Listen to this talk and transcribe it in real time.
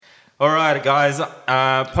All right, guys.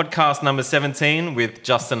 Podcast number 17 with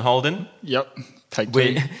Justin Holden. Yep. Take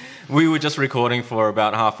two. We were just recording for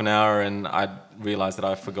about half an hour, and I realised that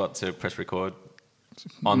I forgot to press record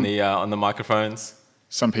on the microphones.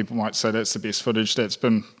 Some people might say that's the best footage that's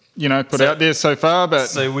been, put out there so far. But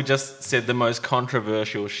so we just said the most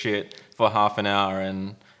controversial shit for half an hour,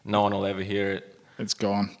 and no one will ever hear it. It's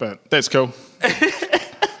gone, but that's cool.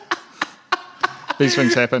 These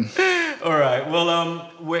things happen. All right.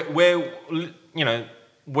 Well, where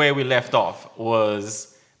we left off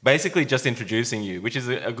was basically just introducing you, which is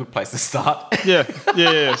a good place to start. Yeah.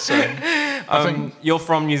 So I think you're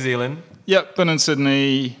from New Zealand. Yep. Been in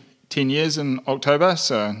Sydney 10 years in October,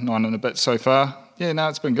 so 9 and a bit so far. Yeah. No,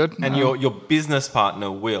 it's been good. And your business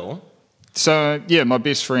partner Will. So yeah, my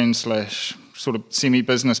best friend / sort of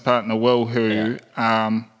semi-business partner Will, who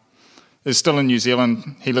is still in New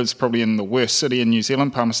Zealand. He lives probably in the worst city in New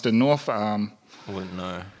Zealand, Palmerston North. I wouldn't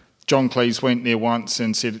know. John Cleese went there once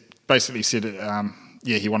and said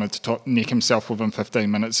he wanted to neck himself within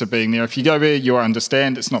 15 minutes of being there. If you go there, you'll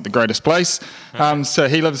understand it's not the greatest place. So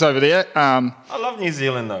he lives over there. I love New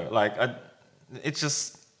Zealand though. Like, I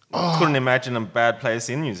couldn't imagine a bad place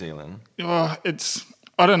in New Zealand. I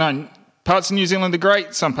don't know. Parts of New Zealand are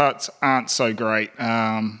great. Some parts aren't so great.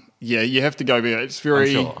 You have to go there. It's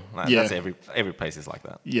very... I'm sure. That's every place is like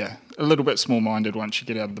that. Yeah, a little bit small-minded once you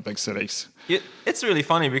get out of the big cities. It's really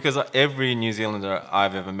funny because every New Zealander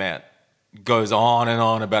I've ever met goes on and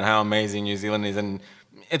on about how amazing New Zealand is, and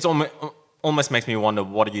it's almost makes me wonder,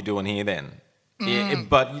 what are you doing here then?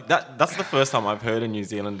 But that's the first time I've heard a New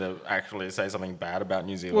Zealander actually say something bad about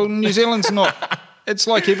New Zealand. Well, New Zealand's not... It's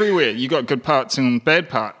like everywhere. You got good parts and bad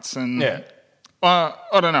parts, and I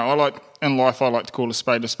don't know. In life, I like to call a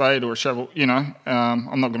spade or a shovel. I'm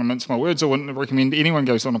not going to mince my words. I wouldn't recommend anyone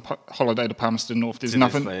goes on a holiday to Palmerston North. There's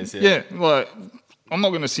nothing. Place, I'm not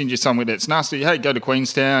going to send you somewhere that's nasty. Hey, go to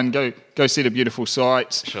Queenstown, go see the beautiful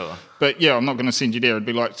sights. Sure. But I'm not going to send you there. It'd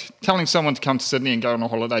be like telling someone to come to Sydney and go on a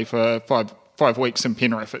holiday for five weeks in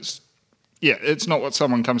Penrith. It's not what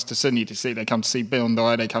someone comes to Sydney to see. They come to see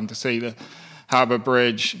Bondi. They come to see the Harbour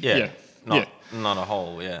Bridge. Not a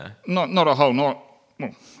whole. Not a whole.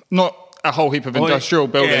 Not a whole heap of industrial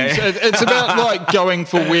buildings. Yeah. It's about going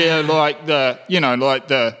for where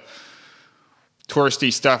the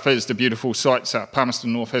touristy stuff is, the beautiful sights are.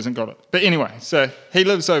 Palmerston North hasn't got it. But anyway, so he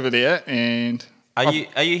lives over there, and are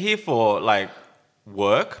you here for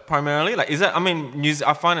work primarily?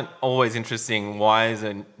 I find it always interesting. Why is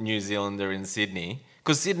a New Zealander in Sydney?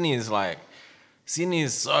 Because Sydney is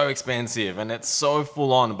so expensive and it's so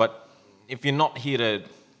full on. But if you're not here to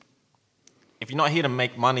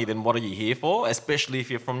make money, then what are you here for? Especially if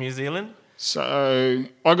you're from New Zealand. So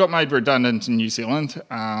I got made redundant in New Zealand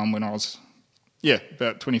when I was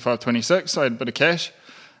about 25, 26. I had a bit of cash.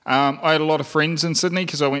 I had a lot of friends in Sydney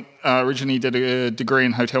because I originally did a degree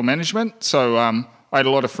in hotel management. So I had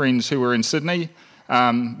a lot of friends who were in Sydney.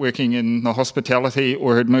 Working in the hospitality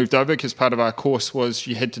or had moved over because part of our course was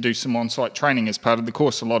you had to do some on-site training as part of the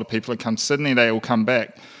course. A lot of people had come to Sydney, they all come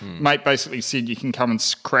back. Mate basically said you can come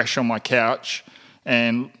and crash on my couch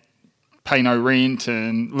and pay no rent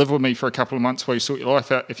and live with me for a couple of months while you sort your life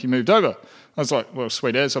out if you moved over. I was like, well,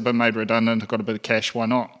 sweet as, I've been made redundant, I've got a bit of cash, why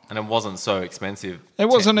not? And it wasn't so expensive. It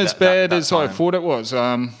wasn't as bad as I thought it was.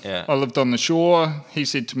 Yeah. I lived on the shore. He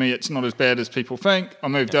said to me, it's not as bad as people think. I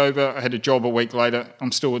moved over, I had a job a week later.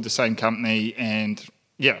 I'm still with the same company, and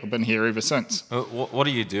I've been here ever since. What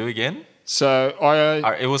do you do again? So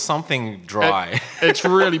it was something dry. It's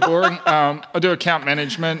really boring. I do account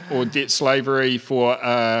management or debt slavery for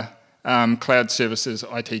cloud services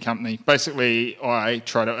IT company. Basically, I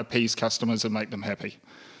try to appease customers and make them happy.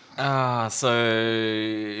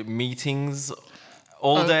 So meetings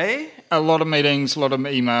all day? A lot of meetings, a lot of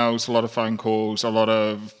emails, a lot of phone calls, a lot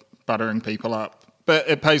of buttering people up. But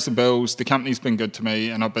it pays the bills. The company's been good to me,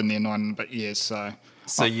 and I've been there 9 years. So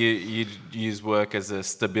you use work as a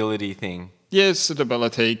stability thing? Yes,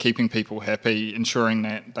 stability, keeping people happy, ensuring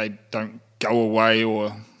that they don't go away,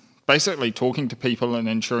 or basically talking to people and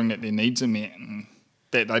ensuring that their needs are met and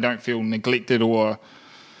that they don't feel neglected or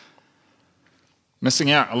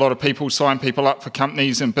missing out. A lot of people sign people up for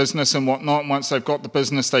companies and business and whatnot. Once they've got the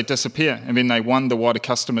business, they disappear. And then they wonder why the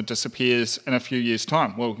customer disappears in a few years'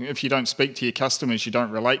 time. Well, if you don't speak to your customers, you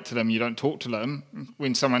don't relate to them, you don't talk to them,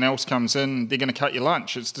 when someone else comes in, they're going to cut your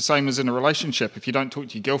lunch. It's the same as in a relationship. If you don't talk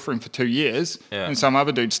to your girlfriend for 2 years and some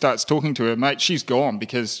other dude starts talking to her, mate, she's gone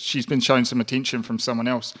because she's been shown some attention from someone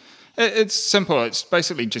else. It's simple. It's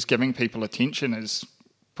basically just giving people attention is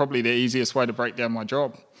probably the easiest way to break down my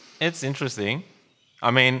job. It's interesting. I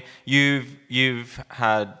mean, you've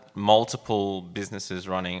had multiple businesses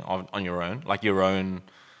running on your own, like your own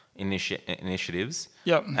initiatives.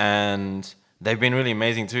 Yep. And they've been really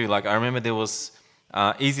amazing too. Like I remember there was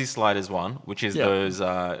Easy Sliders one, which is those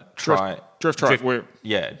drift trike. Drift.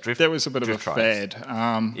 That was a bit of a trikes.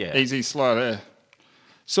 fad. Easy Slider,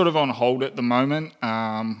 sort of on hold at the moment.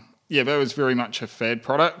 That was very much a fad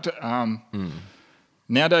product.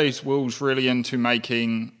 Nowadays, Will's really into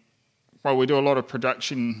making. Well, we do a lot of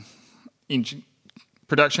production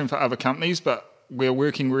for other companies, but we're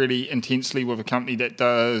working really intensely with a company that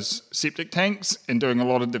does septic tanks and doing a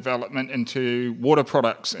lot of development into water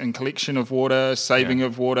products and collection of water, saving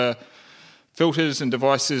of water, filters and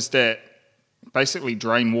devices that basically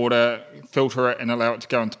drain water, filter it and allow it to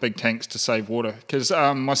go into big tanks to save water. Because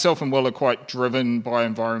myself and Will are quite driven by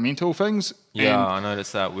environmental things. Yeah, I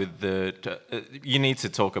noticed that with you need to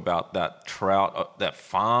talk about that trout, that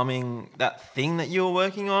farming, that thing that you were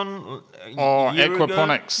working on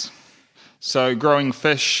aquaponics. Ago. So growing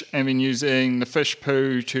fish and then using the fish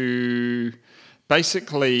poo to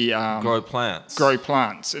basically grow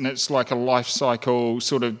plants. And it's like a life cycle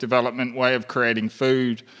sort of development way of creating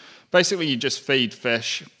food. Basically, you just feed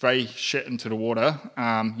fish, they shit into the water.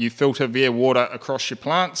 You filter their water across your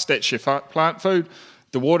plants. That's your plant food.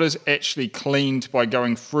 The water's actually cleaned by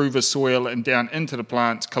going through the soil and down into the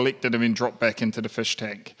plants, collected and then dropped back into the fish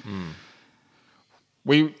tank.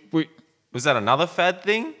 Was that another fad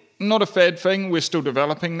thing? Not a fad thing. We're still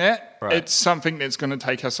developing that. Right. It's something that's going to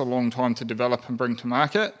take us a long time to develop and bring to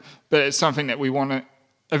market, but it's something that we want to.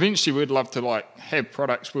 Eventually, we'd love to have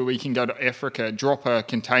products where we can go to Africa, drop a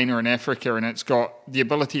container in Africa, and it's got the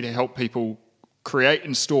ability to help people create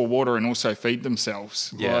and store water and also feed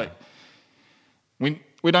themselves. Yeah.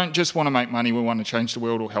 We don't just want to make money. We want to change the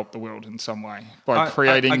world or help the world in some way by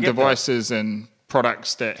creating devices and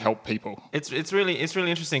products that help people. It's really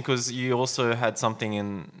interesting because you also had something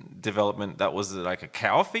in development that was like a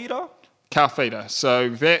cow feeder. So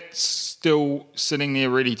that's still sitting there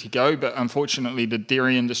ready to go, but unfortunately the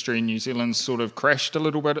dairy industry in New Zealand sort of crashed a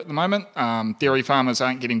little bit at the moment. Dairy farmers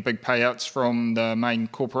aren't getting big payouts from the main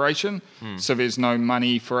corporation, so there's no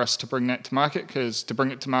money for us to bring that to market, because to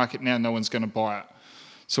bring it to market now, no one's going to buy it.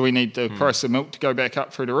 So we need the price of milk to go back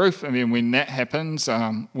up through the roof, and then when that happens,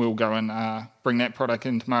 we'll go and bring that product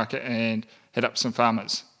into market and hit up some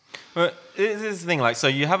farmers. But this is the thing, so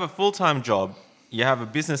you have a full-time job, you have a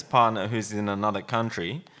business partner who's in another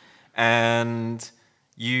country, and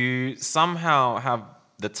you somehow have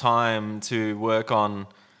the time to work on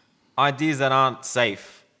ideas that aren't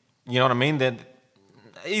safe. You know what I mean? That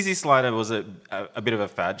Easy Slider was a bit of a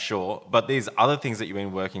fad, sure, but these other things that you've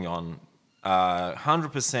been working on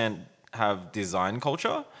 100% have design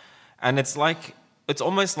culture, and it's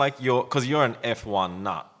almost like because you're an F1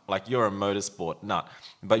 nut, like you're a motorsport nut,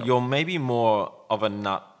 but you're maybe more of a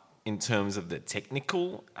nut in terms of the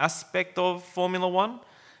technical aspect of Formula One.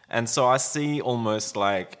 And so I see almost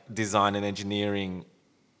like design and engineering,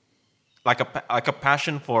 like a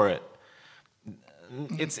passion for it.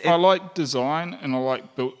 I like design and I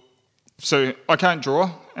like build. So I can't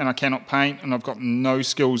draw and I cannot paint, and I've got no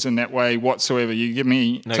skills in that way whatsoever.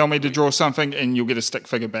 Tell me to draw something and you'll get a stick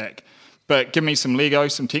figure back. But give me some Lego,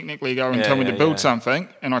 some Technic Lego, and tell me to build something,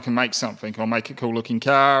 and I can make something. I'll make a cool looking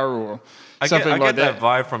car or something like that. I get that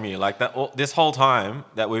vibe from you. Like that, this whole time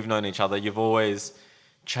that we've known each other, you've always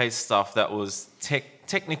chased stuff that was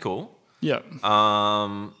technical,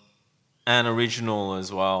 and original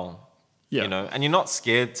as well. Yeah, and you're not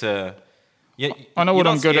scared to. I know what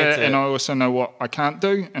I'm good at, and I also know what I can't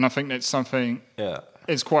do, and I think that's something. Yeah.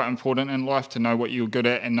 It's quite important in life to know what you're good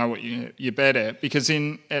at and know what you're bad at, because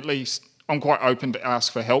then at least I'm quite open to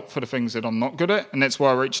ask for help for the things that I'm not good at, and that's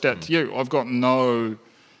why I reached out to you. I've got no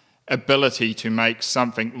ability to make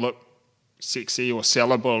something look sexy or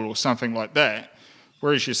sellable or something like that,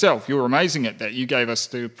 whereas yourself, you're amazing at that. You gave us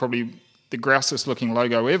probably the grousest looking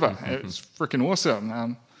logo ever. It was freaking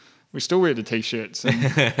awesome. We still wear the T-shirts.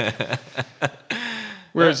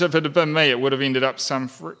 Whereas if it had been me, it would have ended up some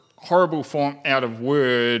horrible font out of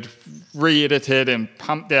Word, re-edited and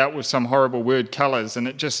pumped out with some horrible Word colours, and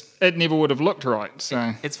it never would have looked right.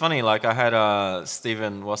 So it's funny, like I had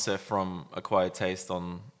Stephen Wassef from Acquired Taste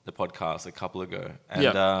on the podcast a couple ago,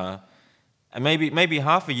 and maybe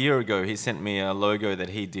half a year ago he sent me a logo that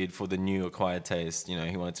he did for the new Acquired Taste. He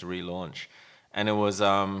wanted to relaunch, and it was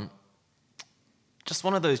just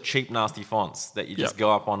one of those cheap nasty fonts that you just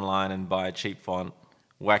go up online and buy a cheap font,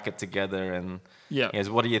 whack it together, and he goes,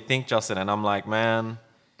 "What do you think, Justin?" And I'm like, "Man,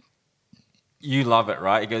 you love it,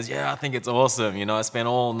 right?" He goes, "Yeah, I think it's awesome. I spent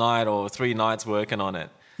all night or 3 nights working on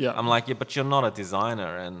it." Yeah. I'm like, "Yeah, but you're not a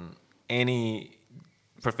designer, and any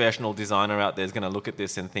professional designer out there is going to look at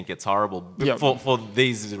this and think it's horrible Yep. for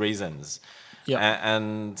these reasons. Yep.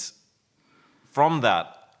 And from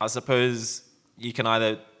that, I suppose you can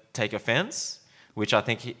either take offense, which I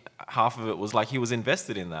think half of it was like he was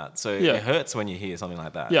invested in that. So Yeah. it hurts when you hear something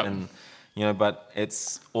like that. Yep. And, you know, but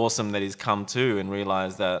it's awesome that he's come to and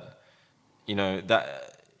realized that, you know,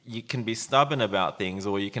 that you can be stubborn about things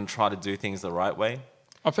or you can try to do things the right way.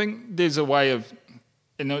 I think there's a way of,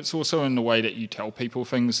 and it's also in the way that you tell people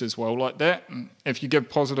things as well like that. If you give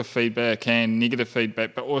positive feedback and negative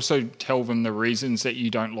feedback, but also tell them the reasons that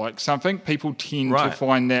you don't like something, people tend to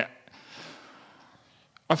find that.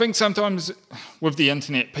 I think sometimes with the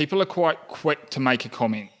internet, people are quite quick to make a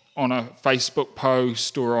comment on a Facebook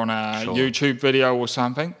post or on a YouTube video or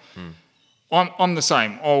something. I'm the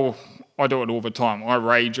same. I do it all the time. I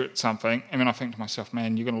rage at something, and then I think to myself,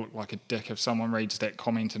 man, you're going to look like a dick if someone reads that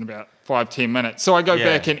comment in about 5-10 minutes. So I go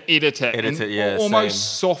back and edit it,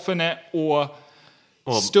 almost soften it, or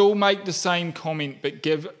still make the same comment, but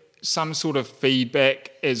give some sort of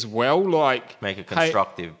feedback as well, like make it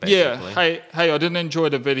constructive, basically. Hey, I didn't enjoy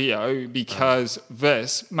the video because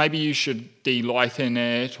this. Maybe you should de-lighten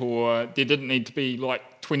it, or there didn't need to be like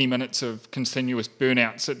 20 minutes of continuous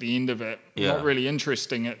burnouts at the end of it. Not really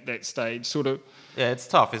interesting at that stage, sort of. Yeah, it's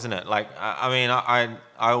tough, isn't it? Like, I mean, I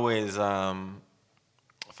always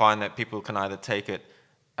find that people can either take it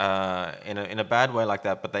in a bad way like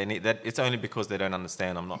that, but they need that. It's only because they don't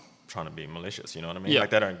understand. I'm not trying to be malicious, you know what I mean?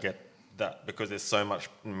 Like, they don't get that because there's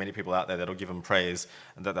many people out there that'll give them praise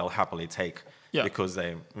and that they'll happily take because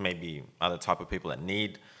they maybe are the type of people that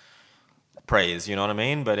need praise, you know what I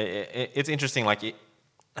mean? But it's interesting, like...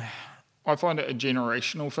 I find it a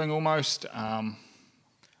generational thing almost. I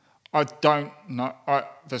don't know.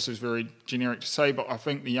 This is very generic to say, but I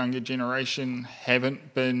think the younger generation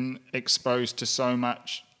haven't been exposed to so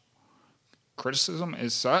much criticism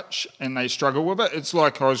as such, and they struggle with it. It's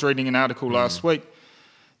like I was reading an article last week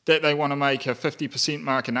that they want to make a 50%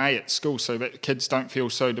 mark an A at school so that kids don't feel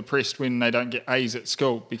so depressed when they don't get A's at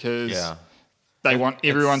school because they want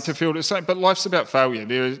everyone to feel the same. But life's about failure.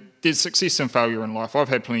 There's success and failure in life. I've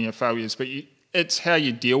had plenty of failures, but it's how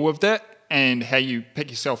you deal with that and how you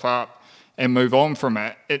pick yourself up and move on from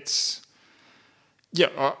it.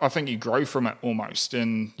 I think you grow from it almost,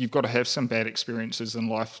 and you've got to have some bad experiences in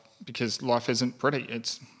life because life isn't pretty.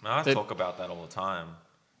 I talk about that all the time.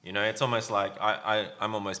 You know, it's almost like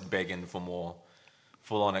I'm almost begging for more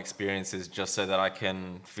full-on experiences just so that I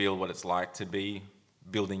can feel what it's like to be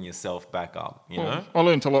building yourself back up, you know? I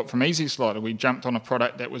learned a lot from Easy Slider. We jumped on a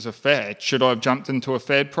product that was a fad. Should I have jumped into a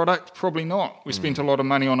fad product? Probably not. We spent a lot of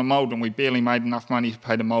money on a mould and we barely made enough money to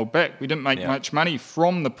pay the mould back. We didn't make much money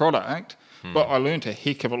from the product, but I learned a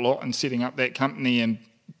heck of a lot in setting up that company and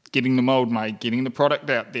getting the mould made, getting the product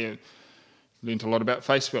out there. Learned a lot about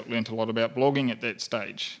Facebook, learned a lot about blogging at that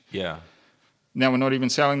stage. Yeah. Now we're not even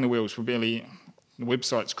selling the wheels. The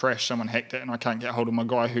website's crashed, someone hacked it, and I can't get hold of my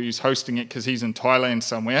guy who's hosting it because he's in Thailand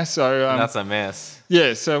somewhere. So that's a mess.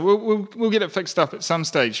 Yeah, so we'll get it fixed up at some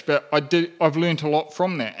stage. But I've learned a lot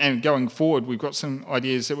from that, and going forward, we've got some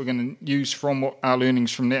ideas that we're going to use from our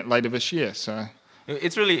learnings from that later this year. So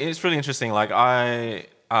it's really interesting. Like my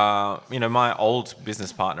old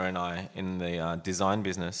business partner and I in the design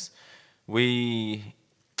business, we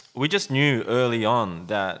just knew early on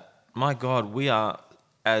that, my God, we are,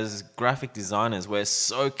 as graphic designers, we're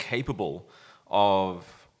so capable of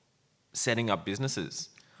setting up businesses.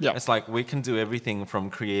 Yeah. It's like we can do everything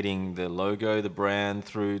from creating the logo, the brand,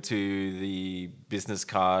 through to the business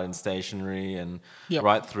card and stationery, and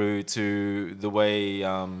right through to the way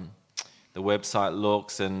the website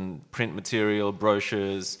looks and print material,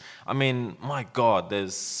 brochures. I mean, my God,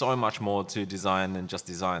 there's so much more to design than just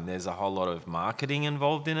design. There's a whole lot of marketing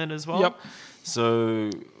involved in it as well. Yep.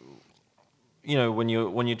 So, you know, when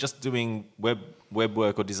you're just doing web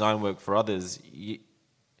work or design work for others, we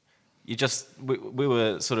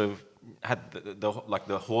were sort of had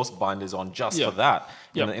the horse binders on just for that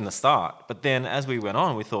in the start. But then as we went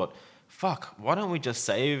on, we thought, fuck, why don't we just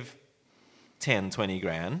save 10, 20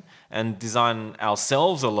 grand and design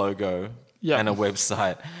ourselves a logo and a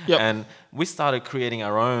website? And we started creating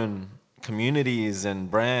our own communities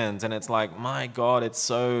and brands, and it's like, my God, it's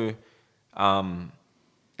so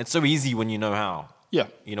easy when you know how. Yeah.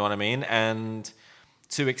 You know what I mean? And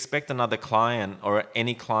to expect another client or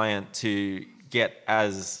any client to get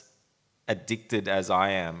as addicted as I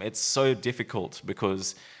am, it's so difficult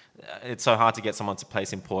because it's so hard to get someone to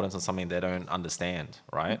place importance on something they don't understand,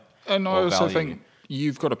 right? And I also think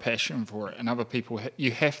you've got a passion for it, and other people,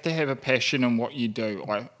 you have to have a passion in what you do.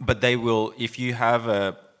 But they will, if you have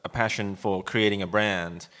a passion for creating a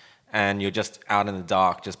brand and you're just out in the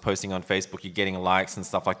dark, just posting on Facebook, you're getting likes and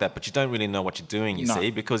stuff like that, but you don't really know what you're doing, you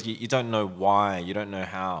see, because you don't know why, you don't know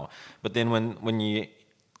how. But then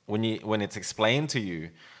when it's explained to you,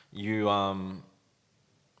 oh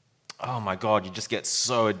my God, you just get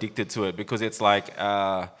so addicted to it, because it's like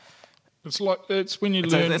it's when you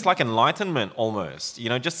learn. It's like enlightenment almost,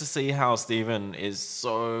 just to see how Stephen is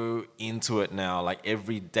so into it now. Like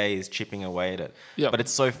every day is chipping away at it. Yep. But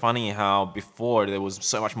it's so funny how before there was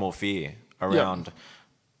so much more fear around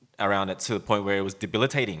it, to the point where it was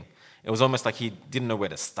debilitating. It was almost like he didn't know where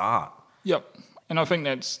to start. Yep. And I think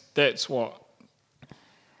that's what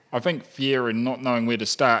I think fear and not knowing where to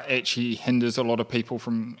start actually hinders a lot of people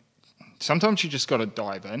from. Sometimes you just got to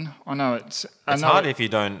dive in. I know it's hard if you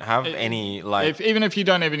don't have any even if you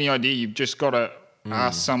don't have any idea, you've just got to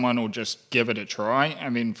ask someone or just give it a try. I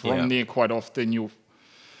mean, from there, quite often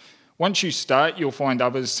once you start, you'll find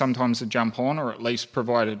others sometimes to jump on or at least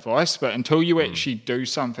provide advice. But until you actually do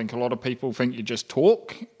something, a lot of people think you just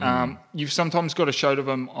talk. You've sometimes got to show to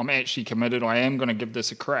them, I'm actually committed. I am going to give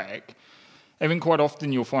this a crack. Even quite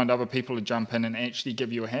often, you'll find other people to jump in and actually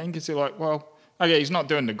give you a hand, because they're like, well, okay, he's not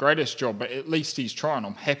doing the greatest job, but at least he's trying.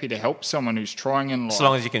 I'm happy to help someone who's trying in life. As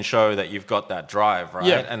long as you can show that you've got that drive, right?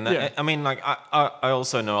 Yeah, And I mean, like, I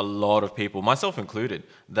also know a lot of people, myself included,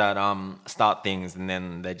 that start things and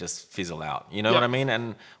then they just fizzle out. You know what I mean?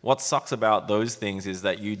 And what sucks about those things is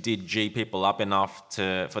that you did G people up enough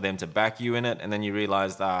for them to back you in it, and then you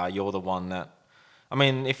realize you're the one that... I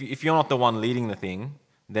mean, if you're not the one leading the thing,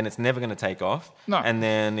 then it's never going to take off. No. And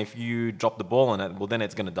then if you drop the ball on it, well, then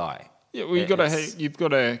it's going to die. Yeah, well, you've got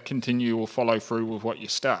to continue or follow through with what you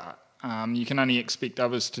start. You can only expect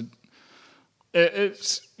others to.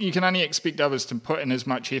 You can only expect others to put in as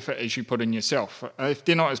much effort as you put in yourself. If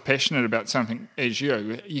they're not as passionate about something as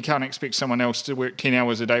you can't expect someone else to work 10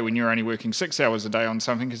 hours a day when you're only working 6 hours a day on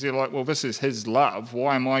something, because they're like, well, this is his love.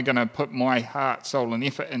 Why am I going to put my heart, soul and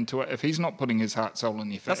effort into it if he's not putting his heart, soul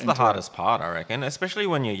and effort into it? That's the hardest part, I reckon, especially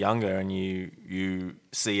when you're younger and you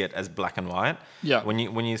see it as black and white. Yeah. When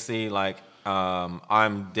you see like,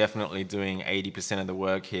 I'm definitely doing 80% of the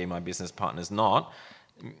work here, my business partner's not.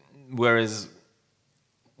 Whereas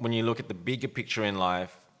when you look at the bigger picture in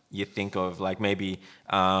life, you think of like maybe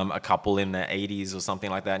a couple in their 80s or something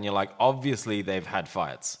like that, and you're like, obviously they've had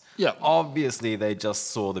fights. Yeah. Obviously they just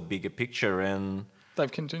saw the bigger picture and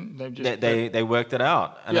they've continued. They worked it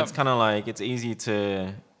out, and it's kind of like it's easy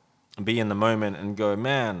to be in the moment and go,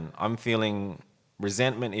 man, I'm feeling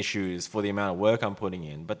resentment issues for the amount of work I'm putting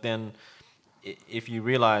in. But then, if you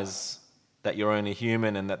realize that you're only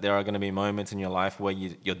human and that there are going to be moments in your life where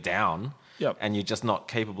you're down. Yep. And you're just not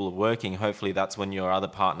capable of working, hopefully that's when your other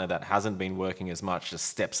partner that hasn't been working as much just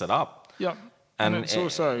steps it up. Yep. And it's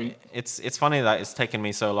also... It's funny that it's taken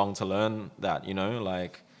me so long to learn that,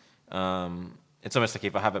 like... it's almost like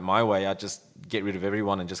if I have it my way, I'd just get rid of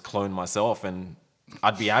everyone and just clone myself, and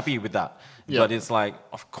I'd be happy with that. Yep. But it's like,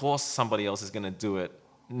 of course somebody else is going to do it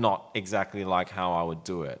not exactly like how I would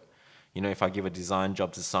do it. If I give a design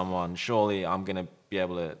job to someone, surely I'm going to be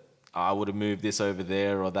able to... I would have moved this over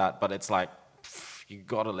there or that, but it's like you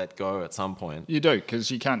got to let go at some point. You do, because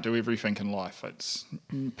you can't do everything in life. It's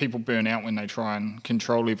people burn out when they try and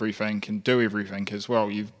control everything and do everything as well.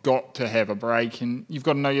 You've got to have a break, and you've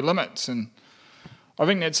got to know your limits. And I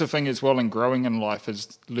think that's the thing as well in growing in life,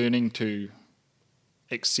 is learning to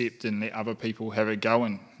accept and let other people have a go,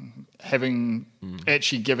 and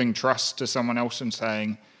actually giving trust to someone else and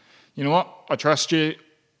saying, you know what, I trust you.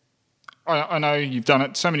 I know you've done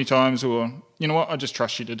it so many times, or you know what, I just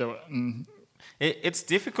trust you to do it. And it's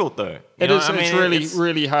difficult though. It's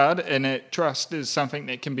really hard, and trust is something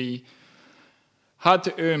that can be hard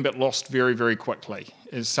to earn but lost very, very quickly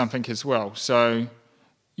is something as well. So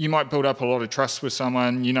you might build up a lot of trust with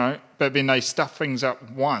someone, but then they stuff things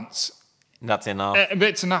up once. That's enough.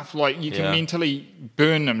 That's enough. Like, you can mentally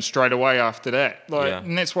burn them straight away after that.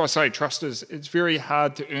 And that's why I say trust it's very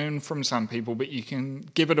hard to earn from some people, but you can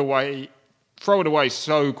give it away, throw it away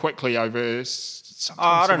so quickly over.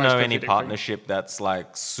 I don't know any partnership that's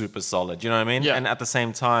like super solid. You know what I mean? Yeah. And at the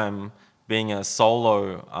same time, being a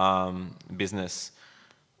solo business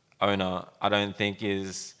owner, I don't think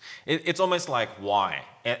is. It's almost like why.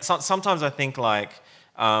 Sometimes I think like.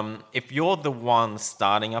 If you're the one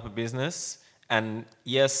starting up a business, and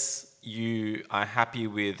yes, you are happy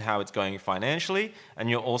with how it's going financially, and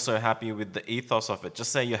you're also happy with the ethos of it.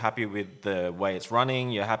 Just say you're happy with the way it's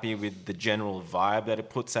running, you're happy with the general vibe that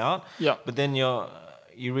it puts out. Yeah. But then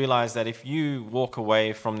you realize that if you walk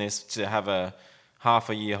away from this to have a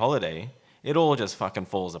half a year holiday, it all just fucking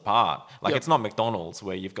falls apart. Like, Yep. it's not McDonald's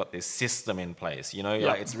where you've got this system in place, you know? Yep.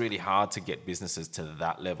 Like, it's really hard to get businesses to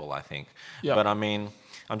that level, I think. Yep. But I mean,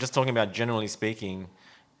 I'm just talking about generally speaking,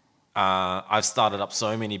 I've started up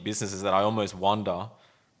so many businesses that I almost wonder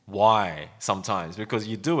why sometimes, because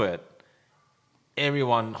you do it,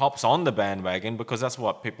 everyone hops on the bandwagon because that's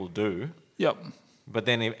what people do. Yep. But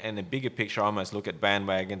then in the bigger picture, I almost look at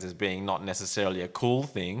bandwagons as being not necessarily a cool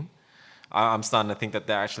thing. I'm starting to think that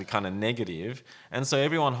they're actually kind of negative. And so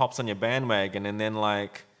everyone hops on your bandwagon, and then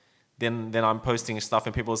like, then I'm posting stuff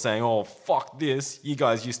and people are saying, oh, fuck this, you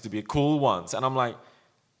guys used to be cool once. And I'm like,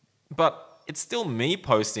 but it's still me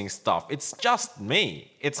posting stuff. It's just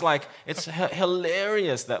me. It's like, it's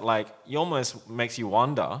hilarious that like, it almost makes you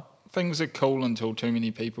wonder. Things are cool until too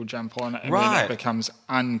many people jump on it, and Right. then it becomes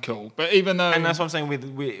uncool. But even though, And that's what I'm saying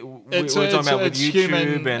we're It's- talking it's- about with it's YouTube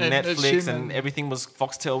human, and it's Netflix human. and everything was,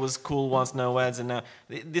 Foxtel was cool once, no ads, and now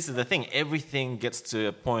this is the thing. Everything gets to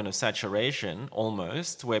a point of saturation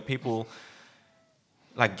almost, where people,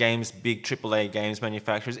 like games, big AAA games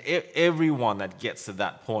manufacturers, everyone that gets to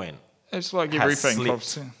that point. it's like has everything. I've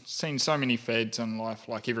slipped. seen so many fads in life.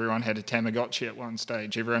 Like everyone had a Tamagotchi at one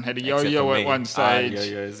stage. Everyone had a Except yo-yo for at me. one stage.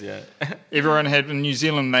 Yo-yos, yeah. Everyone had, in New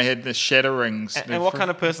Zealand, they had the shatterings. And what kind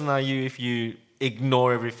of person are you if you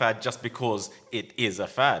ignore every fad just because it is a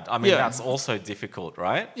fad? I mean, Yeah. that's also difficult,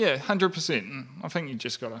 right? Yeah, 100%. I think you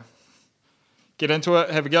just got to get into it,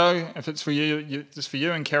 have a go. If it's for you, it's for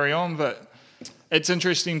you, and carry on. But it's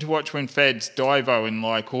interesting to watch when fads die, though, and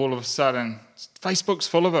like all of a sudden, Facebook's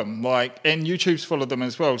full of them, like, and YouTube's full of them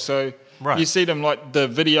as well. So Right. you see them like the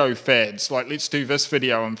video fads, like let's do this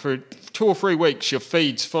video, and for 2 or 3 weeks, your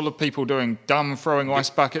feed's full of people doing dumb, throwing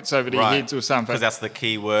ice buckets over their heads or something. Because that's the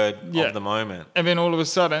key word Yeah. of the moment. And then all of a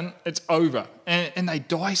sudden, it's over. And they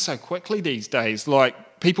die so quickly these days.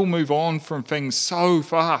 Like, people move on from things so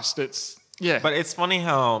fast. It's, yeah. But it's funny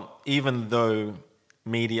how even though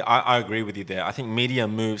media, I agree with you there. I think media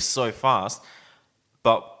moves so fast,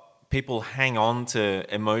 but people hang on to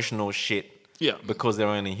emotional shit Yeah. because they're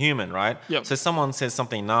only human, right? Yep. So someone says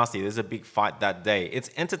something nasty, there's a big fight that day. It's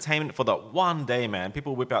entertainment for that one day, man.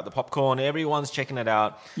 People whip out the popcorn, everyone's checking it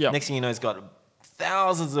out. Yep. Next thing you know, it's got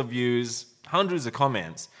thousands of views, hundreds of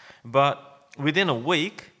comments. But within a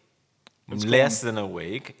week, less than a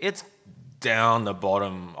week, it's down the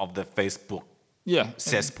bottom of the Facebook yeah.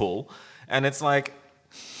 cesspool. And it's like,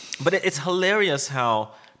 but it's hilarious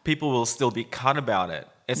how people will still be cut about it.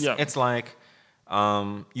 Yeah. It's like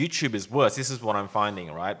YouTube is worse. This is what I'm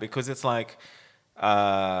finding, right? Because it's like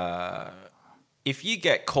if you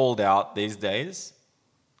get called out these days,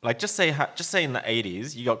 like just say in the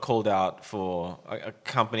 80s you got called out for a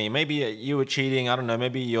company. Maybe you were cheating. I don't know.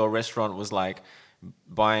 Maybe your restaurant was like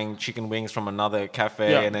buying chicken wings from another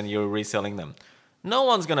cafe and then you were reselling them. No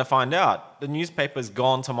one's going to find out. The newspaper's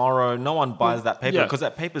gone tomorrow. No one buys that paper because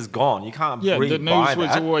that paper's gone. You can't Yeah, the re-buy news was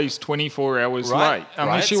that. always 24 hours Right, late.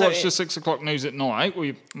 Unless right. you So watched the 6 o'clock news at night,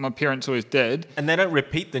 my parents always did. And they don't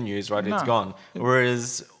repeat the news, right? It's No. gone.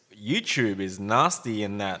 Whereas YouTube is nasty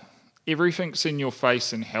in that. Everything's in your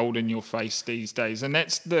face and held in your face these days. And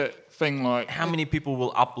that's the thing, like, How many people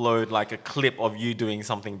will upload like a clip of you doing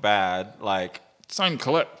something bad? Like, same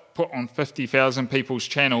clip put on 50,000 people's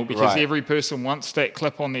channel because Right. every person wants that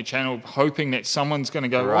clip on their channel, hoping that someone's going to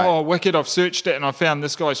go, Right. oh, wicked, I've searched it and I found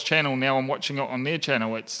this guy's channel. Now I'm watching it on their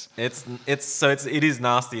channel. it is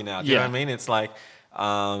nasty now. Do you know Yeah. what I mean? It's like,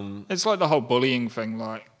 It's like the whole bullying thing.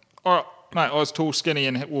 Like, all right, mate, I was tall, skinny,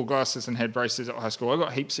 and wore glasses and had braces at high school. I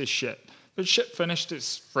got heaps of shit. But shit finished at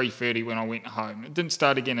 3:30 when I went home. It didn't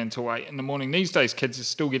start again until 8 in the morning. These days, kids are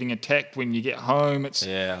still getting attacked when you get home.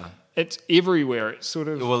 It's everywhere. It's sort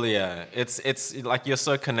of... well, yeah. It's like you're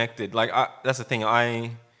so connected. Like that's the thing.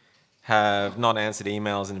 I have not answered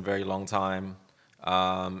emails in a very long time,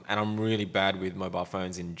 and I'm really bad with mobile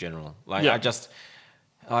phones in general. Like Yeah. I just.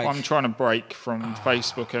 Like, I'm trying to break from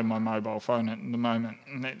Facebook and my mobile phone at the moment.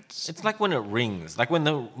 And it's like when it rings. Like when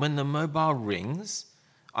the mobile rings,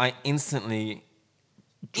 I instantly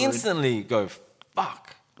go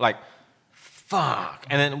fuck. Like fuck.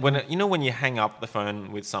 And then when you hang up the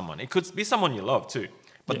phone with someone, it could be someone you love too.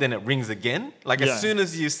 But then it rings again. Like as soon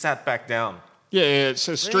as you sat back down. Yeah, it's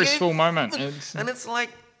a stressful moment. And it's like,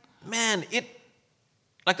 man,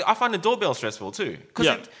 I find the doorbell stressful too.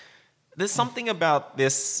 Because there's something about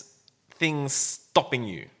this thing stopping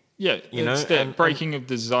you. Yeah, it's that breaking of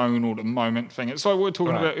the zone or the moment thing. It's like we were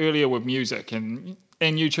talking about earlier with music and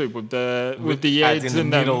YouTube with the ads in the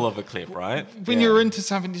middle of a clip, right? When you're into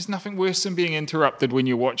something, there's nothing worse than being interrupted when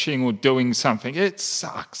you're watching or doing something. It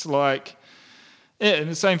sucks. Like, and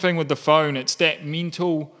the same thing with the phone. It's that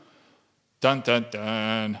mental Dun, dun,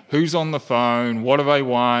 dun. Who's on the phone? What do they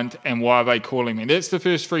want? And why are they calling me? That's the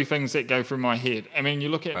first three things that go through my head. I mean, you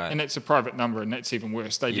look at, and it's a private number, and that's even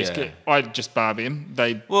worse. They just I just bar them.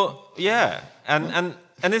 Well, yeah. And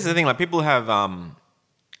this is the thing, like, people have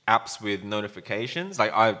apps with notifications.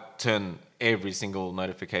 Like, I turn every single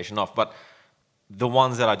notification off, but the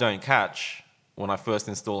ones that I don't catch when I first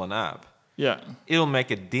install an app, it'll make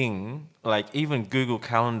a ding. Like, even Google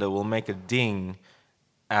Calendar will make a ding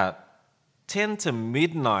at 10 to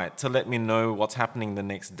midnight to let me know what's happening the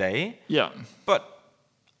next day. Yeah. But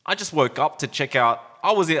I just woke up to check out.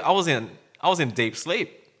 I was in deep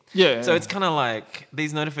sleep. Yeah. So it's kind of like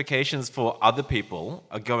these notifications for other people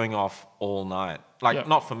are going off all night. Like,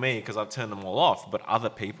 not for me because I've turned them all off, but other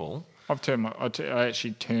people. I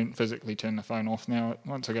actually physically turn the phone off now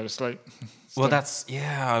once I go to sleep. Well,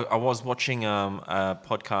 I was watching a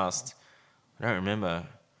podcast. I don't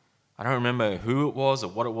remember who it was or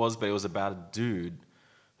what it was, but it was about a dude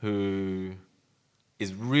who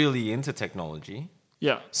is really into technology.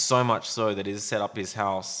 Yeah. So much so that he's set up his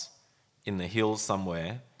house in the hills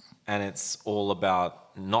somewhere, and it's all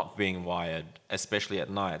about not being wired, especially at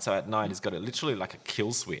night. So at night, he's got literally like a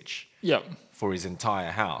kill switch. Yeah. For his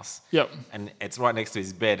entire house. Yep. And it's right next to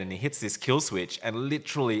his bed, and he hits this kill switch, and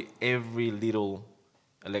literally every little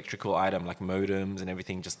electrical item like modems and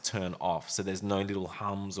everything just turn off. So there's no little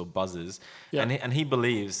hums or buzzes. Yeah. And he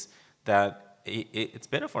believes that it's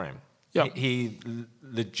better for him. Yeah. He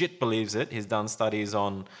legit believes it. He's done studies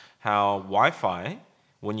on how Wi-Fi,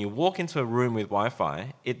 when you walk into a room with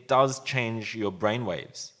Wi-Fi, it does change your brain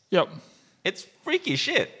waves. Yep. It's freaky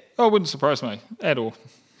shit. Oh, it wouldn't surprise me at all.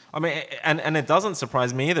 I mean, and it doesn't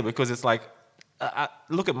surprise me either, because it's like,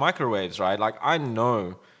 look at microwaves, right? Like, I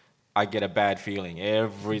know I get a bad feeling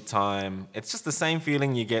every time. It's just the same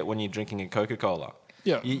feeling you get when you're drinking a Coca-Cola.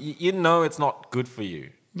 Yeah. You know it's not good for you.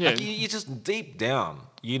 Yeah. Like, you just deep down,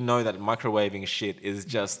 you know that microwaving shit is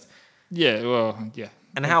just... Yeah, well, yeah.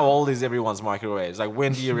 And how old is everyone's microwaves? Like,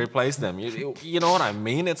 when do you replace them? You know what I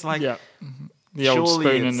mean? It's like... Yeah. The old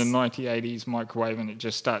spoon in the 1980s microwave, and it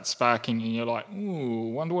just starts sparking, and you're like,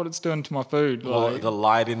 ooh, wonder what it's doing to my food. Well, the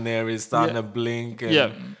light in there is starting to blink.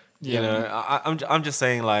 And, you know, I'm just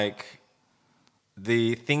saying, like,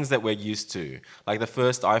 the things that we're used to. Like, the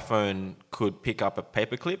first iPhone could pick up a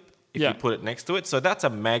paperclip if you put it next to it. So that's a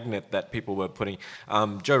magnet that people were putting.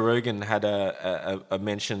 Joe Rogan had a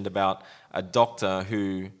mentioned about a doctor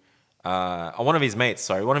who... one of his mates,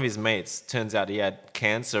 turns out he had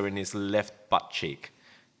cancer in his left butt cheek,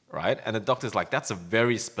 right? And the doctor's like, that's a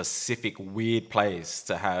very specific, weird place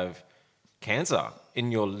to have cancer,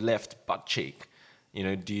 in your left butt cheek. You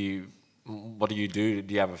know, what do you do?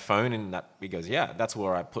 Do you have a phone in that? He goes, yeah, that's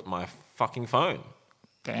where I put my fucking phone.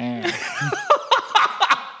 Damn.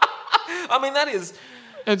 I mean, that is...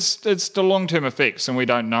 It's the long-term effects, and we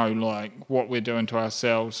don't know, like, what we're doing to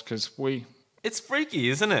ourselves, because It's freaky,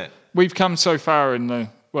 isn't it? We've come so far in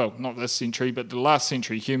not this century, but the last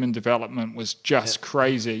century. Human development was just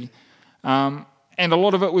crazy. And a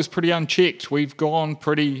lot of it was pretty unchecked. We've gone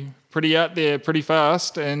pretty out there pretty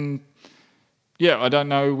fast. And, I don't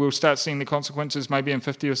know, we'll start seeing the consequences maybe in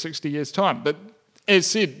 50 or 60 years' time. But as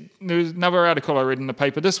said, there's another article I read in the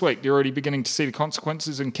paper this week. They're already beginning to see the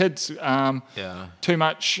consequences in kids. Too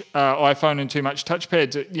much iPhone and too much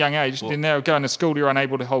touchpads at young age. Well, then they're going to school, they're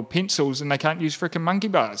unable to hold pencils, and they can't use freaking monkey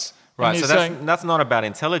bars. Right, so that's not about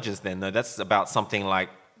intelligence then, though. That's about something like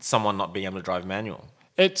someone not being able to drive manual.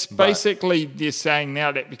 It's basically, they're saying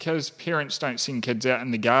now that because parents don't send kids out in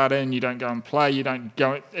the garden, you don't go and play,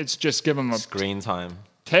 it's just give them a... Screen time.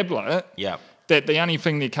 Tablet. Yeah. That the only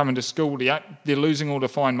thing they're coming to school, they're losing all the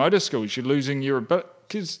fine motor skills. You're losing your ability,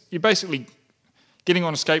 because you're basically getting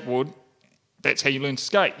on a skateboard. That's how you learn to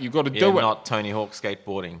skate. You've got to do it. Not Tony Hawk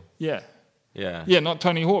skateboarding. Yeah. Yeah. Yeah, not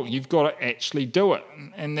Tony Hawk. You've got to actually do it.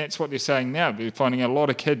 And that's what they're saying now. They're finding a lot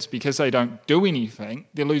of kids, because they don't do anything,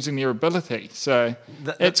 they're losing their ability. So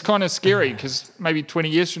it's kind of scary, because maybe 20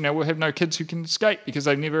 years from now we'll have no kids who can skate because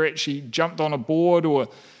they've never actually jumped on a board or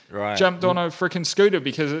jumped on a freaking scooter,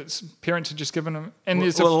 because its parents are just giving them... And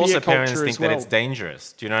there's a fear also culture parents think as well. that it's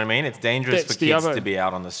dangerous. Do you know what I mean? It's dangerous for kids to be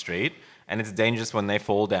out on the street, and it's dangerous when they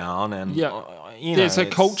fall down. And there's a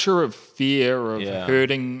culture of fear of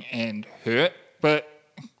hurting and hurt, but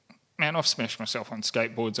man, I've smashed myself on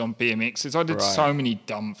skateboards, on BMXs. I did so many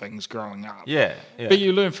dumb things growing up. Yeah. But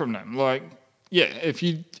you learn from them. Like, if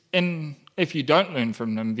you don't learn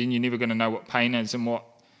from them, then you're never going to know what pain is and what...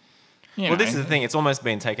 This is the thing. It's almost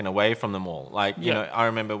been taken away from them all. Like, you know, I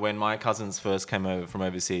remember when my cousins first came over from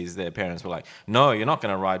overseas, their parents were like, no, you're not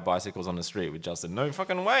going to ride bicycles on the street with Justin. No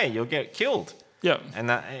fucking way. You'll get killed. Yeah. And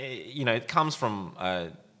that, it comes from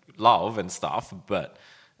love and stuff, but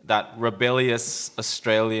that rebellious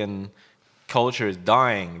Australian culture is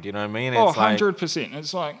dying. Do you know what I mean? It's 100%.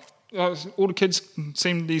 It's like all the kids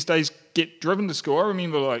seem these days get driven to school. I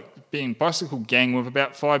remember like being bicycle gang with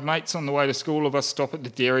about 5 mates on the way to school. Of us stop at the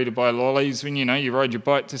dairy to buy lollies when, you ride your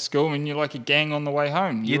bike to school and you're like a gang on the way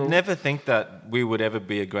home. You'd never think that we would ever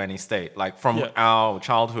be a granny state. Like from our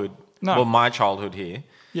childhood, my childhood here,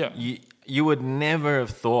 you would never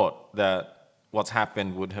have thought that what's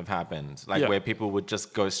happened would have happened. Like where people would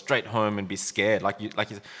just go straight home and be scared.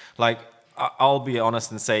 I'll be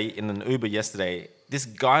honest and say in an Uber yesterday, this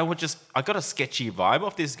guy I got a sketchy vibe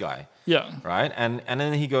off this guy. Yeah. Right? And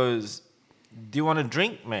then he goes, do you want a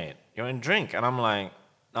drink, mate? You want a drink? And I'm like,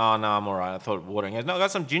 oh, no, I'm all right. I thought water. And he goes, no, I got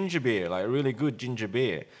some ginger beer, like really good ginger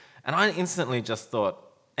beer. And I instantly just thought,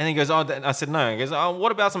 and he goes, I said, no. He goes, oh,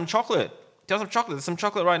 what about some chocolate? Do you want some chocolate? There's some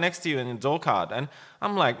chocolate right next to you in your door card. And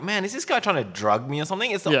I'm like, man, is this guy trying to drug me or something?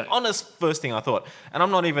 It's the honest first thing I thought. And I'm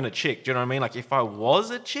not even a chick. Do you know what I mean? Like if I was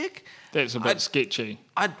a chick, that's a bit sketchy.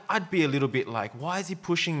 I'd be a little bit like, why is he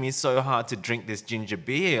pushing me so hard to drink this ginger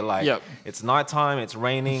beer? Like, it's nighttime, it's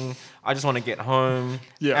raining, I just want to get home.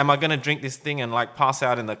 Am I going to drink this thing and like pass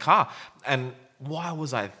out in the car? And why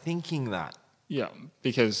was I thinking that? Yeah,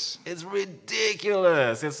 because it's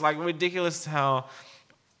ridiculous. It's like ridiculous how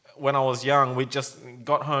when I was young, we just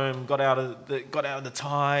got home, got out of the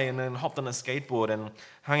tie, and then hopped on a skateboard and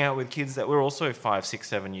hung out with kids that were also 5, 6,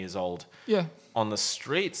 7 years old. Yeah. On the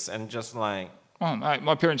streets and just like... Oh, mate,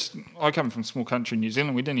 my parents... I come from small country New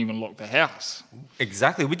Zealand. We didn't even lock the house.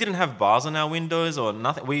 Exactly. We didn't have bars on our windows or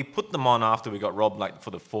nothing. We put them on after we got robbed like for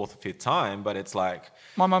the 4th or 5th time, but it's like...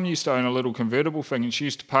 My mum used to own a little convertible thing and she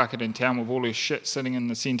used to park it in town with all her shit sitting in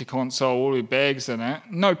the centre console, all her bags in it.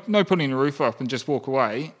 No putting the roof up and just walk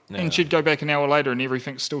away. No. And she'd go back an hour later and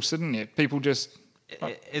everything's still sitting there. People just...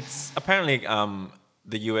 It's apparently...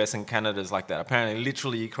 the US and Canada's like that. Apparently,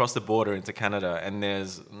 literally, you cross the border into Canada and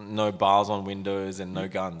there's no bars on windows and no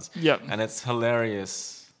guns. Yeah. And it's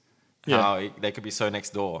hilarious how they could be so next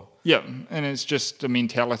door. Yeah, and it's just the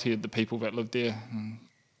mentality of the people that live there.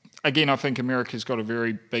 Again, I think America's got a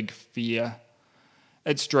very big fear.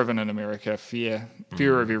 It's driven in America, fear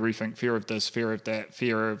of everything, fear of this, fear of that,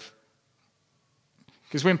 fear of...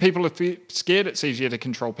 Because when people are scared, it's easier to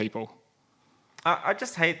control people. I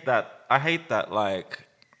just hate that. I hate that, like,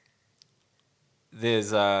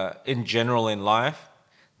 there's, in general in life,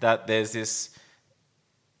 that there's this,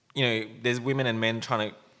 there's women and men trying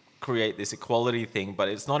to create this equality thing, but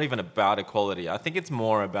it's not even about equality. I think it's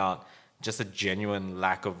more about just a genuine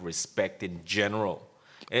lack of respect in general.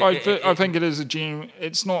 I think it is a genuine...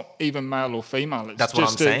 It's not even male or female. It's that's what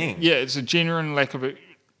I'm saying. Yeah, it's a genuine lack of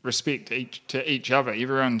respect to each other.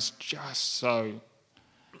 Everyone's just so...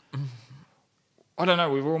 I don't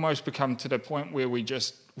know, we've almost become to the point where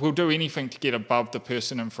we'll do anything to get above the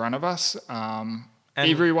person in front of us.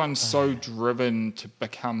 Everyone's so driven to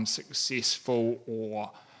become successful,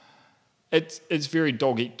 or it's very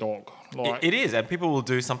dog eat dog. Like, it is, and people will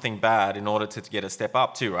do something bad in order to get a step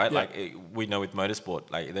up too, right? Yeah. Like we know with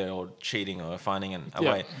motorsport, like they're all cheating or finding a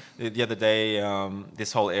way. The other day,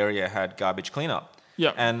 this whole area had garbage cleanup.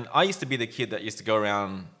 Yeah. And I used to be the kid that used to go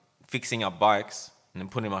around fixing up bikes and then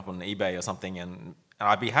put him up on eBay or something, and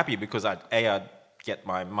I'd be happy because I'd get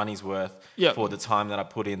my money's worth for the time that I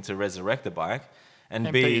put in to resurrect the bike, and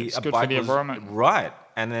B, it's a good bike for the was environment. Right,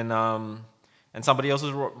 and then and somebody else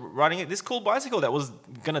was riding it, this cool bicycle that was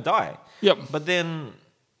gonna die. Yep. But then,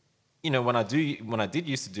 when I did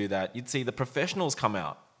used to do that, you'd see the professionals come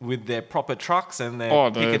out with their proper trucks and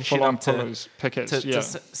their picking shit up to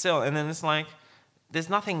sell, and then it's like there's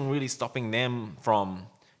nothing really stopping them from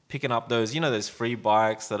picking up those, those free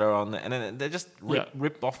bikes that are on, and then they just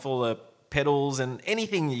rip off all the pedals and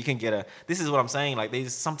anything you can get. This is what I'm saying. Like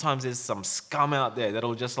sometimes there's some scum out there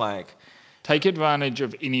that'll just like take advantage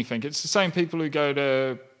of anything. It's the same people who go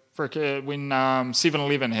to when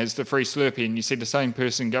 7-Eleven has the free Slurpee, and you see the same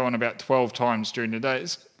person going about 12 times during the day.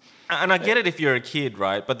 And I get it if you're a kid,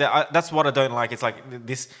 right? But that's what I don't like. It's like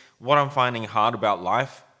this. What I'm finding hard about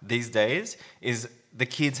life these days is the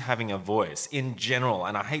kids having a voice in general.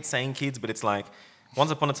 And I hate saying kids, but it's like once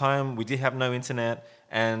upon a time we did have no internet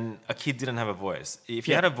and a kid didn't have a voice. If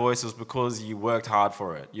you had a voice, it was because you worked hard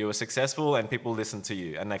for it. You were successful and people listened to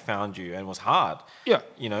you and they found you, and it was hard. Yeah.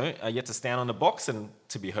 You had to stand on the box and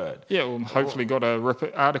to be heard. Yeah, well, hopefully got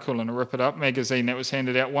a article in a Rip It Up magazine that was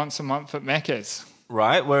handed out once a month at Macca's.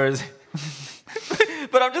 Right, whereas...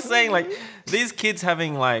 But I'm just saying, like, these kids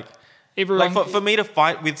having, like... Everyone... Like, for me to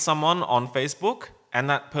fight with someone on Facebook... And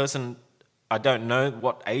that person, I don't know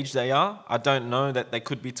what age they are. I don't know that they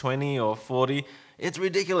could be 20 or 40. It's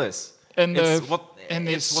ridiculous. And It's there's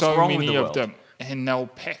what's so wrong with many the of world. them, and they'll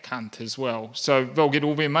pack hunt as well. So they'll get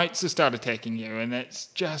all their mates to start attacking you, and it's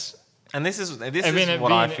just. And this is And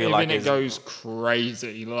what I feel like it is goes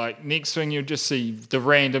crazy. Like next thing you'll just see the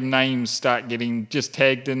random names start getting just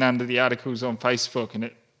tagged in under the articles on Facebook, and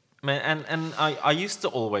it. Man, and I used to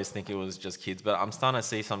always think it was just kids, but I'm starting to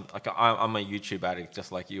see some. Like I'm a YouTube addict,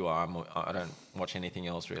 just like you are. I don't watch anything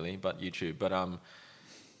else really, but YouTube. But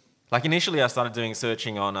like initially I started doing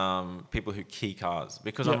searching on people who key cars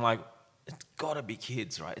because I'm like, it's gotta be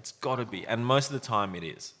kids, right? It's gotta be, and most of the time it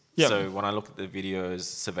is. Yep. So when I look at the videos,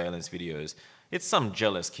 surveillance videos, it's some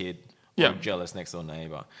jealous kid or jealous next door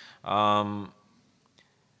neighbor.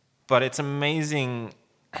 But it's amazing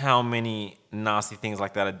how many nasty things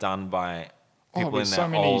like that are done by people in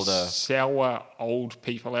their older. Sour old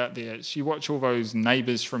people out there. You watch all those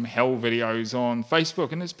neighbours from hell videos on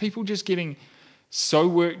Facebook, and there's people just getting so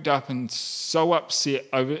worked up and so upset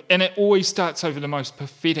over, and it always starts over the most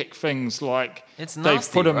pathetic things, like It's they've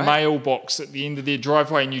nasty, put a right? mailbox at the end of their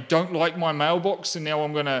driveway, and you don't like my mailbox, and now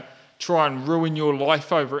I'm going to try and ruin your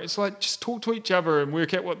life over it. It's like, just talk to each other and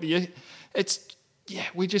work out what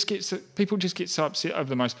people just get so upset over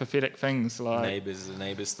the most pathetic things, like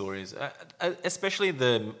neighbors stories, especially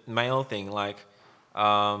the mail thing. Like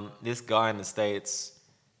this guy in the States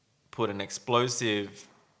put an explosive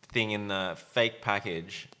thing in the fake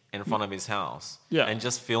package in front of his house and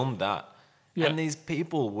just filmed that. And these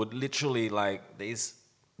people would literally, like, these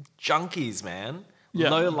junkies, man,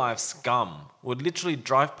 low life scum, would literally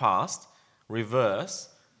drive past, reverse,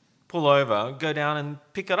 pull over, go down and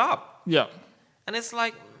pick it up. And it's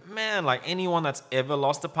like, man, like anyone that's ever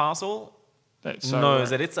lost a parcel knows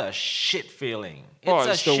that it's a shit feeling. It's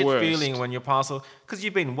a shit feeling when your parcel, because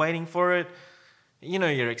you've been waiting for it, you know,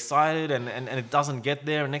 you're excited and it doesn't get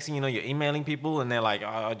there. And next thing you know, you're emailing people and they're like,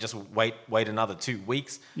 oh, just wait another 2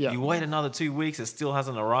 weeks. You wait another 2 weeks, it still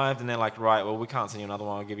hasn't arrived. And they're like, right, well, we can't send you another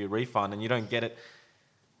one. I'll give you a refund. And you don't get it.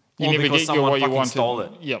 You All never because get someone what you fucking wanted. stole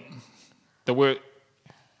it.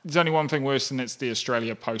 There's only one thing worse, and it's the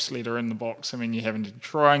Australia Post letter in the box. I mean, you're having to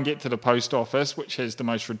try and get to the post office, which has the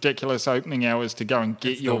most ridiculous opening hours to go and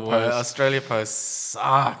get your post. Australia Post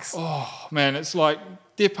sucks. Oh, man, it's like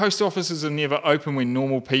their post offices are never open when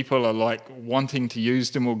normal people are like wanting to use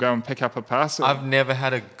them or go and pick up a parcel. I've never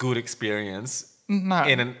had a good experience. No.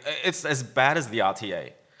 It's as bad as the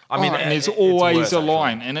RTA. I mean, and there's it's always worse, a actually.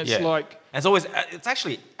 line, and it's like... It's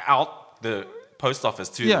actually out the post office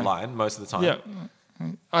to the line most of the time.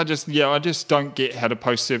 I just don't get how the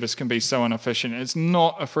post service can be so inefficient. It's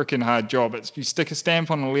not a freaking hard job. It's you stick a stamp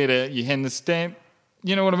on a letter, you hand the stamp.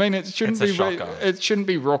 You know what I mean? It shouldn't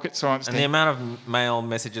be rocket science. And the amount of mail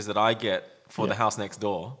messages that I get for the house next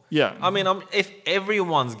door. I mean, if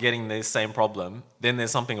everyone's getting the same problem, then there's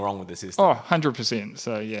something wrong with the system. 100%.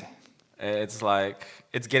 So yeah, it's like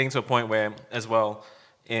it's getting to a point where, as well,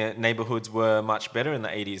 neighborhoods were much better in the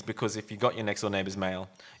 80s because if you got your next door neighbor's mail,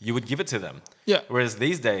 you would give it to them. Whereas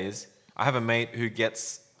these days, I have a mate who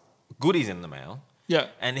gets goodies in the mail.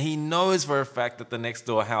 And he knows for a fact that the next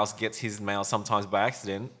door house gets his mail sometimes by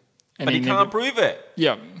accident, but he can't prove it.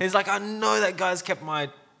 He's like, I know that guy's kept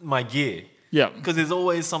my gear. Because there's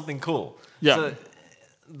always something cool. So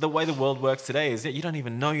the way the world works today is that you don't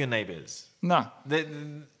even know your neighbors. No.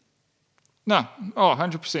 No.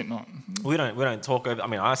 100% not. We don't talk over. I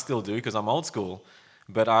mean, I still do because I'm old school,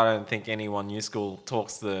 but I don't think anyone new school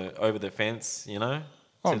talks over the fence, you know,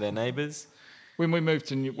 to their neighbours. When we moved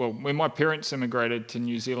when my parents immigrated to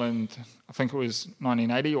New Zealand, I think it was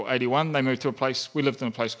 1980 or 81, they moved to we lived in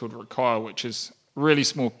a place called Rakaia, which is a really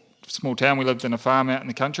small town. We lived in a farm out in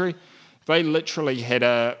the country. They literally had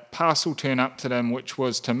a parcel turn up to them, which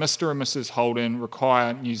was to Mr. and Mrs. Holden,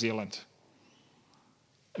 Rakaia, New Zealand.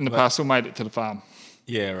 And the parcel made it to the farm.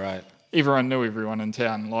 Yeah, right. Everyone knew everyone in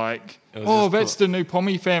town. Like, that's the new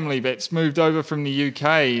Pommy family that's moved over from the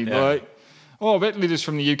UK. Like, that letter's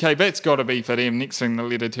from the UK. That's got to be for them. Next thing the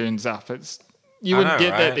letter turns up. You wouldn't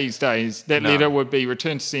get that these days. That letter would be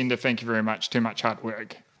returned to sender. Thank you very much. Too much hard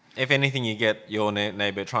work. If anything, you get your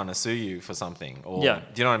neighbour trying to sue you for something. Or, do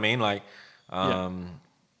you know what I mean? Like,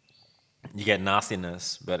 you get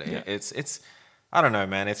nastiness. But it's I don't know,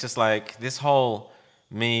 man. It's just like this whole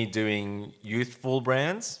me doing youthful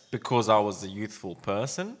brands because I was a youthful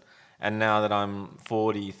person. And now that I'm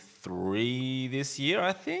 43 this year,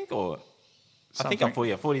 I think, or... Something. I think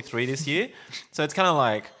I'm 43 this year. So it's kind of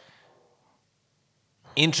like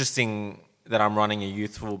interesting that I'm running a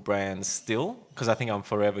youthful brand still because I think I'm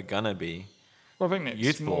forever going to be. Well, I think that's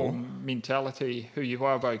youthful. more mentality who you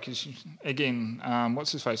are, though, because, again,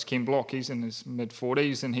 what's his face? Ken Block, he's in his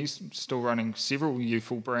mid-40s and he's still running several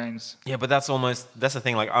youthful brands. Yeah, but that's the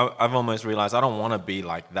thing. Like, I've almost realized I don't want to be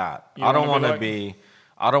like that. You I don't want wanna to be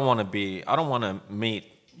I don't want to meet.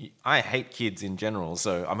 I hate kids in general,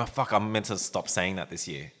 so I'm meant to stop saying that this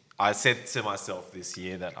year. I said to myself this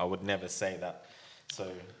year that I would never say that.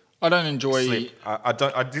 So I don't enjoy... sleep.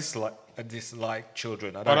 I dislike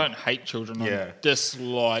children. I don't hate children. Yeah. I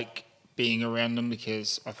dislike being around them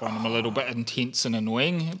because I find them a little bit intense and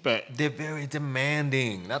annoying, but... They're very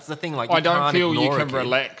demanding. That's the thing. Like, I don't feel you can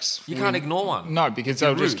relax. You can't ignore one. No, because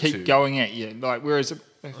they'll just keep to. going at you. Like, whereas if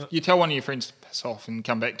you tell one of your friends to piss off and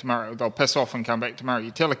come back tomorrow, they'll piss off and come back tomorrow.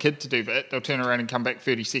 You tell a kid to do that, they'll turn around and come back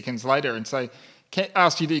 30 seconds later and say,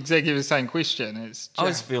 ask you exactly the same question. I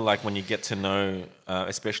always feel like when you get to know,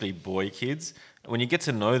 especially boy kids, when you get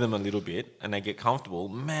to know them a little bit and they get comfortable,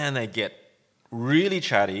 man, they get really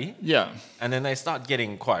chatty. Yeah. And then they start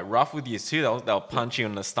getting quite rough with you too. They'll punch you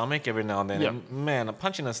in the stomach every now and then. Yeah. And man, a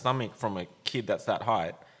punch in the stomach from a kid that's that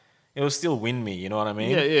height, it will still win me, you know what I mean?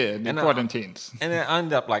 Yeah, they're quite intense. And then I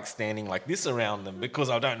end up like standing like this around them because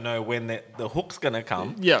I don't know when the hook's going to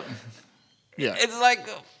come. Yeah. Yeah. It's like,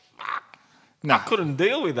 fuck. No. I couldn't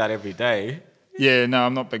deal with that every day. Yeah, no,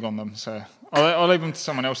 I'm not big on them. So I'll leave them to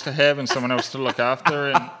someone else to have and someone else to look after,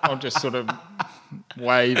 and I'll just sort of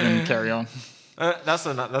wave and carry on. That's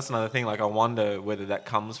another thing. Like, I wonder whether that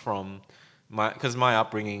comes from because my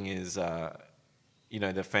upbringing is,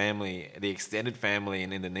 the family, the extended family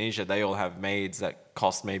in Indonesia, they all have maids that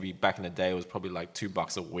cost maybe back in the day it was probably like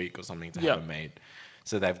 $2 a week or something to have a maid.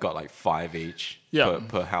 So they've got like 5 each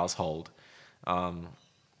per household.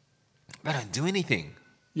 They don't do anything.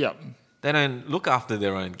 Yeah. They don't look after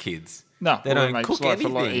their own kids. No, they well, don't cook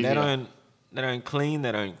anything. They don't clean.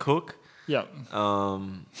 They don't cook. Yeah.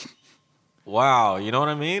 Wow, you know what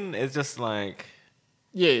I mean? It's just like...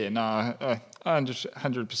 Yeah, no,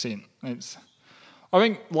 100%. I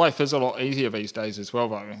think life is a lot easier these days as well,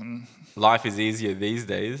 though. And life is easier these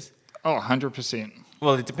days? 100%.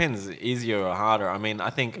 Well, it depends, easier or harder. I mean, I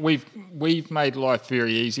think... We've made life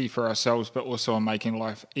very easy for ourselves, but also in making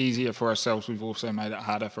life easier for ourselves, we've also made it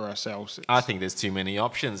harder for ourselves. I think there's too many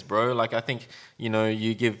options, bro. Like, I think,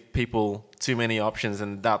 you give people too many options,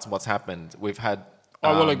 and that's what's happened. We've had...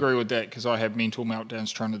 I will agree with that, because I have mental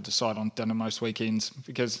meltdowns trying to decide on dinner most weekends,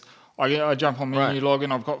 because I jump on menu log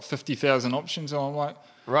and I've got 50,000 options, and I'm like...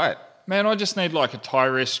 Right. Man, I just need like a Thai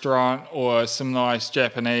restaurant or some nice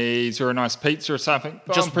Japanese or a nice pizza or something.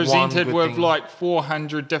 But just I'm presented with thing. like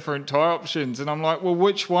 400 different Thai options, and I'm like, well,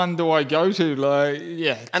 which one do I go to? Like,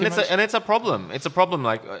 yeah. And it's a problem. It's a problem.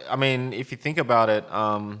 Like, I mean, if you think about it,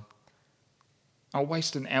 I'll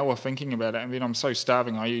waste an hour thinking about it, and then I'm so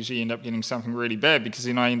starving I usually end up getting something really bad, because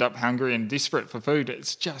then I end up hungry and desperate for food.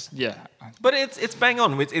 It's just, yeah. But it's bang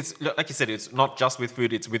on. It's like you said, it's not just with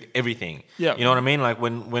food, it's with everything. Yeah. You know what I mean? Like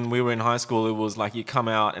when we were in high school, it was like you come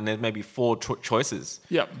out and there's maybe 4 choices.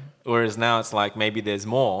 Yeah. Whereas now it's like maybe there's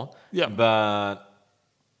more. Yeah. But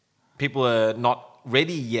people are not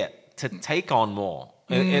ready yet to take on more.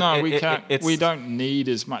 We can't. We don't need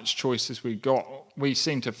as much choice as we've got. We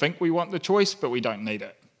seem to think we want the choice, but we don't need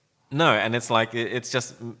it. No, and it's like,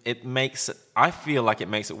 I feel like it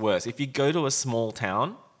makes it worse. If you go to a small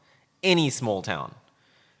town, any small town,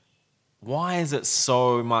 why is it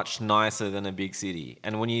so much nicer than a big city?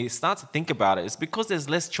 And when you start to think about it, it's because there's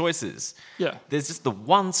less choices. Yeah. There's just the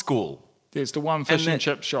one school. There's the one fish and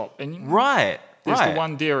chip shop. Right. There's the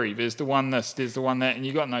one dairy, there's the one this, there's the one that, and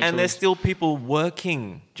you got no choice. And there's still people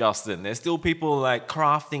working, Justin. There's still people like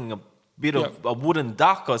crafting a bit of a wooden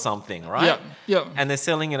duck or something, right? Yeah. And they're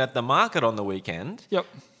selling it at the market on the weekend. Yep.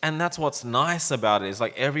 And that's what's nice about it, is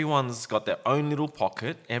like everyone's got their own little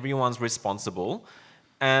pocket, everyone's responsible,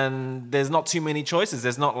 and there's not too many choices.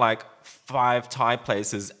 There's not like 5 Thai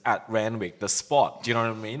places at Randwick, the spot. Do you know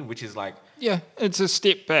what I mean? Which is like... Yeah, it's a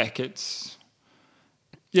step back. It's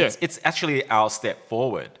actually our step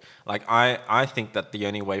forward. Like, I think that the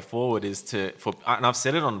only way forward is and I've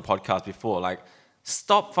said it on the podcast before, like,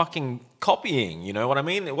 stop fucking copying, you know what I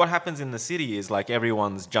mean? What happens in the city is like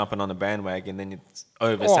everyone's jumping on a bandwagon, then it's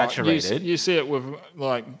oversaturated. You see it with,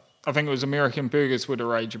 like, I think it was American Burgers with a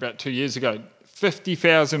rage about 2 years ago.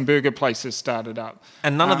 50,000 burger places started up.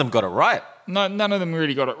 And none of them got it right. No, none of them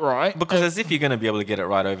really got it right. Because as if you're going to be able to get it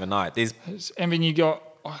right overnight. And then you got...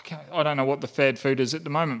 I don't know what the fad food is at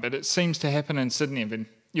the moment, but it seems to happen in Sydney. And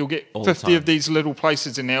you'll get all 50 of these little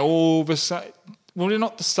places, and they're all the same. Well, they're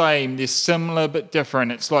not the same. They're similar but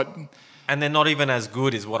different. It's like... And they're not even as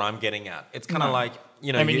good is what I'm getting at. It's kind of like,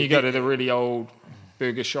 I mean, you go to the really old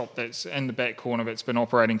burger shop that's in the back corner that's been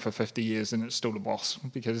operating for 50 years and it's still the boss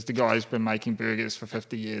because the guy's been making burgers for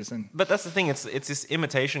 50 years. But that's the thing, it's this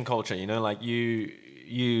imitation culture, you know, like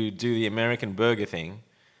you do the American burger thing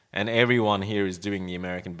and everyone here is doing the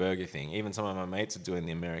American burger thing. Even some of my mates are doing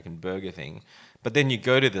the American burger thing. But then you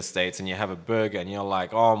go to the States and you have a burger and you're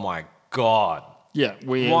like, oh my God. Yeah.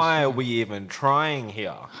 Why are we even trying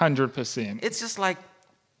here? 100%. It's just like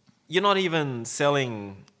you're not even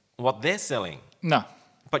selling what they're selling. No.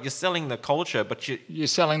 But you're selling the culture, but you're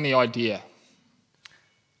selling the idea.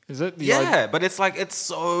 Is it? But it's like it's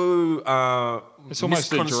so it's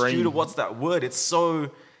almost a dream. What's that word? It's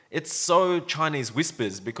so Chinese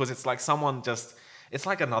whispers because it's like it's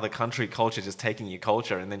like another country culture just taking your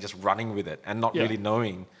culture and then just running with it and not really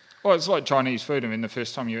knowing. Well, it's like Chinese food. I mean, the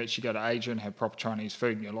first time you actually go to Asia and have proper Chinese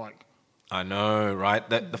food, and you're like... I know, right?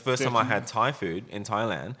 The first time I had Thai food in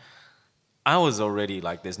Thailand, I was already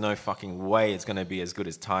like, there's no fucking way it's going to be as good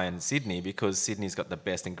as Thai in Sydney because Sydney's got the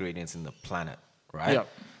best ingredients in the planet, right? Yep.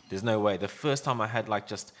 There's no way. The first time I had like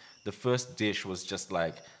the first dish was just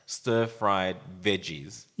like stir-fried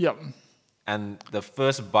veggies. Yep. And the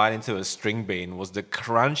first bite into a string bean was the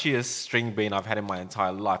crunchiest string bean I've had in my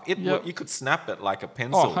entire life. You could snap it like a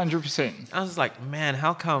pencil. Oh, 100%. I was like, man,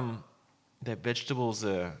 how come their vegetables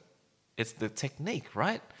are... It's the technique,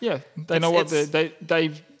 right? Yeah,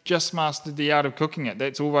 they've just mastered the art of cooking it.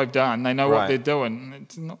 That's all they've done. They know what they're doing.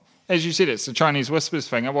 It's not, as you said, it's the Chinese whispers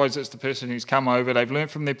thing. Otherwise, it's the person who's come over. They've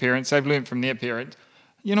learned from their parents. They've learned from their parents.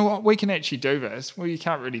 You know what? We can actually do this. Well, you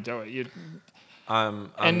can't really do it.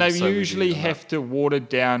 And they usually have to water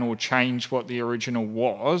down or change what the original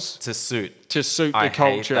was to suit the culture. I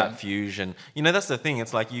hate that fusion. You know, that's the thing.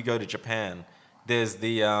 It's like you go to Japan. There's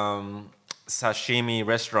the sashimi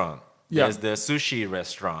restaurant. There's the sushi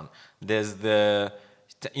restaurant. There's the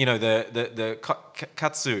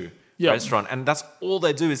katsu restaurant. And that's all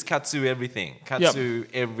they do is katsu everything. Katsu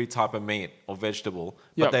every type of meat or vegetable.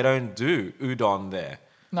 But they don't do udon there.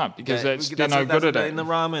 No, because they're no good at it. In the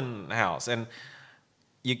ramen house. And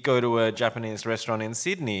you go to a Japanese restaurant in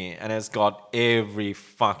Sydney and it's got every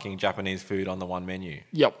fucking Japanese food on the one menu.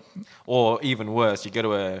 Yep. Or even worse, you go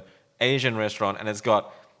to a Asian restaurant and it's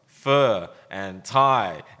got pho and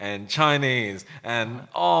Thai and Chinese and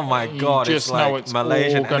oh my God, it's like it's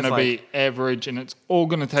Malaysian. All going to be average and it's all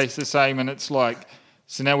going to taste the same and it's like,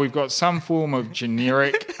 so now we've got some form of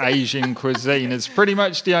generic Asian cuisine. It's pretty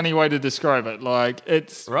much the only way to describe it. Like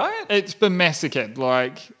it's been massacred.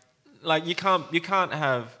 Like you can't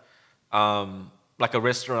have like a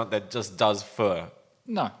restaurant that just does pho.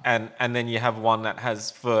 No. And then you have one that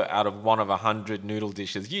has pho out of one of 100 noodle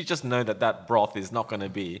dishes. You just know that broth is not going to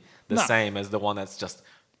be the same as the one that's just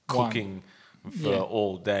cooking pho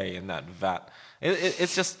all day in that vat.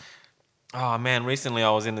 It's just, oh man, recently I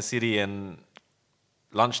was in the city and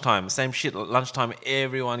lunchtime, same shit. Lunchtime,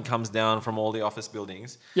 everyone comes down from all the office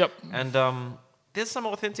buildings. Yep. And there's some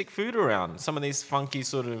authentic food around. Some of these funky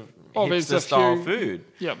sort of hipster-style food.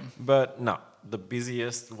 Yep. But no. The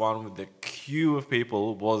busiest one with the queue of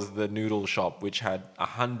people was the noodle shop, which had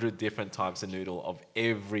 100 different types of noodle of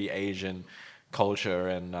every Asian culture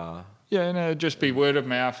and it'd just be word of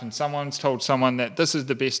mouth, and someone's told someone that this is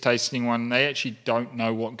the best tasting one. They actually don't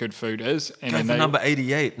know what good food is, and then number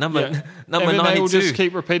 88, number and 92. They will just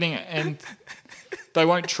keep repeating it, and they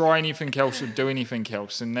won't try anything else or do anything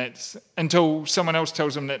else, and that's until someone else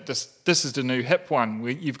tells them that this is the new hip one.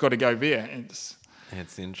 You've got to go there.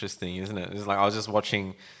 It's interesting, isn't it? It's like I was just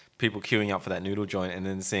watching people queuing up for that noodle joint and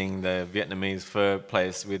then seeing the Vietnamese pho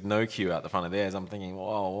place with no queue out the front of theirs. I'm thinking,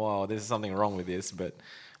 whoa, there's something wrong with this, but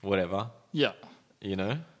whatever. Yeah. You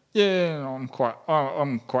know? Yeah, I'm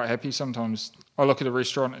quite happy sometimes. I look at a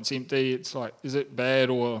restaurant, it's empty. It's like, is it bad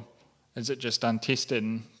or is it just untested?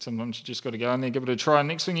 And sometimes you just got to go in there, give it a try. And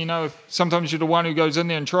next thing you know, sometimes you're the one who goes in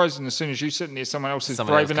there and tries, and as soon as you're sitting there, someone else is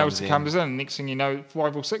brave enough to come in. And next thing you know,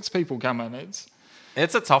 5 or 6 people come in.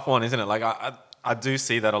 It's a tough one, isn't it? Like I do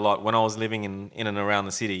see that a lot. When I was living in and around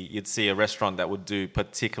the city, you'd see a restaurant that would do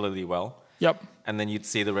particularly well. Yep. And then you'd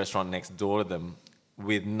see the restaurant next door to them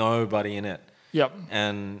with nobody in it. Yep.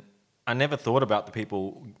 And I never thought about the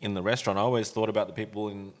people in the restaurant. I always thought about the people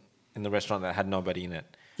in the restaurant that had nobody in it.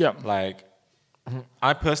 Yep. Like,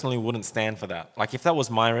 I personally wouldn't stand for that. Like, if that was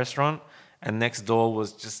my restaurant and next door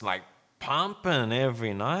was just like pumping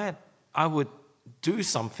every night, I would do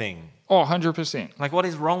something. Oh, 100%. Like, what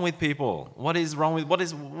is wrong with people?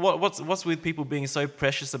 What's with people being so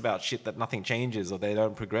precious about shit that nothing changes or they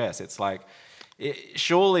don't progress? It's like,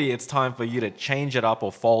 surely it's time for you to change it up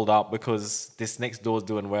or fold up because this next door's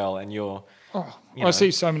doing well and you're Oh, You I know.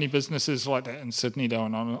 see so many businesses like that in Sydney though,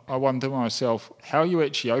 and I wonder to myself, how you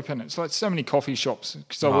actually open? It's like so many coffee shops,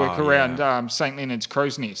 because I work around St. Leonard's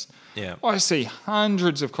Crow's Nest. Yeah. I see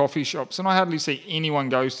hundreds of coffee shops, and I hardly see anyone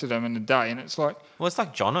goes to them in a day, and it's like, Well, it's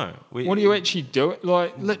like Jono. what do you actually do?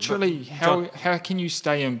 Like, literally, how can you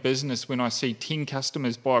stay in business when I see 10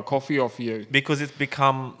 customers buy a coffee off you? Because it's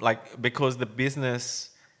become because the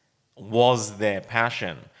business was their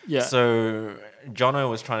passion. Yeah. So Jono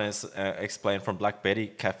was trying to explain from Black Betty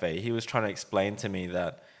Cafe. He was trying to explain to me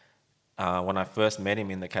that when I first met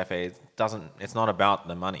him in the cafe, it's not about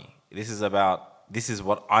the money. This is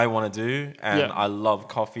what I want to do, and I love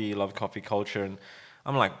coffee culture, and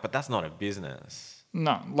I'm like, but that's not a business.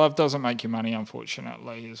 No, love doesn't make you money,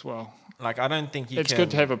 unfortunately, as well. Like, I don't think it's good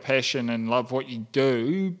to have a passion and love what you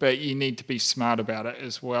do, but you need to be smart about it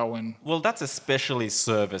as well. And well, that's especially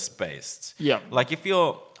service-based. Yeah. Like, if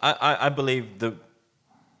you're... I believe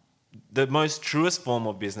the most truest form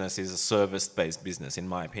of business is a service-based business, in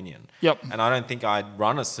my opinion. Yep. And I don't think I'd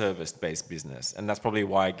run a service-based business. And that's probably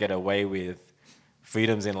why I get away with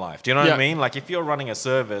freedoms in life. Do you know what I mean? Like, if you're running a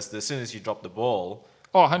service, as soon as you drop the ball...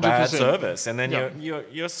 100%. Bad service, and then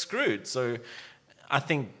you're screwed. So I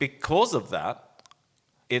think because of that,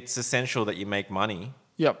 it's essential that you make money.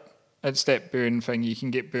 Yep. It's that burn thing. You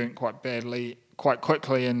can get burnt quite badly, quite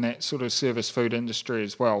quickly in that sort of service food industry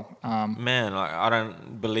as well. Man, I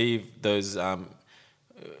don't believe those...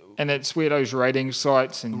 and it's where those rating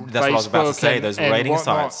sites and that's Facebook what I was about to say, those rating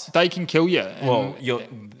whatnot, sites. they can kill you. Well,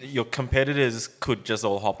 your competitors could just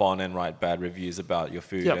all hop on and write bad reviews about your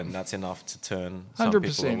food, and that's enough to turn some 100%.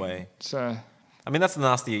 people away. So, I mean, that's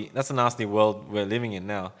a nasty world we're living in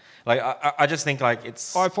now. Like, I just think like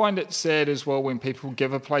it's... I find it sad as well when people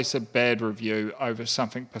give a place a bad review over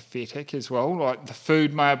something pathetic as well. Like, the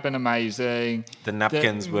food may have been amazing. The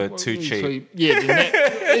napkins were too cheap. Yeah,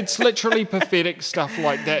 it's literally pathetic stuff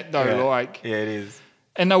like that though. Yeah, it is.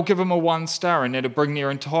 And they'll give them a 1 star and that'll bring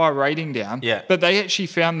their entire rating down. Yeah. But they actually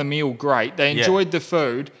found the meal great. They enjoyed the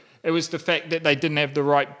food. It was the fact that they didn't have the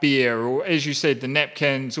right beer, or as you said, the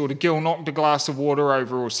napkins, or the girl knocked a glass of water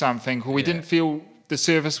over or something, or we didn't feel the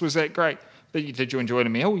service was that great. But did you enjoy the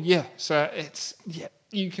meal? Yeah. So it's,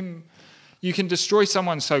 you can destroy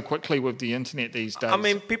someone so quickly with the internet these days. I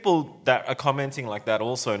mean, people that are commenting like that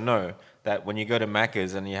also know that when you go to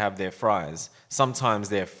Macca's and you have their fries, sometimes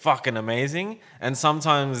they're fucking amazing, and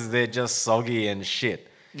sometimes they're just soggy and shit.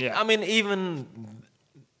 Yeah. I mean, even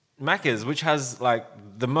Macca's, which has like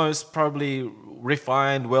the most probably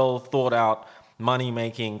refined, well thought out,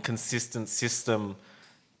 money-making, consistent system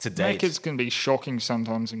to date. Macca's can be shocking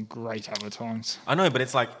sometimes and great other times. I know, but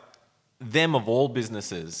it's like them of all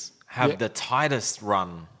businesses have the tightest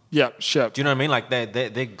run. Yeah, sure. Do you know what I mean? Like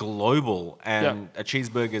they're global, and a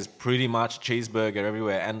cheeseburger is pretty much cheeseburger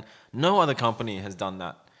everywhere, and no other company has done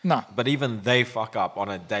that. No. But even they fuck up on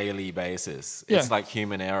a daily basis. Yeah. It's like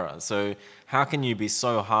human error. So how can you be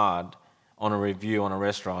so hard on a review on a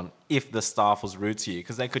restaurant if the staff was rude to you?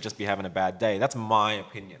 Because they could just be having a bad day. That's my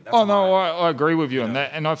opinion. I agree with you on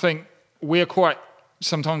that. And I think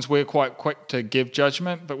sometimes we're quite quick to give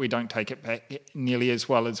judgment, but we don't take it back nearly as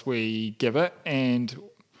well as we give it. And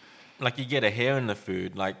like, you get a hair in the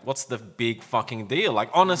food. Like, what's the big fucking deal? Like,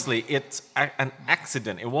 honestly, it's an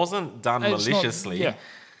accident. It wasn't done maliciously.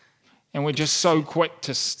 And we're just so quick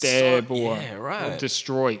to stab or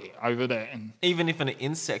destroy over that. And even if an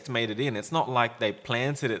insect made it in, it's not like they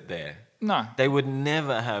planted it there. No. They would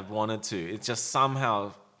never have wanted to. It's just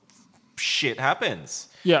somehow shit happens.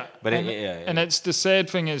 Yeah. But and it's the sad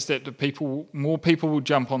thing is that more people will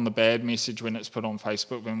jump on the bad message when it's put on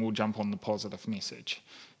Facebook than will jump on the positive message.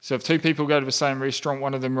 So if 2 people go to the same restaurant,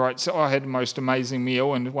 one of them writes, I had the most amazing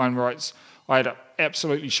meal, and one writes, I had an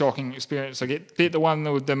absolutely shocking experience. I bet the one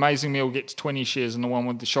with the amazing meal gets 20 shares, and the one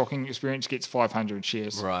with the shocking experience gets 500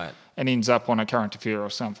 shares. Right. And ends up on a current affair or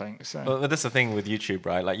something. So. Well, that's the thing with YouTube,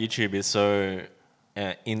 right? Like, YouTube is so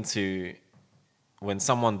into when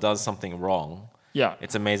someone does something wrong. Yeah.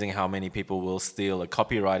 It's amazing how many people will steal a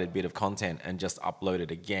copyrighted bit of content and just upload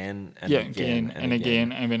it again and again,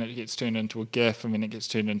 and then it gets turned into a GIF, and then it gets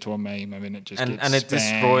turned into a meme, and then it just gets and it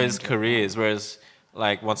destroys spammed. careers. Whereas,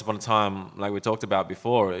 like, once upon a time, like we talked about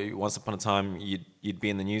before, once upon a time you'd be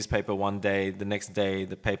in the newspaper one day, the next day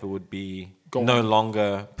the paper would be no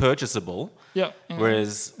longer purchasable. Yeah.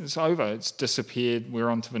 Whereas it's over. It's disappeared. We're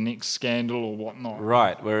on to the next scandal or whatnot.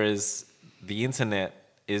 Right. Whereas the internet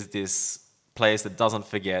is this place that doesn't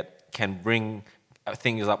forget, can bring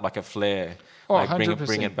things up like a flare, like 100%.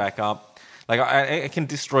 bring it back up. Like, it can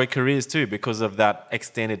destroy careers too because of that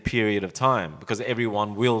extended period of time, because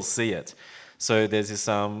everyone will see it. So there's this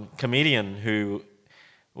comedian who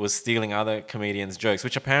was stealing other comedians' jokes,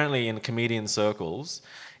 which apparently in comedian circles,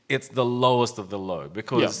 it's the lowest of the low.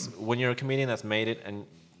 Because when you're a comedian that's made it, and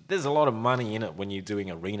there's a lot of money in it when you're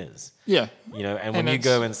doing arenas. Yeah. You know, and when you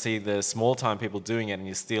go and see the small time people doing it and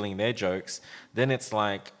you're stealing their jokes, then it's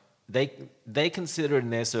like they consider it in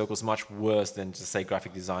their circles much worse than just say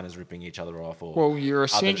graphic designers ripping each other off or well, you're other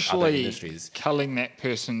essentially industries. culling that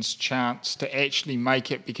person's chance to actually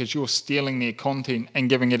make it because you're stealing their content and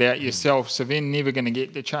giving it out yourself. So they're never going to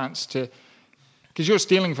get the chance to, because you're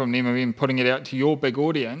stealing from them and then putting it out to your big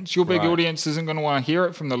audience. Your big audience isn't going to want to hear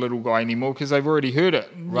it from the little guy anymore because they've already heard it.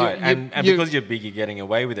 Right, and because you're big, you're getting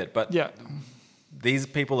away with it. But these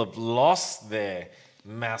people have lost their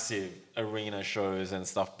massive arena shows and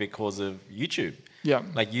stuff because of YouTube. Yeah.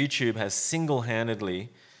 Like YouTube has single-handedly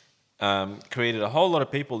created a whole lot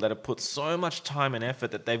of people that have put so much time and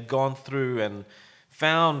effort that they've gone through and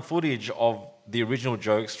found footage of the original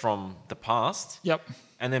jokes from the past. Yep.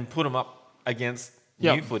 And then put them up against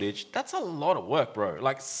new footage. That's a lot of work, bro.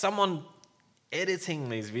 Like someone editing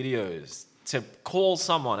these videos to call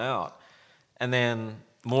someone out, and then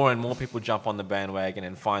more and more people jump on the bandwagon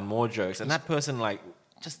and find more jokes, and that person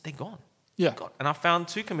they're gone. Yeah. Gone. And I found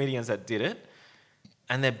 2 comedians that did it,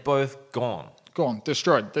 and they're both gone. Gone,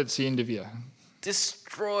 destroyed. That's the end of you.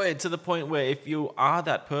 Destroyed to the point where if you are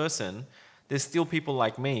that person, there's still people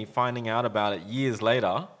like me finding out about it years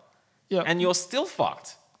later, and you're still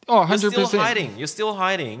fucked. Oh, 100%. You're still hiding. You're still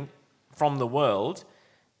hiding from the world.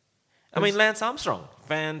 I mean, Lance Armstrong,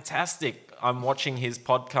 fantastic. I'm watching his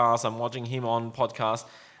podcast. I'm watching him on podcast.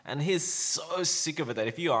 And he's so sick of it that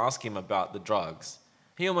if you ask him about the drugs,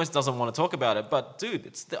 he almost doesn't want to talk about it. But, dude,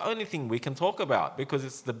 it's the only thing we can talk about because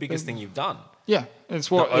it's the biggest thing you've done. Yeah,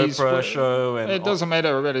 it's what the Oprah show. And it doesn't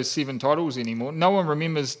matter about his 7 titles anymore. No one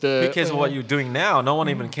remembers the... Who cares what you're doing now? No one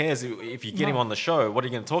even cares if you get him on the show. What are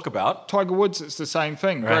you going to talk about? Tiger Woods, it's the same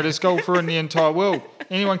thing. Right. Greatest golfer in the entire world.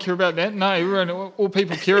 Anyone care about that? No, all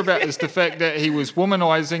people care about is the fact that he was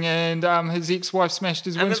womanising and his ex-wife smashed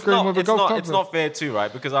his windscreen with a golf club. It's not fair too,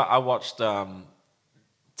 right? Because I watched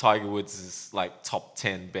Tiger Woods' top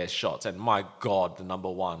 10 best shots, and my God, the number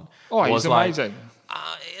one. Oh, he's amazing.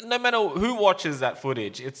 No matter who watches that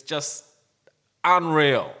footage, it's just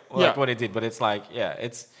unreal, what he did. But it's his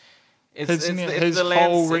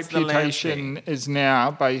whole reputation is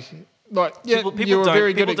now based. You were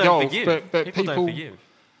very good at golf, but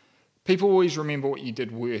people always remember what you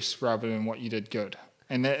did worse rather than what you did good.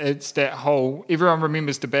 And it's that whole, everyone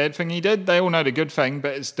remembers the bad thing he did. They all know the good thing,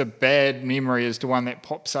 but it's the bad memory is the one that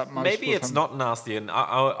pops up most. Maybe it's not nasty, and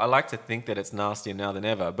I like to think that it's nastier now than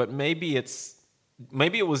ever, but maybe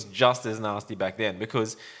it was just as nasty back then,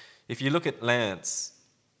 because if you look at Lance,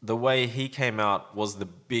 the way he came out was the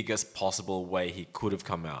biggest possible way he could have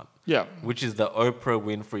come out. Yeah. Which is the Oprah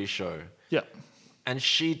Winfrey show. Yeah. And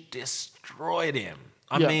she destroyed him.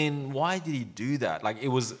 I mean, why did he do that? Like, it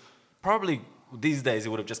was probably... These days, it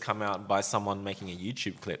would have just come out by someone making a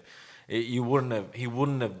YouTube clip. He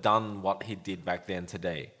wouldn't have done what he did back then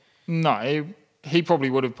today. No, he probably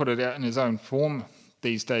would have put it out in his own form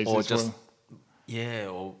these days or as just, well. Yeah,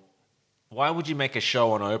 or why would you make a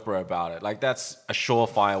show on Oprah about it? Like, that's a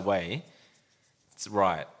surefire way. It's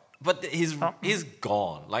right. But he's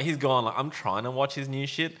gone. Like, he's gone. Like, I'm trying to watch his new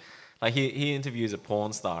shit. Like, he interviews a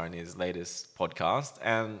porn star in his latest podcast,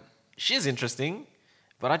 and she's interesting.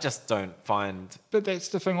 But I just don't find... But that's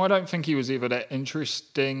the thing. I don't think he was ever that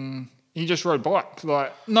interesting. He just rode bike.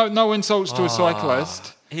 Like, no insults to a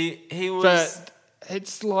cyclist. He was... But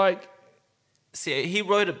it's like... See,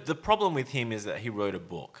 the problem with him is that he wrote a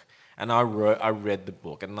book. And I read the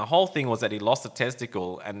book. And the whole thing was that he lost a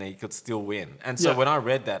testicle and he could still win. And so when I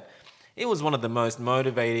read that, it was one of the most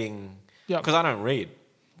motivating... Because I don't read,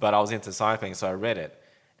 but I was into cycling, so I read it.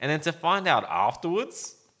 And then to find out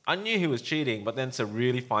afterwards... I knew he was cheating, but then to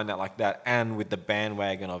really find out like that, and with the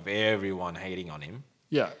bandwagon of everyone hating on him,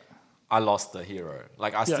 I lost the hero.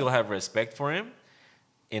 Like, I still have respect for him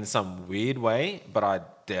in some weird way, but I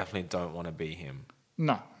definitely don't want to be him.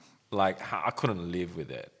 No. Like, I couldn't live with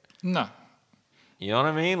it. No. You know what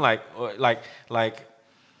I mean? Like.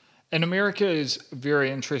 And America is very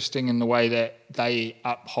interesting in the way that they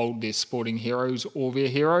uphold their sporting heroes or their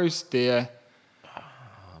heroes.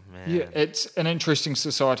 Yeah, it's an interesting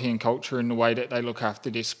society and culture in the way that they look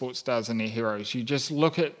after their sports stars and their heroes. You just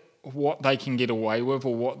look at what they can get away with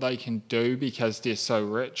or what they can do because they're so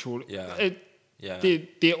rich.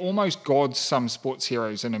 They're almost gods, some sports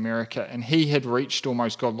heroes in America, and he had reached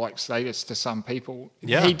almost godlike status to some people.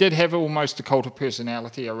 Yeah. He did have almost a cult of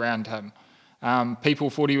personality around him.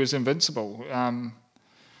 People thought he was invincible.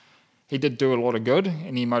 he did do a lot of good,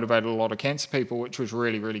 and he motivated a lot of cancer people, which was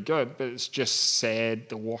really, really good. But it's just sad,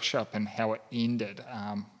 the wash up and how it ended.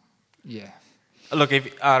 Look,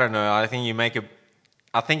 I don't know. I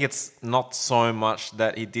think it's not so much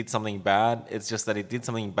that he did something bad. It's just that he did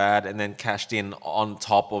something bad and then cashed in on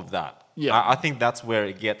top of that. Yeah. I think that's where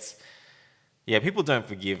it gets. Yeah, people don't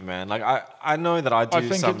forgive, man. Like I know that I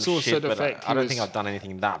do some shit, but I don't think I've done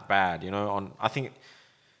anything that bad. You know, I think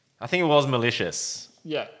it was malicious.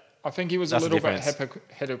 Yeah, I think he was That's a little bit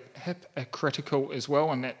hypocritical as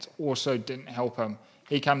well, and that also didn't help him.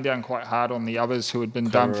 He came down quite hard on the others who had been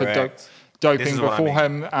done for doping before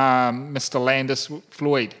him, Mr. Landis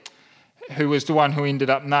Floyd, who was the one who ended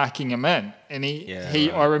up knocking him in. And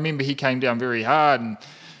I remember he came down very hard and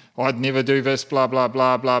I'd never do this, blah, blah,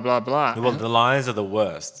 blah, blah, blah, blah. Well, the lies are the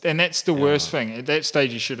worst. And that's the worst thing. At that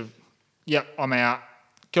stage, you should have, I'm out.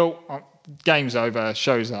 Cool. Game's over.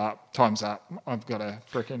 Show's up. Time's up. I've got to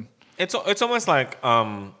freaking... It's almost like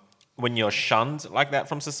when you're shunned like that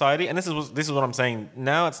from society. And this is what I'm saying.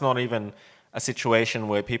 Now it's not even a situation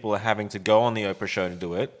where people are having to go on the Oprah show to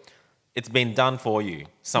do it. It's been done for you.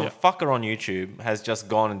 Some fucker on YouTube has just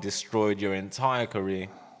gone and destroyed your entire career.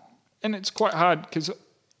 And it's quite hard because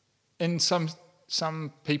in some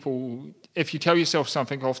people, if you tell yourself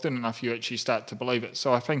something often enough, you actually start to believe it.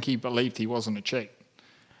 So I think he believed he wasn't a cheat.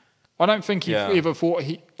 I don't think he ever thought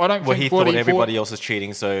he... he thought everybody else was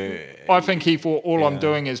cheating, so... I think he thought I'm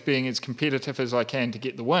doing is being as competitive as I can to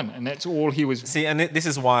get the win, and that's all he was... See, and this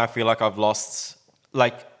is why I feel like I've lost...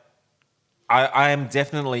 Like, I am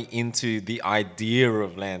definitely into the idea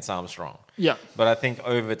of Lance Armstrong. Yeah. But I think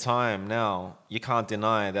over time now, you can't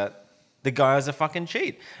deny that the guy is a fucking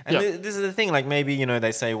cheat. And this is the thing, like maybe,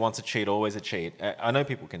 they say once a cheat, always a cheat. I know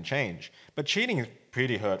people can change, but cheating is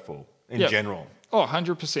pretty hurtful in general. Oh,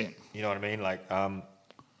 100%. You know what I mean? Like,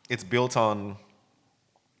 it's built on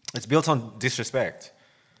disrespect.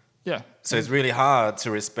 Yeah. So it's really hard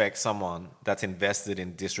to respect someone that's invested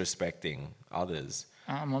in disrespecting others.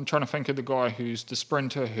 I'm trying to think of the guy who's the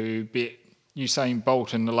sprinter who bet Usain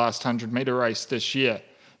Bolt in the last 100-metre race this year.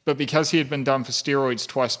 But because he had been done for steroids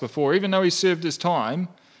twice before, even though he served his time,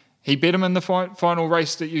 he bet him in the final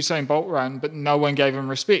race that Usain Bolt ran, but no one gave him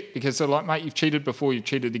respect because they're like, mate, you've cheated before, you've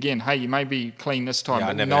cheated again. Hey, you may be clean this time.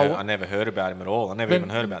 Yeah, I never heard about him at all. I never even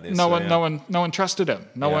heard about this. No one trusted him.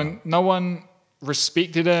 No one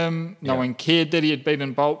respected him. No one cared that he had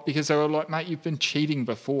beaten Bolt because they were like, mate, you've been cheating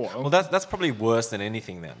before. Well, that's probably worse than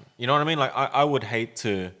anything then. You know what I mean? Like I would hate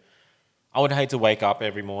to wake up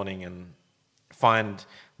every morning and find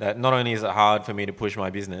that not only is it hard for me to push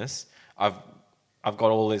my business, I've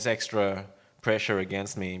got all this extra pressure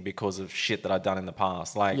against me because of shit that I've done in the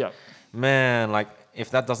past. Like, man, like if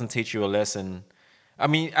that doesn't teach you a lesson, I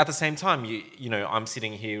mean, at the same time, I'm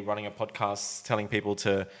sitting here running a podcast telling people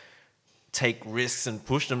to take risks and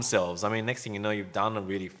push themselves. I mean, next thing you know, you've done a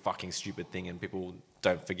really fucking stupid thing and people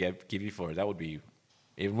don't forgive you for it. That would be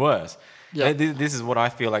even worse. Yeah. This is what I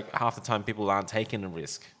feel like half the time people aren't taking a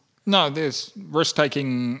risk. No, there's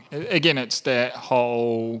risk-taking. Again, it's that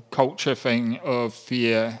whole culture thing of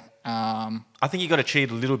fear. I think you got to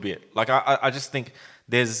cheat a little bit. Like, I just think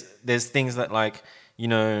there's things that, like,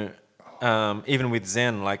 even with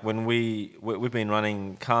Zen, like when we've been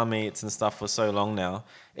running car meets and stuff for so long now,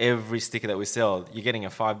 every sticker that we sell, you're getting a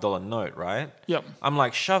 $5 note, right? Yep. I'm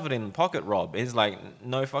like, shove it in the pocket, Rob. He's like,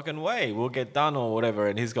 no fucking way, we'll get done or whatever.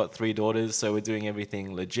 And he's got 3 daughters, so we're doing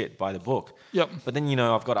everything legit by the book. Yep. But then,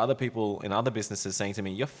 I've got other people in other businesses saying to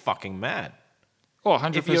me, you're fucking mad. Oh,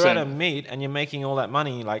 100%. If you're at a meet and you're making all that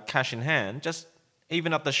money, like cash in hand, just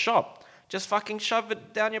even at the shop, just fucking shove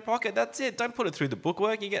it down your pocket. That's it. Don't put it through the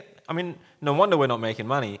bookwork. No wonder we're not making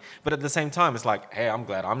money. But at the same time, it's like, hey, I'm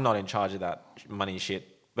glad I'm not in charge of that money shit.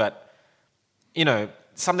 But,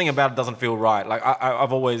 something about it doesn't feel right. Like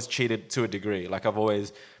I've always cheated to a degree. Like I've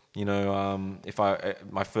always,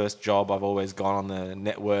 my first job, I've always gone on the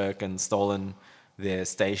network and stolen their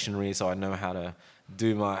stationery so I know how to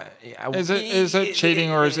do my... Is it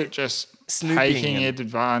cheating or is it just taking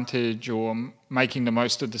advantage or making the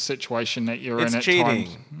most of the situation that you're in at cheating.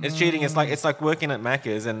 times? It's cheating. It's like working at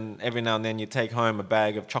Macca's and every now and then you take home a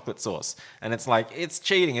bag of chocolate sauce and it's like, it's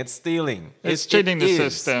cheating, it's stealing. It's cheating the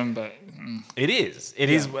system, but... It is. It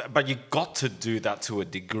is, but you got to do that to a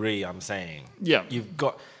degree, I'm saying. Yeah.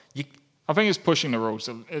 I think it's pushing the rules.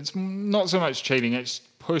 It's not so much cheating, it's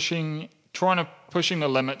pushing the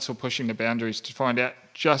limits or pushing the boundaries to find out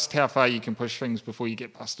just how far you can push things before you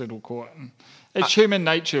get busted or caught. And it's human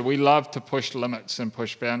nature. We love to push limits and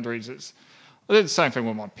push boundaries. I did the same thing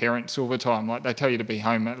with my parents all the time. Like, they tell you to be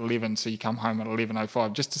home at 11, so you come home at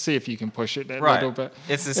 11:05 just to see if you can push it that little bit.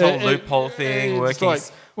 It's this whole loophole thing working. Like,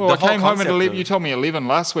 well, I came home at 11. You told me 11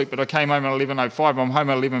 last week, but I came home at 11:05. I'm home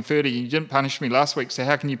at 11:30. You didn't punish me last week, so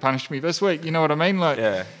how can you punish me this week? You know what I mean?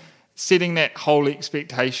 Like, setting that whole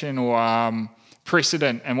expectation or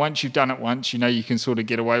precedent, and once you've done it once, you know you can sort of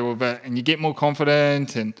get away with it, and you get more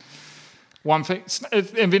confident, and one thing,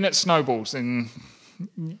 and then it snowballs, and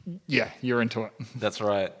yeah, you're into it. That's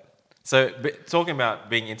right. So talking about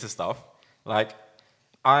being into stuff, like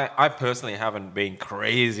I personally haven't been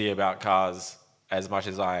crazy about cars as much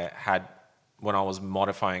as I had when I was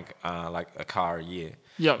modifying like a car a year.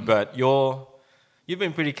 Yeah. But you've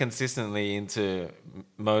been pretty consistently into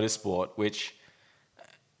motorsport, which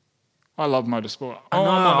I love motorsport. I know.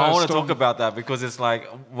 I want to talk about that because it's like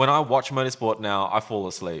when I watch motorsport now, I fall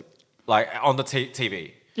asleep, like on the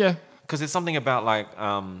TV. Yeah. Because there's something about like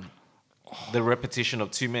the repetition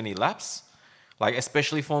of too many laps, like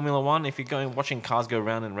especially Formula One. If you're going watching cars go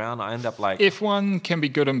round and round, I end up like F1 can be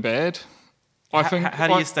good and bad. I think. How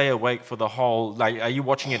do you stay awake for the whole? Like, are you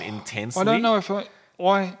watching it intensely? I don't know if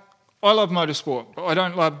I love motorsport, but I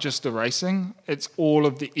don't love just the racing. It's all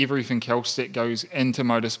of the everything else that goes into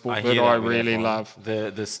motorsport that I really love.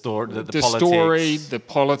 The story, the politics, story, the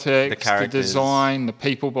politics, the the design, the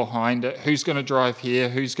people behind it. Who's going to drive here?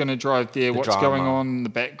 Who's going to drive there? What's going on in the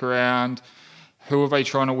background? Who are they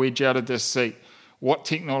trying to wedge out of this seat? What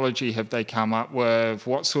technology have they come up with?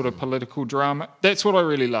 What sort of political drama? That's what I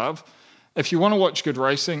really love. If you want to watch good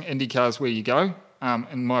racing, IndyCar's where you go.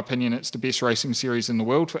 In my opinion, it's the best racing series in the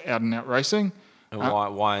world for out-and-out racing. And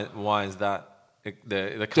why is that?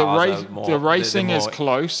 The cars are more... The racing is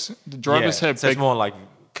close. The drivers have so it's more like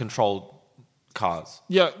controlled cars.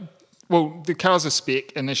 Yeah. Well, the cars are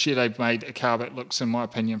spec, and this year they've made a car that looks, in my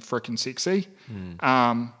opinion, freaking sexy.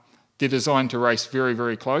 They're designed to race very,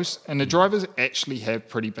 very close, and the drivers actually have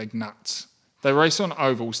pretty big nuts. They race on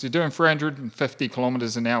ovals. They're doing 350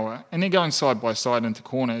 kilometres an hour, and they're going side by side into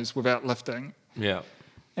corners without lifting. Yeah.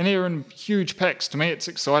 And they're in huge packs. To me, it's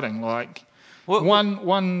exciting. Like,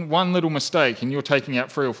 one little mistake and you're taking out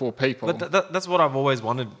 3 or 4 people. But that's what I've always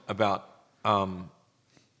wondered about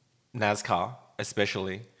NASCAR,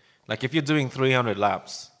 especially. Like, if you're doing 300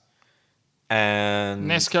 laps and...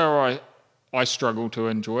 NASCAR, I struggle to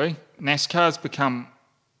enjoy. NASCAR's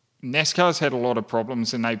had a lot of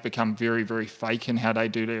problems, and they've become very, very fake in how they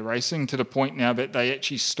do their racing, to the point now that they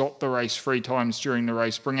actually stop the race 3 times during the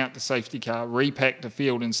race, bring out the safety car, repack the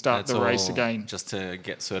field, and start the race again. Just to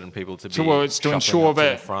get certain people to be to ensure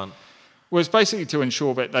that to the front. Well, it's basically to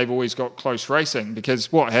ensure that they've always got close racing,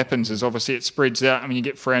 because what happens is obviously it spreads out. I mean, you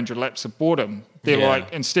get 300 laps of boredom. They're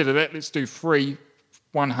like, instead of that, let's do 3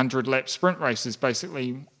 100-lap sprint races,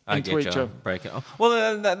 basically. Break it.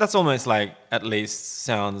 Well, that's almost like, at least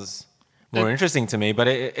sounds more interesting to me. But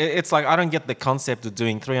it's like, I don't get the concept of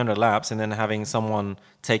doing 300 laps and then having someone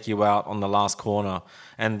take you out on the last corner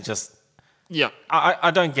and just... Yeah.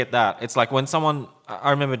 I don't get that. It's like when someone...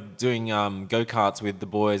 I remember doing go-karts with the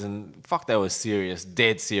boys, and fuck, they were serious,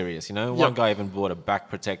 dead serious, you know? One guy even bought a back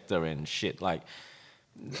protector and shit. Like,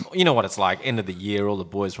 you know what it's like, end of the year, all the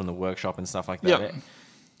boys from the workshop and stuff like that. Yeah.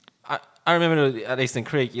 I remember at Eastern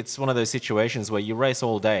Creek, it's one of those situations where you race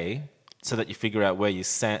all day so that you figure out where you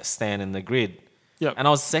stand in the grid. Yep. And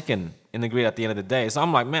I was second in the grid at the end of the day. So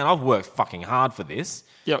I'm like, man, I've worked fucking hard for this.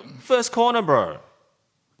 Yep. First corner, bro.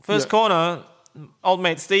 First corner, old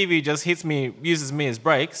mate Stevie just uses me as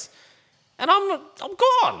brakes, and I'm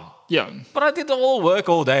gone. Yeah. But I did all work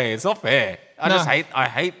all day. It's not fair. I hate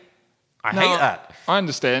that. I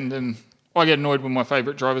understand, and I get annoyed when my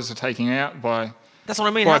favourite drivers are taken out by... That's what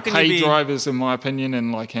I mean. By How can you be... drivers, in my opinion,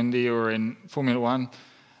 in like Indy or in Formula One.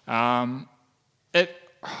 I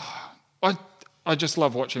just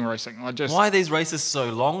love watching racing. Why are these races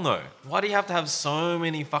so long, though? Why do you have to have so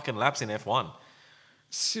many fucking laps in F1?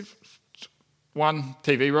 One,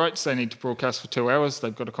 TV rights. They need to broadcast for 2 hours.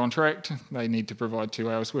 They've got a contract. They need to provide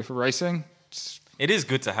 2 hours worth of racing. It is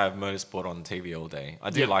good to have motorsport on TV all day.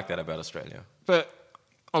 I do like that about Australia. But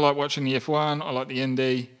I like watching the F1. I like the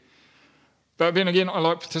Indy. But then again, I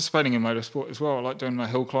like participating in motorsport as well. I like doing my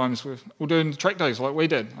hill climbs or doing track days like we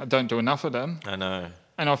did. I don't do enough of them. I know.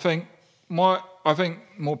 And I think more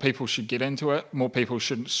people should get into it. More people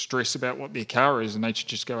shouldn't stress about what their car is, and they should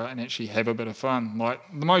just go out and actually have a bit of fun. Like,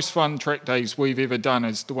 the most fun track days we've ever done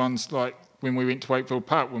is the ones like when we went to Wakefield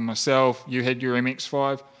Park with myself. You had your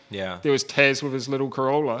MX-5. Yeah. There was Taz with his little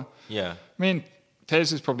Corolla. Yeah.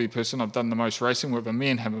 Taz is probably the person I've done the most racing with, and me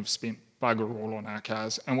and him have spent bugger all on our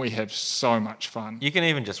cars, and we have so much fun. You can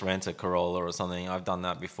even just rent a Corolla or something. I've done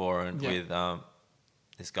that before, and with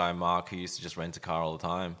this guy Mark who used to just rent a car all the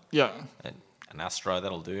time. Yeah. And an Astro,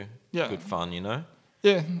 that'll do. Yeah. Good fun, you know?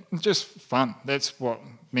 Yeah, just fun. That's what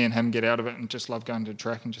me and him get out of it, and just love going to the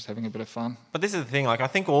track and just having a bit of fun. But this is the thing, like I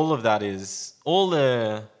think all of that is all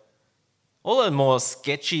the more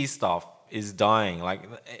sketchy stuff is dying. Like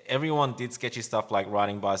everyone did sketchy stuff like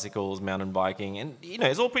riding bicycles, mountain biking, and you know,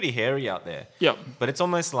 it's all pretty hairy out there. Yep. But it's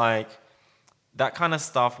almost like that kind of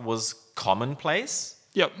stuff was commonplace.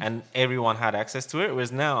 Yep. And everyone had access to it.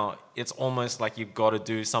 Whereas now it's almost like you've got to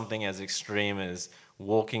do something as extreme as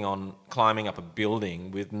climbing up a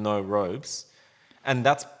building with no ropes. And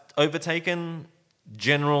that's overtaken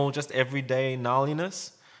general, just everyday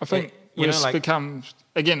gnarliness. I think it's become,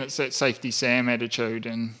 again, it's that safety Sam attitude.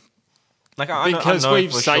 And like I know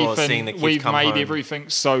we've for sure seeing the kids we've come made home. everything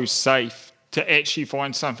so safe to actually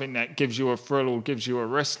find something that gives you a thrill or gives you a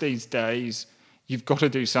risk these days, you've got to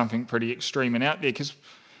do something pretty extreme and out there, because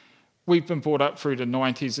we've been brought up through the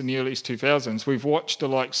 90s and the early 2000s. We've watched the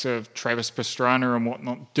likes of Travis Pastrana and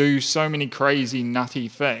whatnot do so many crazy, nutty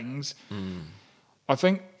things. I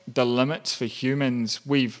think the limits for humans,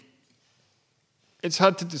 it's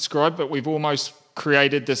hard to describe, but we've almost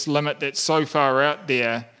created this limit that's so far out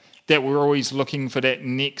there that we're always looking for that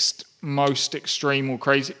next most extreme or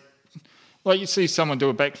crazy. Like you see someone do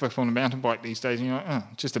a backflip on a mountain bike these days, and you're like, oh,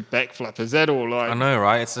 just a backflip. Is that all? Like, I know,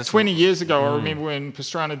 right? It's just 20 years ago, I remember when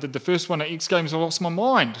Pastrana did the first one at X Games, I lost my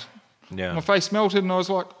mind. Yeah. My face melted, and I was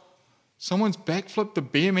like, someone's backflipped a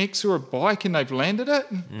BMX or a bike and they've landed it?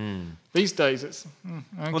 These days, it's...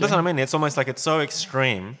 okay. Well, that's what I mean. It's almost like it's so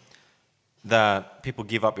extreme that people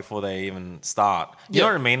give up before they even start. You know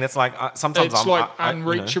what I mean? It's like sometimes it's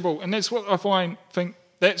unreachable. You know. And that's what I think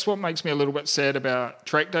that's what makes me a little bit sad about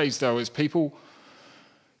track days, though, is people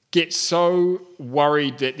get so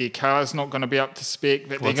worried that their car's not going to be up to spec,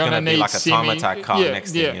 that they're going to need like a time attack car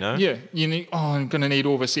next thing, you know? Yeah, you need, I'm going to need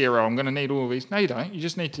all this aero, I'm going to need all these. No, you don't. You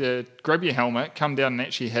just need to grab your helmet, come down and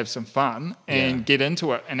actually have some fun and get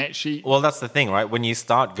into it and actually... Well, that's the thing, right? When you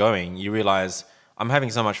start going, you realise I'm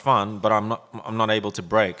having so much fun, but I'm not able to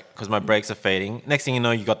brake because my brakes are fading. Next thing you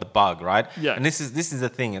know, you got the bug, right? Yeah. And this is the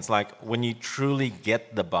thing. It's like when you truly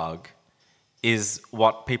get the bug is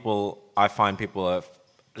what I find people are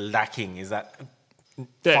lacking, is that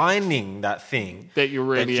finding that thing that you're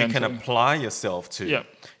really that you can into. apply yourself to. Yeah.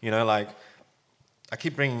 You know, like I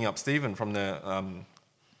keep bringing up Stephen from the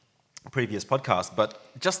previous podcast, but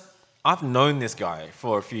just I've known this guy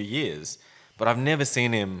for a few years, but I've never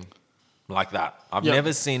seen him like that. I've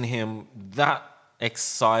never seen him that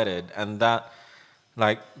excited and that,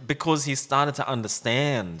 like, because he started to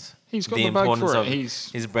understand He's got the the bug importance for it.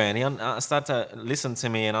 of his brand. He started to listen to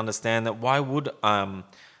me and understand that why would I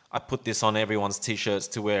put this on everyone's t-shirts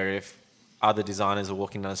to wear if other designers are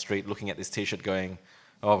walking down the street looking at this t-shirt going,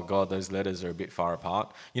 oh God, those letters are a bit far apart.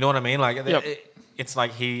 You know what I mean? Like, it's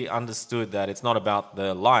like he understood that it's not about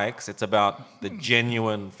the likes, it's about the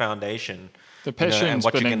genuine foundation. The passion's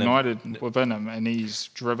been ignited within him, and he's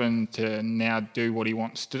driven to now do what he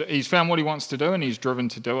wants to do. He's found what he wants to do, and he's driven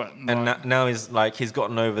to do it. And now he's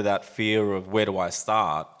gotten over that fear of where do I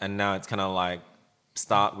start, and now it's kind of like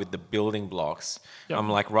start with the building blocks. Yep. I'm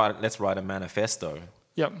like, let's write a manifesto.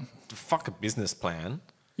 Yep. Fuck a business plan.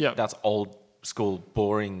 Yep. That's old school,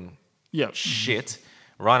 boring shit.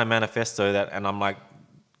 Write a manifesto and I'm like,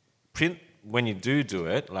 print. When you do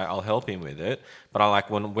it, like I'll help him with it. But I like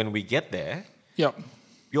when we get there,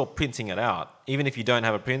 you're printing it out. Even if you don't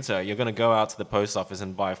have a printer, you're going to go out to the post office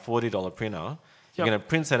and buy a $40 printer. You're going to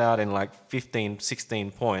print it out in like 15, 16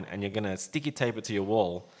 point, and you're going to sticky tape it to your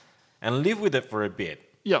wall and live with it for a bit.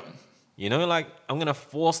 Yeah. You know, like I'm going to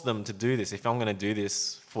force them to do this. If I'm going to do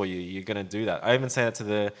this for you, you're going to do that. I even say that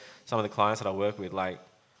to some of the clients that I work with, like,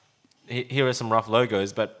 here are some rough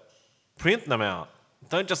logos, but print them out.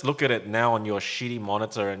 Don't just look at it now on your shitty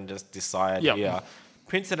monitor and just decide,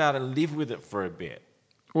 print it out and live with it for a bit.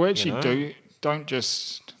 Well, actually don't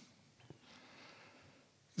just...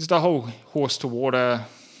 It's the whole horse to water.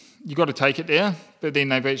 You got to take it there, but then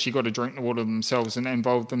they've actually got to drink the water themselves and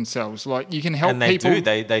involve themselves. Like, you can help people... And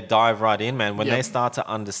they do. They dive right in, man. When they start to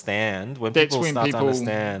understand, people start to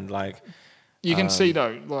understand, like... You can see,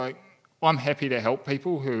 though, like... I'm happy to help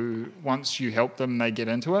people who, once you help them, they get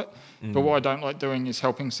into it. But what I don't like doing is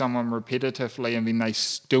helping someone repetitively and then they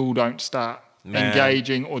still don't start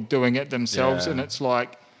engaging or doing it themselves. Yeah. And it's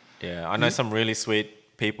like... Yeah, I know some really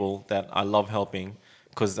sweet people that I love helping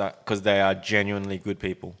because they are genuinely good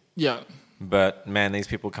people. Yeah. But, man, these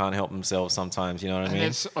people can't help themselves sometimes, you know what I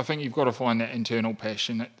mean? I think you've got to find that internal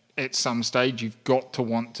passion. At some stage, you've got to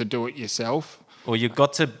want to do it yourself. Well, you've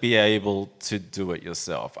got to be able to do it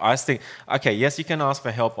yourself. I think, okay, yes, you can ask for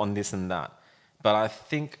help on this and that, But I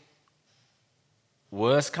think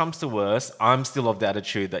worst comes to worst, I'm still of the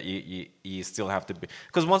attitude that you still have to be.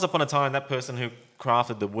 Because once upon a time, that person who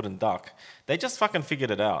crafted the wooden duck, they just fucking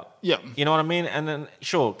figured it out. Yeah. You know what I mean? And then,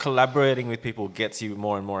 sure, collaborating with people gets you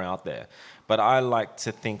more and more out there. But I like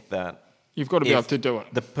to think that You've got to be able to do it.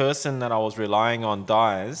 The person that I was relying on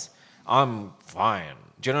dies, I'm fine.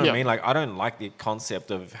 Do you know what I mean? Like, I don't like the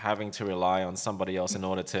concept of having to rely on somebody else in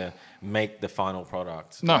order to make the final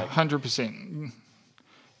product. No, like, 100%.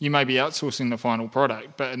 You may be outsourcing the final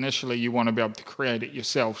product, but initially you want to be able to create it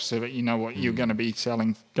yourself so that you know what you're going to be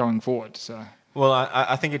selling going forward. So, well,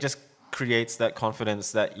 I think it just creates that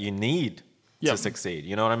confidence that you need to succeed.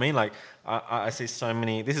 You know what I mean? Like, I see so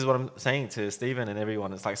many, this is what I'm saying to Stephen and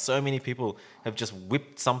everyone. It's like so many people have just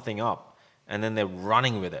whipped something up and then they're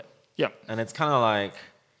running with it. Yeah. And it's kind of like...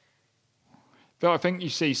 But I think you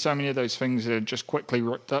see so many of those things that are just quickly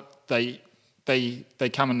ripped up. They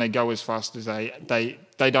come and they go as fast as they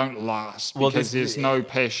don't last because there's no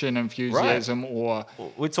passion, enthusiasm, or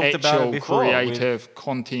we talked actual about it before, creative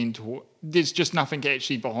content. There's just nothing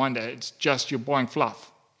actually behind it. It's just you're buying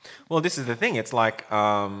fluff. Well, this is the thing. It's like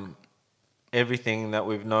everything that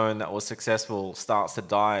we've known that was successful starts to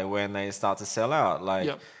die when they start to sell out. Like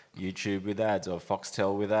YouTube with ads, or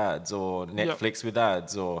Foxtel with ads, or Netflix with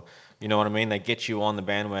ads, or you know what I mean? They get you on the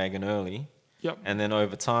bandwagon early, and then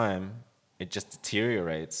over time it just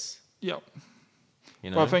deteriorates. Yep. You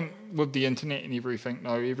know? Well, I think with the internet and everything,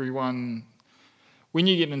 though, everyone, when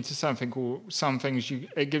you get into something or some things,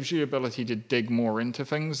 it gives you the ability to dig more into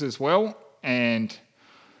things as well. And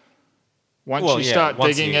once you start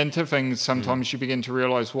digging into things, sometimes you begin to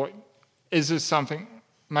realise, is this something,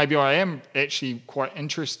 maybe I am actually quite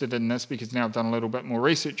interested in this because now I've done a little bit more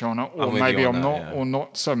research on it, or maybe I'm not, or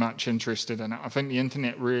not so much interested in it. I think the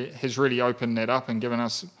internet has really opened that up and given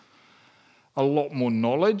us a lot more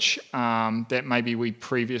knowledge that maybe we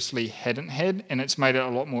previously hadn't had, and it's made it a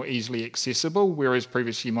lot more easily accessible, whereas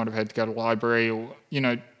previously you might have had to go to a library, or,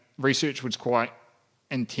 research was quite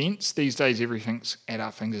intense. These days everything's at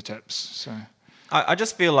our fingertips. So I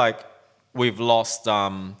just feel like we've lost,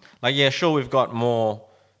 we've got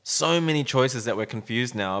so many choices that we're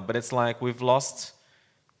confused now, but it's like we've lost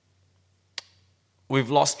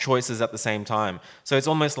choices at the same time. So it's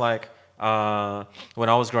almost like when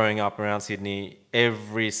I was growing up around Sydney,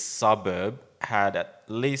 every suburb had at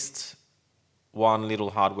least one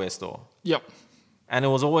little hardware store. Yep. And it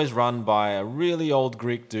was always run by a really old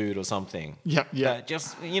Greek dude or something. Yep, yeah.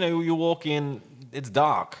 Just, you walk in, it's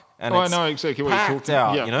dark. And I know exactly what you're talking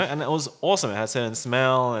about. Yep. And it was awesome. It had a certain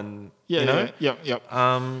smell and, Yep.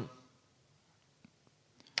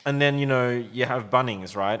 And then, you have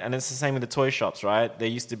Bunnings, right? And it's the same with the toy shops, right? There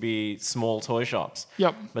used to be small toy shops.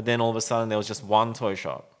 Yep. But then all of a sudden there was just one toy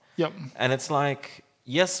shop. Yep. And it's like,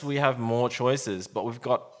 yes, we have more choices, but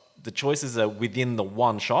the choices are within the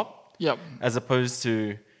one shop. Yep. As opposed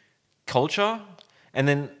to culture. And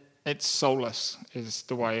then... It's soulless is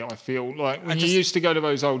the way I feel. Like when you used to go to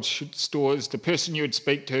those old stores, the person you would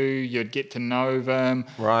speak to, you'd get to know them.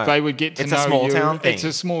 Right. They would get to know you. It's a small town thing. It's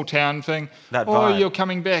a small town thing. That vibe. You're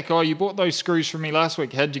coming back. Oh, you bought those screws from me last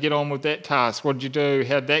week. How'd you get on with that task? What did you do?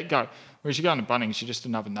 How'd that go? Whereas you go into Bunnings, you're just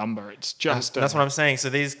another number. It's just... That's what I'm saying. So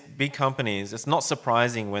these big companies, it's not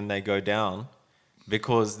surprising when they go down,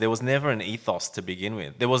 because there was never an ethos to begin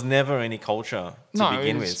with. There was never any culture to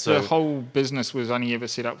begin with. So the whole business was only ever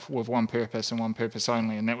set up with one purpose and one purpose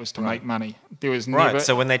only, and that was to make money. There was never... Right,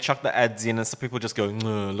 so when they chuck the ads in, and so people just go,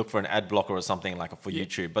 look for an ad blocker or something like for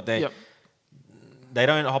YouTube. But they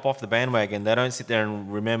don't hop off the bandwagon. They don't sit there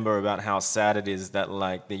and remember about how sad it is that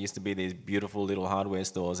like there used to be these beautiful little hardware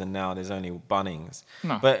stores and now there's only Bunnings.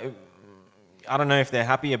 No. But I don't know if they're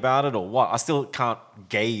happy about it or what. I still can't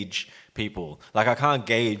gauge people. Like, I can't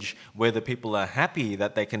gauge whether people are happy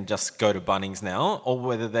that they can just go to Bunnings now, or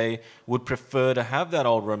whether they would prefer to have that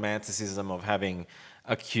old romanticism of having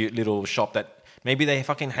a cute little shop that maybe they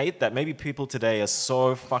fucking hate that. Maybe people today are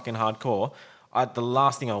so fucking hardcore. The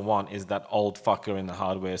last thing I want is that old fucker in the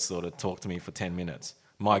hardware store to talk to me for 10 minutes.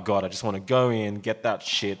 My God, I just want to go in, get that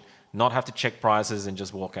shit, not have to check prices and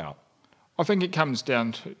just walk out. I think it comes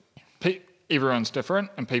down to everyone's different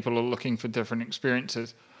and people are looking for different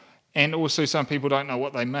experiences. And also some people don't know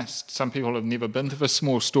what they missed. Some people have never been to the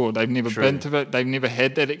small store. They've never been to it. They've never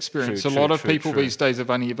had that experience. A lot of people these days have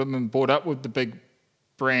only ever been brought up with the big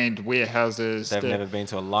brand warehouses. They've never been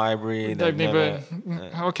to a library. They've never...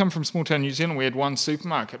 I come from small town New Zealand. We had one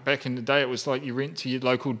supermarket. Back in the day, it was like you went to your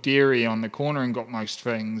local dairy on the corner and got most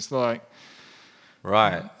things. Like...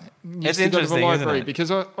 Right. It's interesting, isn't it? Because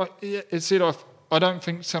I don't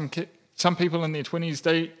think some some people in their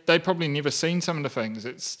 20s, they probably never seen some of the things.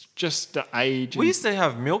 It's just the age. We used to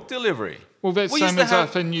have milk delivery. Well, that's the same as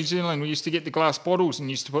up in New Zealand. We used to get the glass bottles and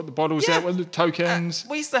used to put the bottles out with the tokens.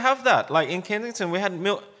 We used to have that. Like in Kensington, we had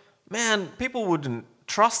milk. Man, people wouldn't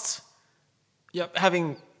trust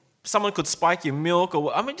having someone could spike your milk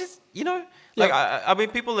or, I mean, just, you know, like, I mean,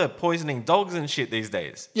 people are poisoning dogs and shit these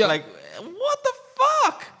days. Yeah. Like, what the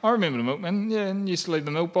fuck? I remember the milkman, and used to leave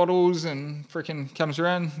the milk bottles and freaking comes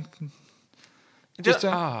around.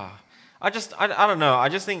 I don't know.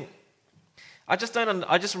 I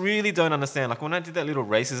just really don't understand. Like when I did that little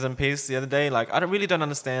racism piece the other day, like I really don't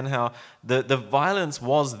understand how the violence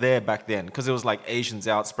was there back then, because it was like Asians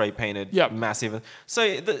out spray painted, massive. So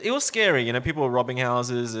it was scary. You know, people were robbing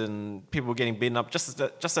houses and people were getting beaten up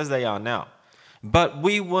just as they are now. But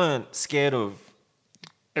we weren't scared of.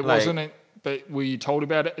 It wasn't. But were you told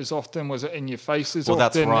about it as often? Was it in your face as often? Well,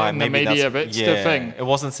 that's right. In the media, that's the thing. It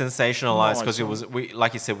wasn't sensationalized because it was.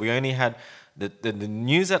 Like you said, we only had the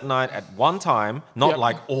news at night at one time, not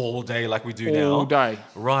like all day like we do now. All day.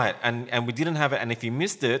 Right, and we didn't have it. And if you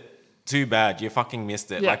missed it, too bad. You fucking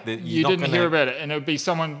missed it. Yeah. Like you didn't hear about it, and it would be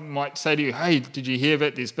someone might say to you, "Hey, did you hear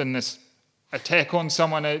that? There's been this attack on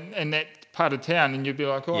someone in that part of town," and you'd be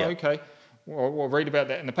like, "Oh, okay." We'll read about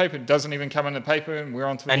that in the paper. It doesn't even come in the paper, and we're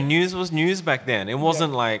on to the And news was news back then. It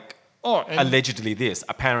wasn't like allegedly this,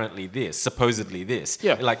 apparently this, supposedly this.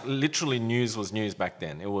 Yeah. Like literally news was news back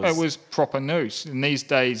then. It was proper news. And these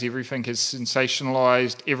days, everything is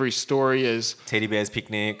sensationalized. Every story is teddy bear's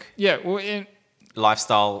picnic. Yeah, well,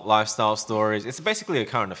 lifestyle stories. It's basically a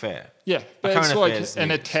current affair. Yeah, but it's like an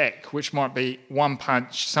attack, which might be one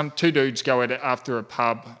punch. Two dudes go at it after a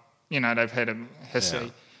pub. You know, they've had a hissy. Yeah.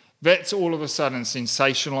 That's all of a sudden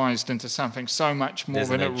sensationalised into something so much more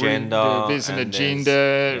than it really. There's an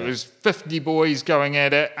agenda. It was 50 boys going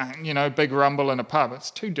at it. You know, big rumble in a pub.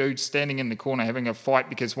 It's two dudes standing in the corner having a fight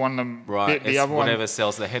because one of them bet the other one. Whatever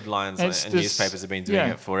sells the headlines, and newspapers have been doing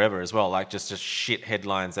it forever as well. Like just shit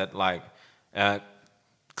headlines that like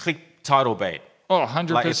click title bait. Oh,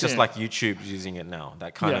 100%. Like it's just like YouTube's using it now.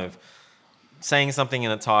 That kind of saying something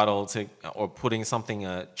in a title or putting something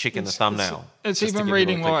chick in the thumbnail. It's even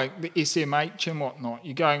reading like the SMH and whatnot.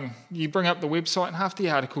 You bring up the website and half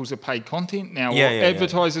the articles are paid content now, or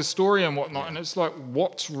advertise a story and whatnot, and it's like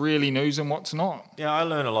what's really news and what's not. Yeah, I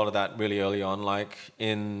learned a lot of that really early on. Like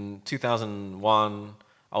in 2001,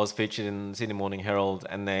 I was featured in Sydney Morning Herald,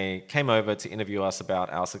 and they came over to interview us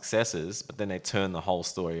about our successes, but then they turned the whole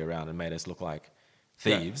story around and made us look like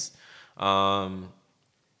thieves.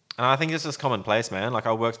 And I think it's just commonplace, man. Like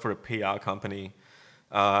I worked for a PR company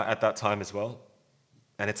at that time as well.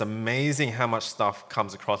 And it's amazing how much stuff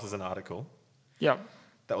comes across as an article. Yep.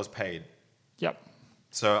 That was paid. Yep.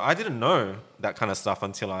 So I didn't know that kind of stuff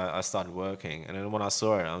until I started working. And then when I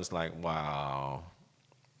saw it, I was like, wow.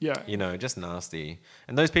 Yeah. You know, just nasty.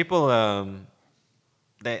 And those people,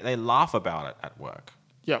 they laugh about it at work.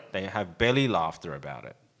 Yep. They have belly laughter about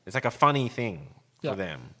it. It's like a funny thing for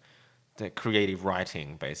them. The creative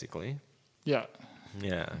writing, basically. Yeah.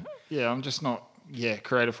 Yeah. Yeah, I'm just not... Yeah,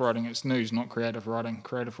 creative writing, it's news, not creative writing.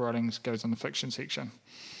 Creative writing goes in the fiction section.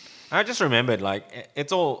 I just remembered, like,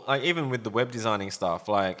 it's all... Like, even with the web designing stuff,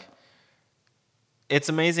 like... It's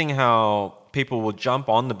amazing how people will jump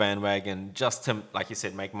on the bandwagon just to, like you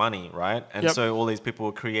said, make money, right? And so all these people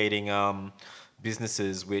were creating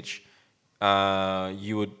businesses which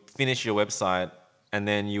you would finish your website and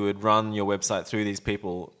then you would run your website through these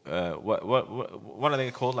people. What are they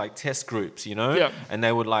called? Like test groups, you know? Yep. And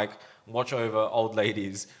they would like watch over old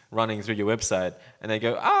ladies running through your website, and they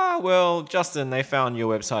go, well, Justin, they found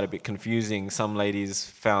your website a bit confusing. Some ladies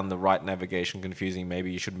found the right navigation confusing.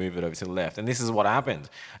 Maybe you should move it over to the left. And this is what happened.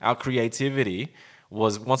 Our creativity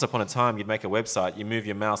was, once upon a time, you'd make a website, you move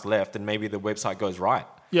your mouse left, and maybe the website goes right.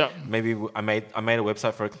 Yeah. Maybe I made a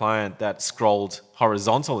website for a client that scrolled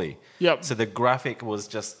horizontally. Yep. So the graphic was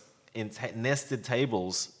just in nested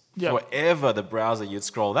tables. Forever the browser, you'd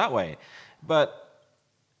scroll that way. But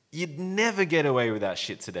you'd never get away with that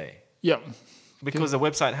shit today. Yep. Because the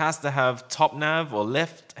website has to have top nav or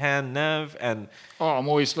left hand nav, and I'm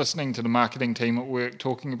always listening to the marketing team at work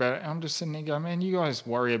talking about it. I'm just sitting there going, man, you guys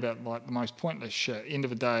worry about like the most pointless shit. End of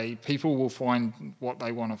the day, people will find what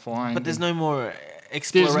they want to find. But there's no more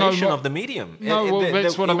exploration of the medium.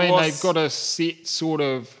 That's what I mean. They've got a set sort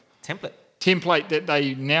of template that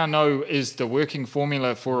they now know is the working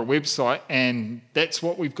formula for a website, and that's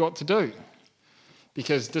what we've got to do.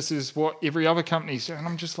 Because this is what every other company's doing. And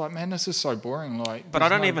I'm just like, man, this is so boring. Like, but I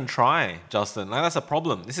don't even try, Justin. Like, that's a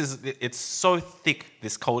problem. It's so thick,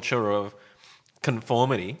 this culture of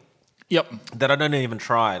conformity. Yep. That I don't even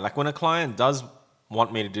try. Like when a client does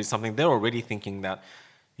want me to do something, they're already thinking that,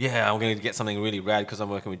 yeah, I'm going to get something really rad because I'm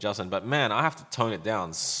working with Justin. But man, I have to tone it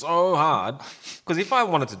down so hard because if I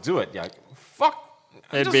wanted to do it, yeah, fuck.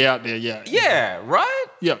 It'd be out there, yeah. Yeah, right?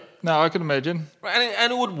 Yeah. No, I can imagine. Right,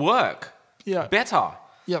 and it would work. Yeah. Better.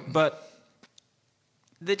 Yeah. But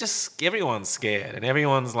everyone's scared and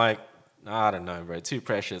everyone's like, I don't know, bro, too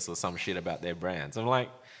precious or some shit about their brands. I'm like,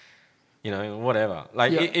 whatever.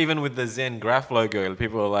 Like, even with the Zen graph logo,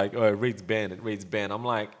 people are like, oh, it reads Ben. I'm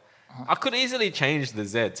like, I could easily change the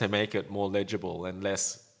Z to make it more legible and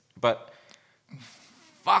less, but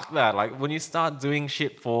fuck that. Like, when you start doing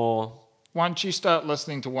shit for... Once you start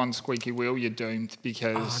listening to one squeaky wheel, you're doomed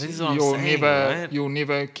because this is what I'm saying, right? you'll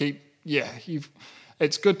never keep... Yeah,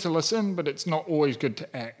 it's good to listen, but it's not always good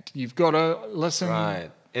to act. You've got to listen. Right.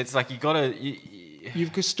 It's like you got to...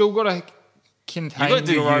 You've still got to contain you got to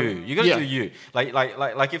do your you. own... You got to do you.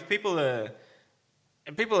 Like if people are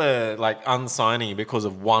like unsigning because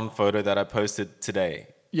of one photo that I posted today.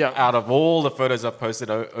 Yeah. Out of all the photos I've posted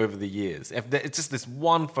over the years, it's just this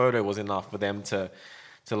one photo was enough for them to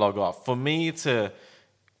log off. For me to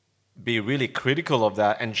be really critical of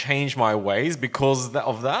that and change my ways because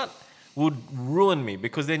of that would ruin me,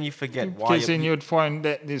 because then you forget why. Because then you'd find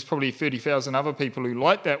that there's probably 30,000 other people who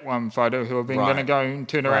like that one photo who are then going to go and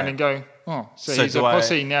turn around and go, oh, so he's a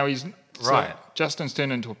pussy. Now he's... Right. Justin's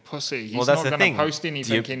turned into a pussy. He's that's not going to post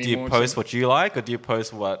anything anymore. Do you post what you like or do you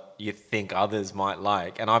post what you think others might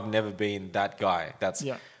like? And I've never been that guy. That's...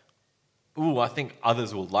 Yeah. Ooh, I think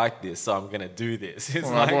others will like this, so I'm going to do this. It's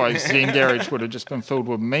otherwise, Zen Garage would have just been filled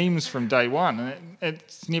with memes from day one. And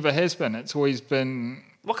it never has been. It's always been...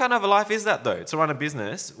 What kind of a life is that, though? To run a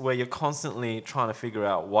business where you're constantly trying to figure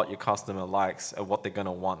out what your customer likes and what they're going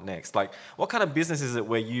to want next. Like, what kind of business is it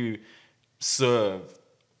where you serve...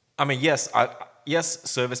 I mean, yes,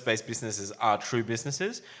 service-based businesses are true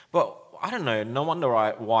businesses, but I don't know. No wonder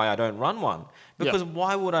why I don't run one. Because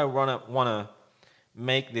why would I want to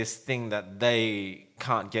make this thing that they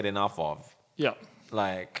can't get enough of? Yeah.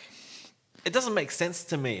 Like, it doesn't make sense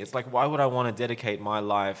to me. It's like, why would I want to dedicate my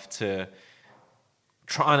life to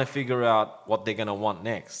trying to figure out what they're going to want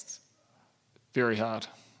next? Very hard.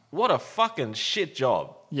 What a fucking shit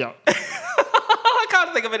job. Yeah. I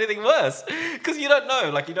can't think of anything worse, because you don't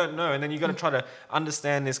know, and then you got to try to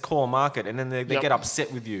understand this core market, and then they get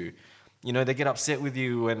upset with you. They get upset with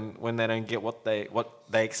you when they don't get what they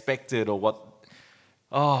expected or what.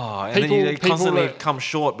 Oh, and then they constantly come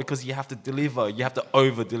short because you have to deliver. You have to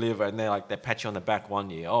over deliver, and they pat you on the back one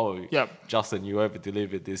year. Oh, Justin, you over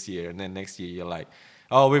delivered this year, and then next year you're like,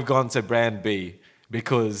 oh, we've gone to brand B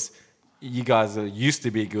because you guys used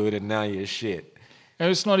to be good and now you're shit. And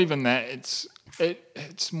it's not even that.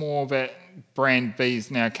 It's more that brand B's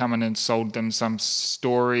now come and sold them some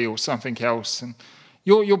story or something else, and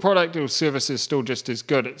your product or service is still just as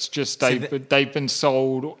good. It's just they've been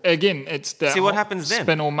sold again. It's that what happens then?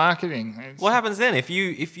 Spin or marketing. What happens then if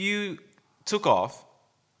you took off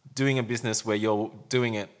doing a business where you're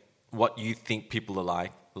doing it what you think people are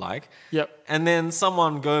like, and then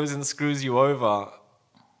someone goes and screws you over?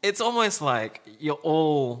 It's almost like you're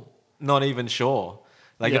all not even sure.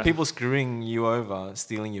 Like, the people screwing you over,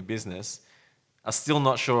 stealing your business, are still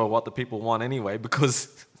not sure what the people want anyway,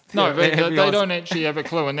 because... No, they don't actually have a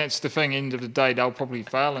clue, and that's the thing. End of the day, they'll probably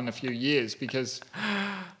fail in a few years because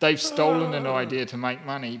they've stolen an idea to make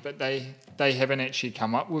money, but they haven't actually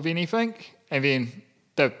come up with anything, and then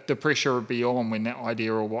the pressure would be on when that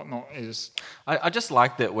idea or whatnot is... I just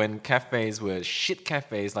liked it when cafes were shit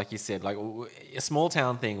cafes, like you said, like a small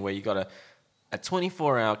town thing where you got a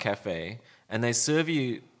 24-hour cafe... and they serve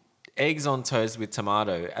you eggs on toast with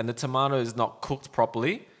tomato, and the tomato is not cooked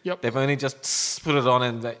properly. Yep. They've only just put it on,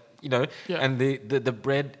 and and the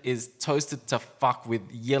bread is toasted to fuck with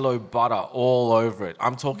yellow butter all over it.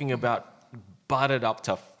 I'm talking about buttered up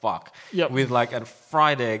to fuck. Yep. With like a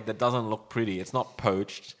fried egg that doesn't look pretty. It's not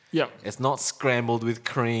poached. Yep. It's not scrambled with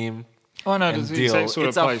cream. I know, it's the exact sort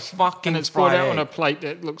of place. Fucking and it's brought out on a plate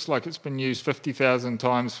that looks like it's been used 50,000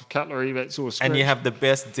 times for cutlery. That's all scratched. And you have the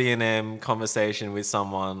best D&M conversation with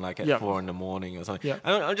someone like at 4 a.m. or something. Yep.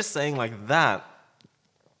 I'm just saying, like, that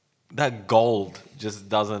gold just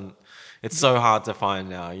doesn't... It's so hard to find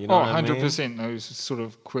now, you know what I mean? 100%. Those sort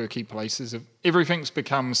of quirky places. Everything's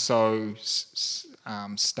become so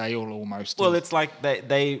stale almost. Well, it's like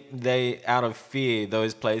they out of fear,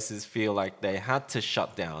 those places feel like they had to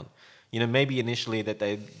shut down. Maybe initially that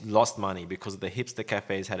they lost money because the hipster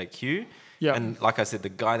cafes had a queue. Yeah. And like I said, the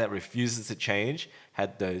guy that refuses to change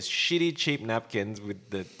had those shitty, cheap napkins with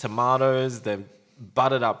the tomatoes, the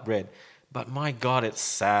buttered up bread. But my God, it's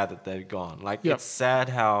sad that they've gone. Like, it's sad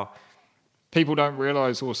how people don't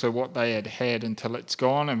realise also what they had until it's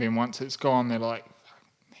gone, and then once it's gone, they're like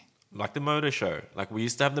the motor show. Like we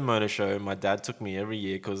used to have the motor show. My dad took me every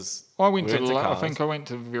year because I went to I think I went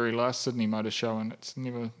to the very last Sydney Motor Show, and it's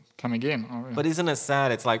never come again. But isn't it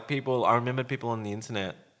sad? It's like I remember people on the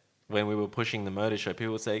internet when we were pushing the motor show,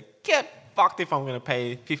 people would say, get fucked if I'm going to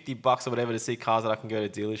pay $50 or whatever to see cars that I can go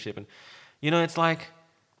to dealership. And, it's like,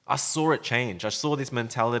 I saw it change. I saw this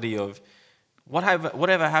mentality of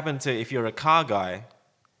whatever happened to if you're a car guy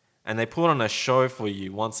and they put on a show for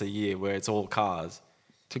you once a year where it's all cars.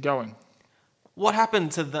 To going. What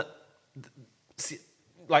happened to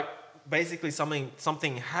basically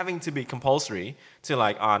something having to be compulsory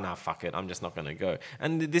to fuck it, I'm just not going to go.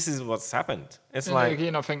 And this is what's happened. It's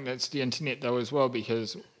again, I think that's the internet though as well,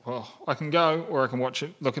 because I can go or I can watch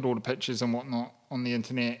it, look at all the pictures and whatnot on the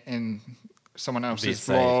internet and someone else's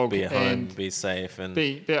vlog. Be at home, be safe, and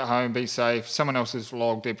be at home, be safe. Someone else's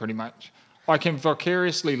vlog, they're pretty much. I can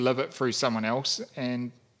vicariously live it through someone else,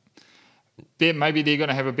 and maybe they're going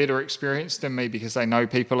to have a better experience than me because they know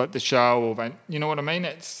people at the show, or you know what I mean?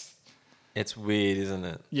 It's weird, isn't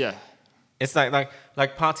it? Yeah. It's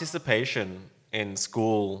like participation in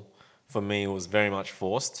school for me was very much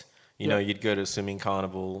forced. You know, you'd go to a swimming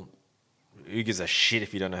carnival. Who gives a shit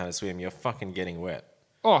if you don't know how to swim? You're fucking getting wet.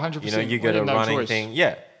 Oh, 100%. You know, you go to a running thing.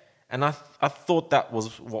 Yeah. And I thought that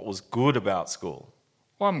was what was good about school.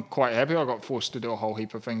 Well, I'm quite happy I got forced to do a whole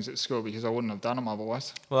heap of things at school because I wouldn't have done them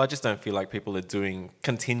otherwise. Well, I just don't feel like people are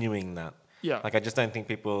continuing that. Yeah. Like, I just don't think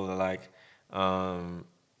people are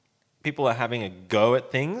people are having a go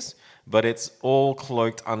at things, but it's all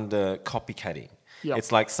cloaked under copycatting. Yep.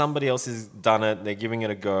 It's like somebody else has done it, they're giving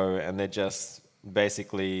it a go, and they're just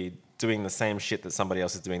basically doing the same shit that somebody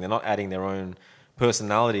else is doing. They're not adding their own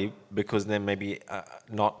personality because they're maybe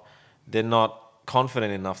they're not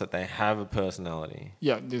confident enough that they have a personality.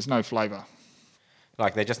 Yeah, there's no flavour.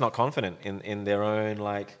 Like, they're just not confident in their own,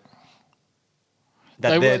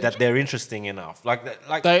 that they're interesting enough.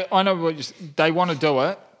 I know they want to do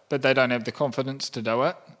it, but they don't have the confidence to do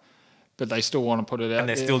it. But they still want to put it out. And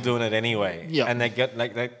they're still doing it anyway. Yeah. And they get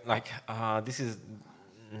this is,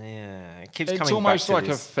 it keeps coming back to this. It's almost like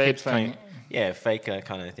a fad thing. Faker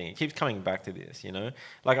kind of thing. It keeps coming back to this, you know?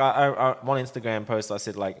 Like, I one Instagram post, I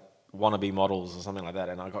said, wannabe models or something like that,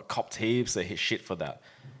 and I got copped heaps of shit for that.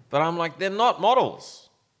 But I'm like, they're not models.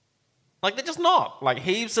 Like, they're just not. Like,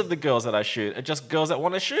 heaps of the girls that I shoot are just girls that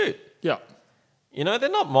want to shoot. Yeah. You know, they're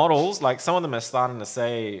not models. Like, some of them are starting to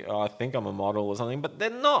say, I think I'm a model or something, but they're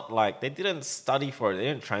not. Like, they didn't study for it. They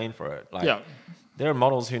didn't train for it. Like, there are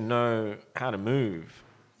models who know how to move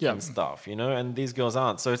and stuff, you know, and these girls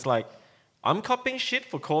aren't. So it's like, I'm copying shit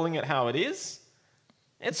for calling it how it is.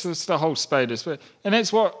 It's just the whole spade. And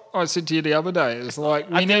that's what I said to you the other day. It's like,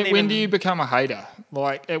 when do you become a hater?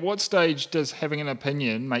 Like, at what stage does having an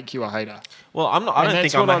opinion make you a hater? Well, I don't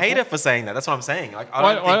think I'm a hater for saying that. That's what I'm saying. Like,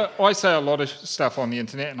 I say a lot of stuff on the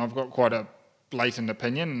internet, and I've got quite a blatant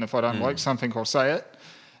opinion, and if I don't like something, I'll say it.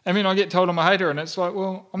 I mean, I get told I'm a hater, and it's like,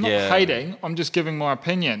 well, I'm not hating. I'm just giving my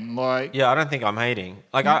opinion. Like, I don't think I'm hating.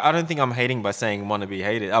 Like, I don't think I'm hating by saying want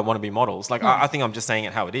to be models. Like, I think I'm just saying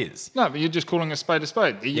it how it is. No, but you're just calling a spade a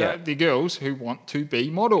spade. The girls who want to be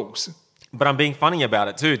models. But I'm being funny about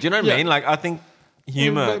it too. Do you know what I mean? Like, I think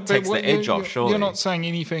humour takes the edge off, surely. You're not saying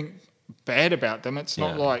anything bad about them. It's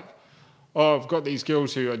not like, I've got these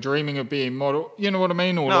girls who are dreaming of being model. You know what I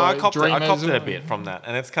mean? Or no, I copped it a bit from that.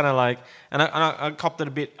 And it's kind of like, and I copped it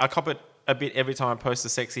a bit. I cop it a bit every time I post a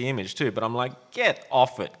sexy image too. But I'm like, get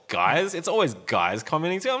off it, guys. It's always guys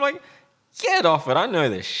commenting too. I'm like, get off it. I know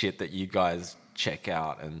the shit that you guys check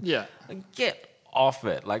out. And get off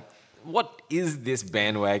it. Like, what is this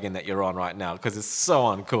bandwagon that you're on right now? Because it's so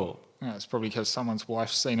uncool. Yeah, it's probably because someone's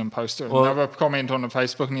wife's seen him post another comment on the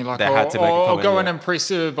Facebook, and you're like, I'll go and impress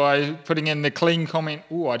her by putting in the clean comment.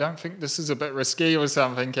 Oh, I don't think this is a bit risky or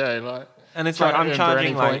something. Okay, like, and it's like, I'm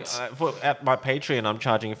charging at my Patreon, I'm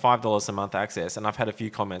charging $5 a month access, and I've had a few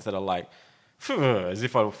comments that are like, as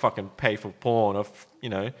if I would fucking pay for porn, or you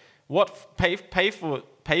know, what pay for?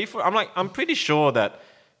 I'm like, I'm pretty sure that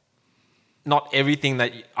not everything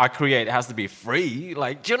that I create has to be free.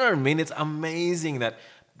 Like, do you know what I mean? It's amazing that.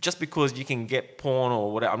 Just because you can get porn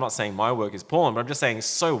or whatever, I'm not saying my work is porn, but I'm just saying,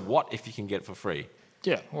 so what if you can get it for free?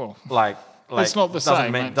 Yeah, well, like it's not the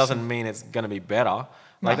same. Doesn't mean it's going to be better.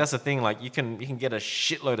 Like, that's the thing. Like, you can get a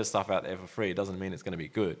shitload of stuff out there for free. It doesn't mean it's going to be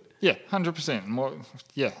good. Yeah, 100%.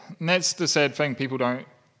 And that's the sad thing. People don't.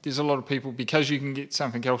 There's a lot of people, because you can get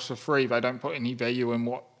something else for free, they don't put any value in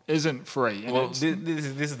what isn't free. And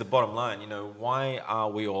this is the bottom line. You know, why are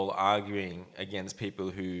we all arguing against people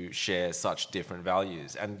who share such different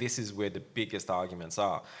values? And this is where the biggest arguments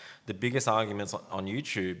are. the biggest arguments on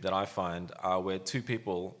YouTube that I find are where two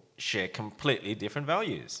people share completely different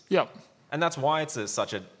values. Yep. And that's why it's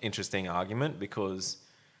such an interesting argument, because,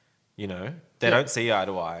 you know, they don't see eye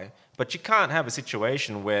to eye. But you can't have a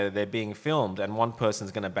situation where they're being filmed and one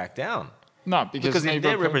person's going to back down. No, because if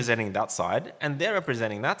they're representing that side and they're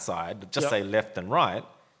representing that side, just say left and right,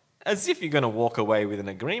 as if you're going to walk away with an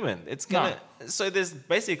agreement. It's going to... So there's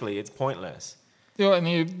basically, it's pointless. Yeah,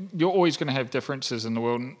 and you're always going to have differences in the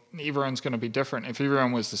world, and everyone's going to be different. If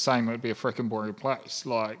everyone was the same, it would be a freaking boring place.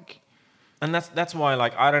 And that's why,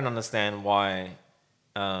 like, I don't understand why...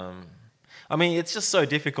 I mean, it's just so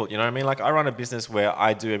difficult, you know what I mean? Like, I run a business where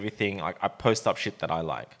I do everything, like, I post up shit that I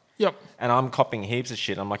like. Yep. And I'm copying heaps of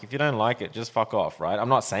shit. I'm like, if you don't like it, just fuck off, right? I'm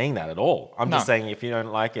not saying that at all. I'm just saying if you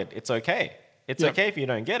don't like it, it's okay. It's okay if you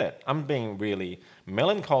don't get it. I'm being really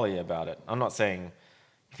melancholy about it. I'm not saying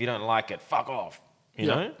if you don't like it, fuck off, you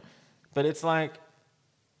know? But it's like,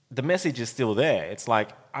 the message is still there. It's like,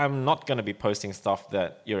 I'm not going to be posting stuff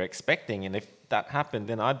that you're expecting. And if that happened,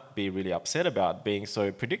 then I'd be really upset about being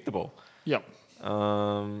so predictable. Yep.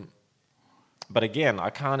 But again,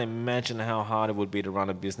 I can't imagine how hard it would be to run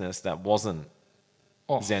a business that wasn't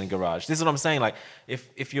Zen Garage. This is what I'm saying. Like,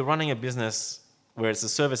 if you're running a business where it's a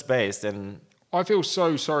service-based, and... I feel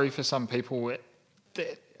so sorry for some people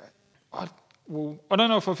that I don't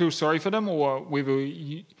know if I feel sorry for them or whether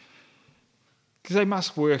because they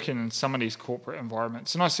must work in some of these corporate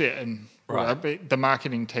environments. And I see it in the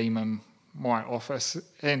marketing team in my office,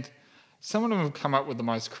 and some of them have come up with the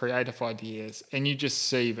most creative ideas, and you just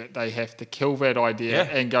see that they have to kill that idea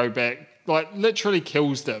and go back, like literally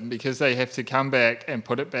kills them, because they have to come back and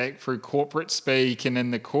put it back through corporate speak and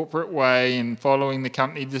in the corporate way and following the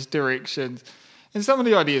company's directions. And some of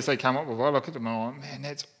the ideas they come up with, I look at them and I'm like, man,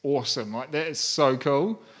 that's awesome. Like, that is so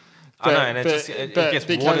cool. But, I know, and it gets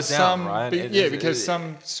watered down, right? Because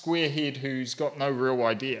some squarehead who's got no real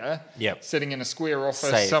idea, sitting in a square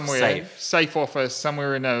office safe office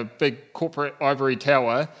somewhere in a big corporate ivory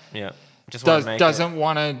tower, doesn't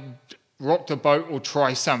want to rock the boat or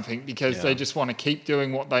try something because they just want to keep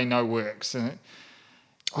doing what they know works. And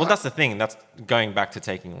that's the thing. That's going back to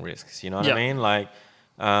taking risks. You know what I mean? Like,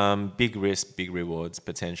 big risk, big rewards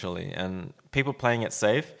potentially, and people playing it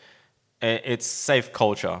safe. It's safe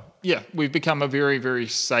culture. Yeah, we've become a very, very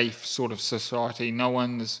safe sort of society. No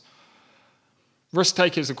one's... Risk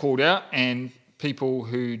takers are called out, and people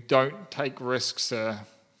who don't take risks,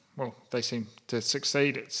 they seem to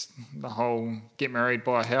succeed. It's the whole get married,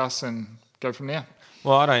 buy a house, and go from there.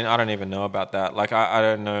 Well, I don't even know about that. Like, I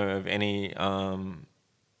don't know of any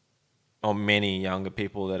or many younger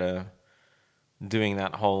people that are doing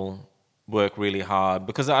that whole work really hard,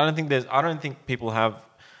 because I don't think people have...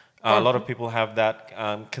 a lot of people have that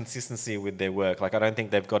consistency with their work. Like, I don't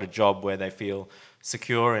think they've got a job where they feel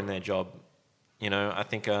secure in their job. You know, I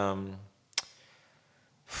think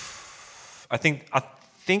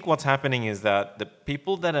what's happening is that the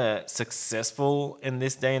people that are successful in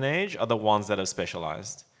this day and age are the ones that are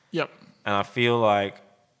specialized. Yep. And I feel like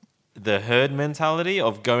the herd mentality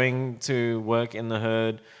of going to work in the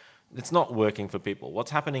herd, it's not working for people.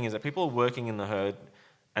 What's happening is that people are working in the herd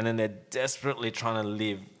and then they're desperately trying to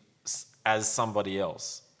live as somebody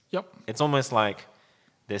else. Yep. It's almost like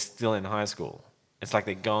they're still in high school. It's like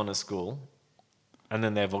they're going to school and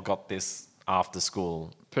then they've all got this after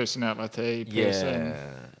school personality. Yeah.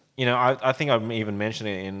 You know, I think I've even mentioned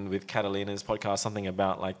it with Catalina's podcast, something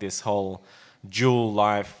about like this whole dual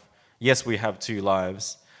life. Yes, we have two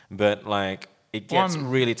lives, but like it gets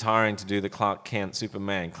really tiring to do the Clark Kent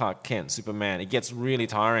Superman. It gets really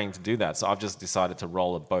tiring to do that. So I've just decided to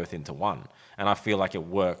roll it both into one. And I feel like it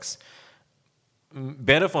works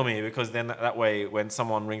better for me, because then that way when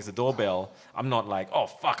someone rings the doorbell, I'm not like, oh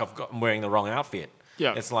fuck, I'm wearing the wrong outfit.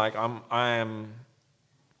 Yeah. It's like I am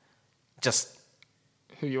just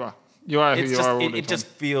who you are. You are who you are all the time. It just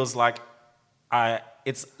feels like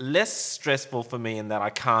it's less stressful for me in that I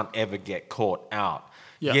can't ever get caught out.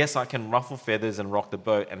 Yeah. Yes, I can ruffle feathers and rock the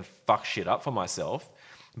boat and fuck shit up for myself,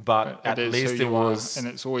 but at least it was... And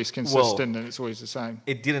it's always consistent and it's always the same.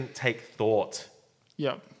 It didn't take thought.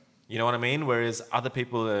 Yeah. You know what I mean? Whereas other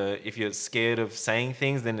people, if you're scared of saying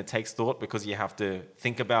things, then it takes thought, because you have to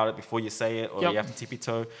think about it before you say it, or you have to tippy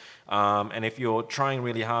toe. And if you're trying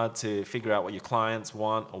really hard to figure out what your clients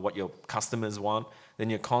want or what your customers want,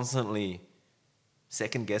 then you're constantly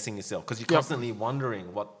second guessing yourself, because you're constantly wondering,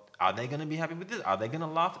 are they going to be happy with this? Are they going to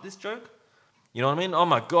laugh at this joke? You know what I mean? Oh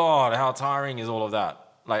my God, how tiring is all of that?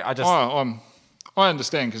 Like, I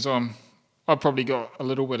understand, because I've probably got a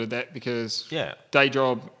little bit of that, because day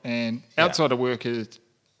job and outside of work is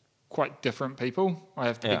quite different people. I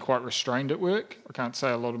have to be quite restrained at work. I can't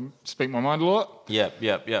say speak my mind a lot. Yep.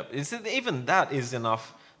 Even that is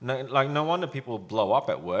enough. No wonder people blow up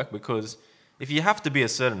at work, because if you have to be a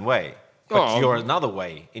certain way, but you're another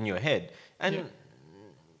way in your head, and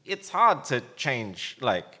it's hard to change.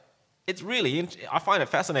 Like, it's really, I find it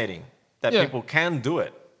fascinating that people can do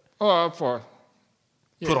it.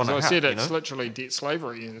 Put on a hat, I said, it's literally debt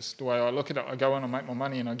slavery. It's the way I look at it. I go in, I make my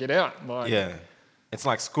money, and I get out. It's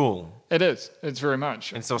like school. It is. It's very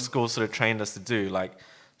much. And so school sort of trained us to do, like,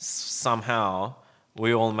 somehow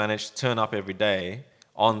we all managed to turn up every day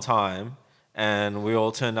on time, and we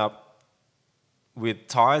all turned up with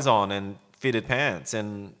ties on and fitted pants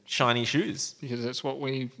and shiny shoes. Because that's what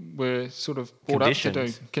we were sort of brought up to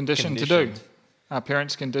do. Conditioned to do. Our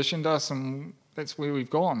parents conditioned us, and that's where we've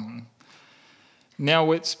gone.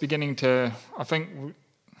 Now it's beginning to, I think,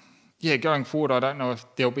 going forward, I don't know if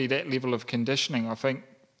there'll be that level of conditioning. I think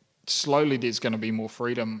slowly there's going to be more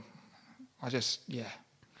freedom.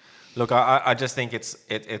 Look, I just think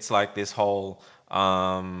it's like this whole,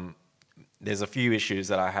 there's a few issues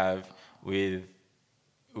that I have with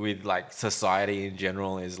like society in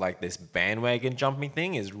general, is like this bandwagon jumping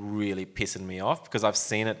thing is really pissing me off, because I've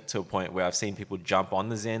seen it to a point where I've seen people jump on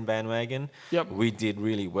the Zen bandwagon. Yep. We did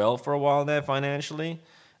really well for a while there financially.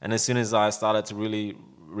 And as soon as I started to really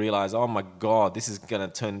realize, oh my God, this is going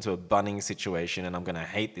to turn into a bunning situation and I'm going to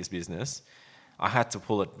hate this business, I had to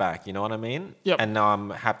pull it back. You know what I mean? Yep. And now I'm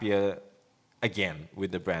happier again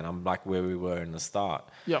with the brand. I'm like where we were in the start.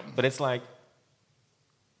 Yep. But it's like,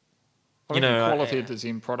 I think the quality of the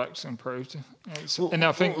Zen products improved. And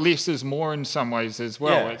I think less is more in some ways as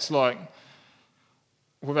well. Yeah. It's like,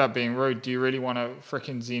 without being rude, do you really want a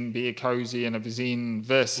freaking Zen beer cozy and a Zen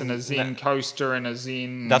this and a Zen coaster and a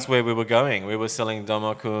Zen... That's where we were going. We were selling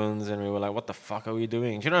Domo-kuns and we were like, what the fuck are we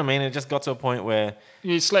doing? Do you know what I mean? It just got to a point where...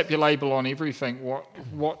 You slap your label on everything.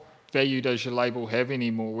 What value does your label have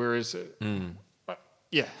anymore? Where is it?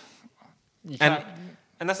 You can't...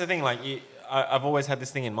 And that's the thing. Like, I've always had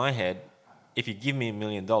this thing in my head. If you give me $1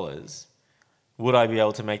 million, would I be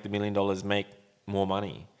able to make the $1 million make more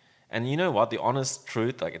money? And you know what? The honest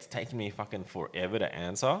truth, like, it's taken me fucking forever to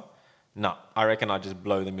answer. No, I reckon I just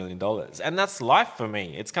blow the $1 million. And that's life for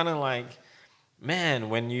me. It's kind of like, man,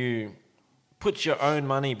 when you put your own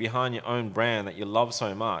money behind your own brand that you love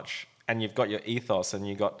so much, and you've got your ethos and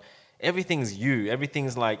you got, everything's you.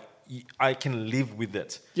 Everything's like, I can live with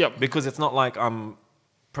it. Yep. Because it's not like I'm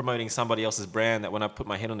promoting somebody else's brand that when I put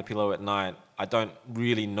my head on the pillow at night, I don't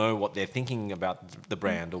really know what they're thinking about the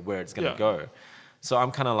brand or where it's going to go. So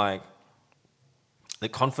I'm kind of like, the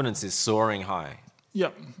confidence is soaring high.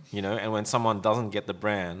 Yep. You know, and when someone doesn't get the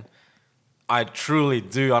brand, I truly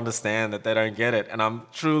do understand that they don't get it. And I'm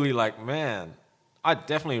truly like, man, I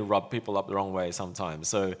definitely rub people up the wrong way sometimes.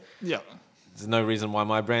 So there's no reason why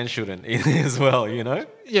my brand shouldn't as well, you know?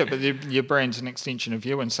 Yeah, but your brand's an extension of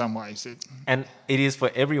you in some ways. And it is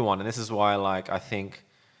for everyone. And this is why, like, I think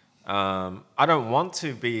I don't want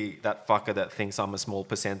to be that fucker that thinks I'm a small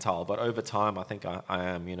percentile, but over time, I think I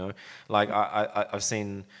am, you know? Like, I've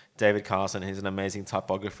seen David Carson, he's an amazing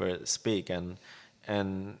typographer, speak, and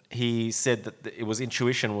he said that it was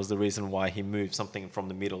intuition was the reason why he moved something from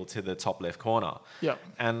the middle to the top left corner. Yeah.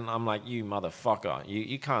 And I'm like, you motherfucker,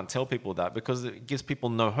 you can't tell people that, because it gives people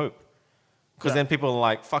no hope. Because then people are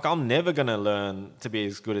like, fuck, I'm never going to learn to be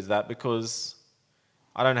as good as that because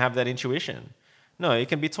I don't have that intuition. No, it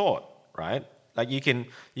can be taught, right? Like you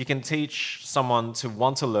can teach someone to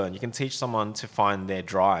want to learn. You can teach someone to find their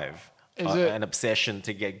drive, an obsession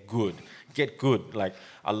to get good. Get good. Like,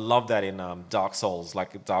 I love that in Dark Souls,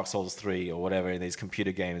 like Dark Souls 3 or whatever, in these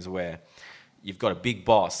computer games where you've got a big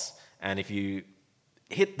boss, and if you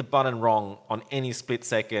hit the button wrong on any split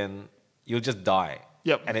second, you'll just die.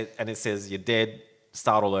 Yep. And it says you're dead,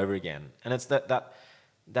 start all over again. And it's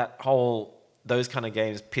that whole, those kind of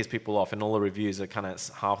games piss people off, and all the reviews are kind of,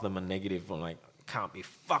 half of them are negative, or like, can't be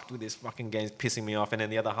fucked with this fucking game's pissing me off, and then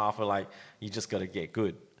the other half are like, you just got to get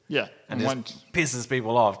good. Yeah. And it just pisses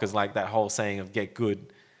people off, because like that whole saying of get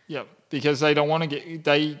good. Yeah, because they don't want to get,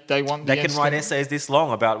 they want the They can write essays this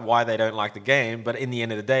long about why they don't like the game, but in the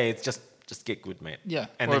end of the day, it's just get good, mate. Yeah.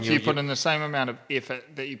 And or then if you put in the same amount of effort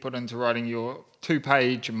that you put into writing your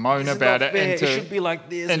 2-page moan about it, it should be like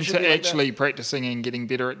this, into actually practicing and getting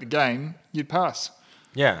better at the game, you'd pass.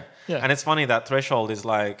 Yeah. Yeah. And it's funny, that threshold is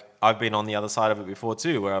like, I've been on the other side of it before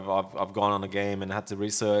too, where I've gone on a game and had to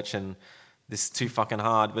research, and this is too fucking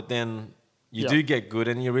hard, but then you do get good,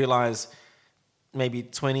 and you realize maybe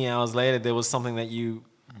 20 hours later there was something that you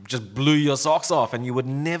just blew your socks off and you would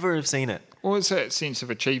never have seen it. Well, it's that sense of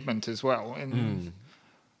achievement as well. And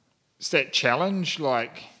it's that challenge.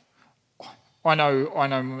 Like, I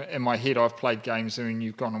know in my head I've played games and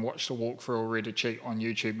you've gone and watched a walkthrough or read a cheat on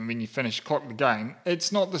YouTube, and when you finish, clock the game.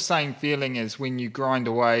 It's not the same feeling as when you grind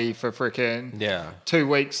away for frickin' 2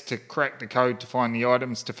 weeks to crack the code to find the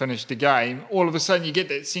items to finish the game. All of a sudden you get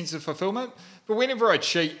that sense of fulfillment. But whenever I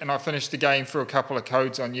cheat and I finish the game through a couple of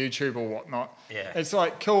codes on YouTube or whatnot, it's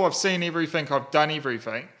like, cool, I've seen everything, I've done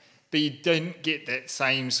everything. But you didn't get that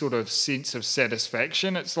same sort of sense of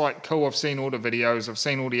satisfaction. It's like, cool, I've seen all the videos, I've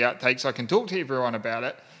seen all the outtakes, I can talk to everyone about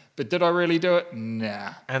it, but did I really do it?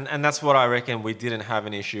 Nah. And that's what I reckon we didn't have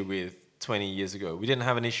an issue with 20 years ago. We didn't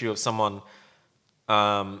have an issue of someone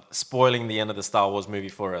spoiling the end of the Star Wars movie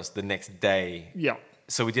for us the next day. Yeah.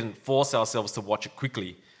 So we didn't force ourselves to watch it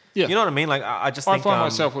quickly. Yeah. You know what I mean? Like, I just think... I find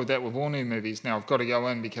myself with that with all new movies now. I've got to go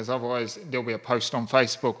in because otherwise there'll be a post on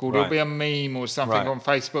Facebook or there'll be a meme or something on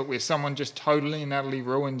Facebook where someone just totally and utterly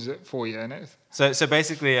ruins it for you. And so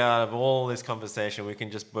basically, out of all this conversation, we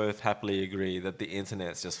can just both happily agree that the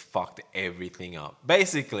internet's just fucked everything up.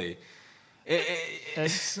 Basically...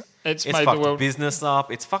 It's made fucked the world... business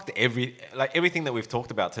up. It's fucked everything that we've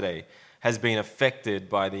talked about today has been affected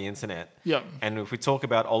by the internet. Yeah. And if we talk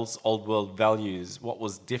about old world values, what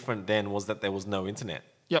was different then was that there was no internet.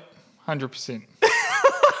 Yep, 100%.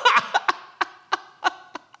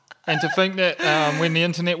 And to think that when the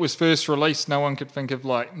internet was first released, no one could think of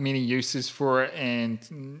like many uses for it,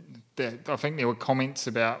 and that I think there were comments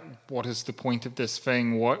about what is the point of this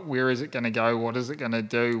thing, where is it going to go, what is it going to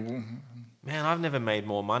do. Man, I've never made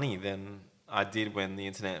more money than I did when the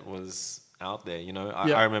internet was out there, you know.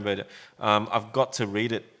 I remember I've got to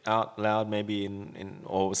read it out loud maybe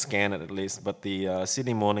or scan it at least, but the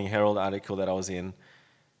Sydney Morning Herald article that I was in,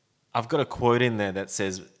 I've got a quote in there that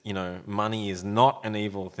says, you know, money is not an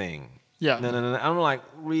evil thing. Yeah. No. I'm like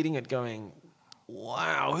reading it going,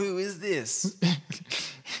 wow, who is this?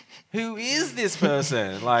 Who is this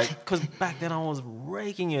person? Like, because back then I was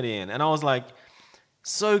raking it in, and I was like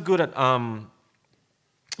so good at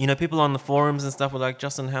you know, people on the forums and stuff were like,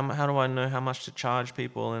 Justin, how do I know how much to charge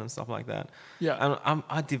people and stuff like that? Yeah. And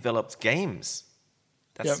I developed games.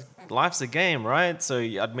 Life's a game, right? So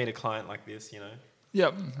I'd meet a client like this, you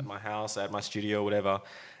know, at my house, at my studio, whatever.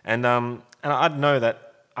 And I would know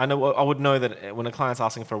that when a client's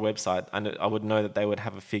asking for a website, I would know that they would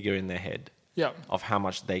have a figure in their head of how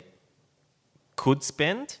much they could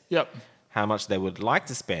spend, how much they would like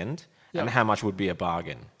to spend, and how much would be a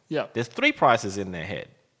bargain. There's 3 prices in their head.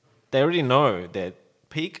 They already know their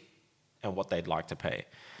peak and what they'd like to pay.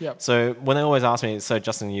 So when they always ask me, so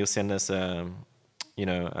Justin, you'll send us a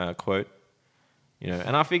quote, you know,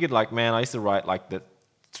 and I figured like, man, I used to write like the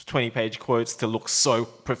 20-page quotes to look so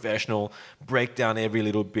professional, break down every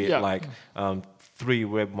little bit, like 3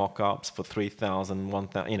 web mock-ups for 3,000,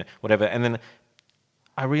 1,000, you know, whatever. And then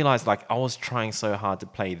I realized like I was trying so hard to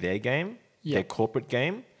play their game, their corporate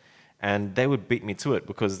game. And they would beat me to it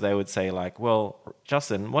because they would say like, well,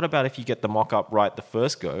 Justin, what about if you get the mock-up right the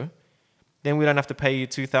first go? Then we don't have to pay you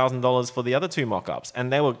 $2,000 for the other 2 mock-ups.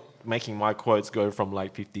 And they were making my quotes go from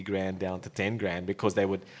like 50 grand down to 10 grand because they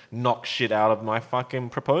would knock shit out of my fucking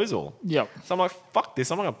proposal. So I'm like, fuck this.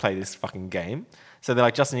 I'm not going to play this fucking game. So they're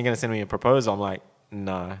like, Justin, you're going to send me a proposal? I'm like,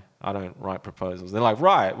 no, I don't write proposals. They're like,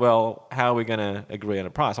 right, well, how are we going to agree on a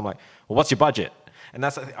price? I'm like, well, what's your budget? And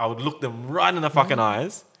I would look them right in the fucking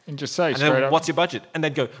eyes. And just say straight up, what's your budget? And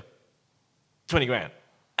they'd go, 20 grand.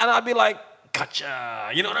 And I'd be like, gotcha.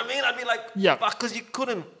 You know what I mean? I'd be like, fuck, because you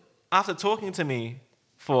couldn't, after talking to me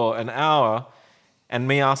for an hour and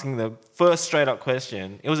me asking the first straight up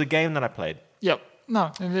question, it was a game that I played.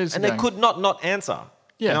 No, it is. And they could not answer.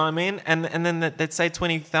 You know what I mean? And then they'd say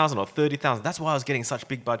 20,000 or 30,000. That's why I was getting such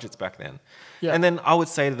big budgets back then. And then I would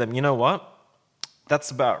say to them, you know what? That's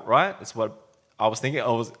about right. That's what I was thinking. I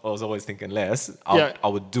was always thinking less. I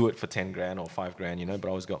would do it for 10 grand or 5 grand, you know, but I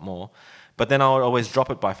always got more. But then I would always drop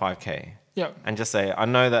it by 5K. And just say, I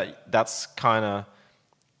know that that's kind of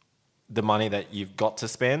the money that you've got to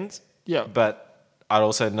spend. But I'd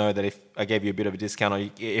also know that if I gave you a bit of a discount, or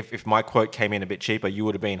if my quote came in a bit cheaper, you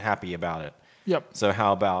would have been happy about it. So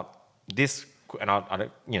how about this? And I'd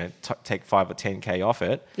take 5 or 10K off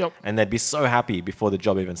it, and they'd be so happy before the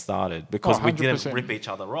job even started because we didn't rip each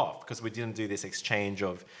other off, because we didn't do this exchange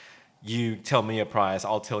of you tell me a price,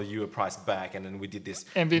 I'll tell you a price back, and then we did this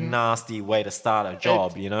nasty way to start a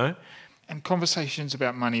job, you know? And conversations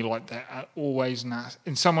about money like that are always nasty.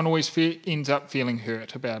 And someone always ends up feeling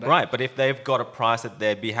hurt about it. Right, but if they've got a price that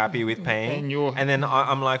they'd be happy with paying, and then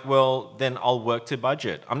I'm like, well, then I'll work to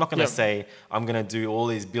budget. I'm not going to say I'm going to do all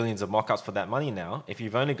these billions of mock-ups for that money now. If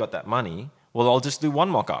you've only got that money, well, I'll just do one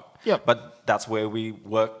mock-up. But that's where we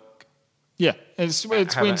work Yeah, it's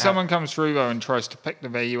when someone comes through though and tries to pick the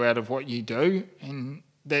value out of what you do, and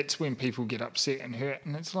that's when people get upset and hurt,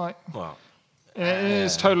 and it's like, Well,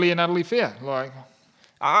 it's totally and utterly fair. Like,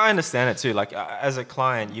 I understand it too. Like, as a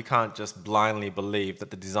client, you can't just blindly believe that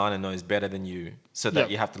the designer knows better than you, so that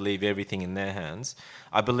you have to leave everything in their hands.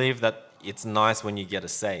 I believe that it's nice when you get a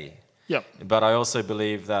say. Yep. But I also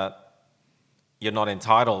believe that you're not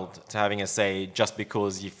entitled to having a say just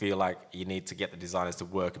because you feel like you need to get the designers to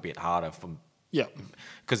work a bit harder.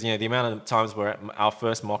 Because, the amount of times where our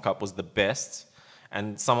first mock-up was the best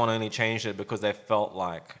and someone only changed it because they felt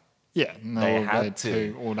like they had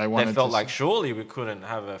to, or they wanted to. They felt like surely we couldn't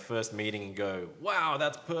have a first meeting and go, wow,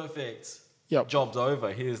 that's perfect. Yep. Job's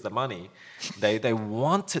over. Here's the money. They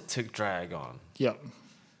want it to drag on. Yep.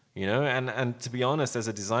 And to be honest, as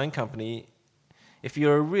a design company, if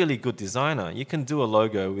you're a really good designer, you can do a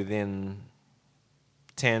logo within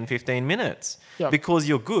 10, 15 minutes because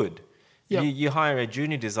you're good. Yep. You hire a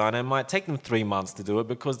junior designer, it might take them 3 months to do it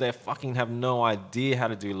because they fucking have no idea how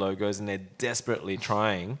to do logos and they're desperately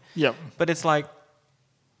trying. Yep. But it's like,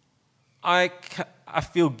 I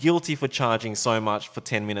feel guilty for charging so much for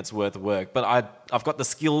 10 minutes worth of work, but I've got the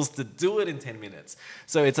skills to do it in 10 minutes.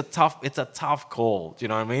 So it's a tough call. Do you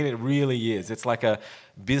know what I mean? It really is. It's like a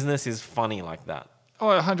business is funny like that. Oh,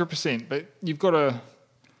 100%. But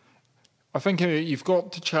I think you've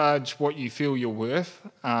got to charge what you feel you're worth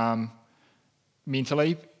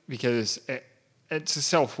mentally, because it's a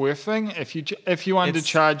self-worth thing. If you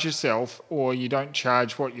undercharge yourself or you don't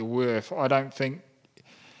charge what you're worth, I don't think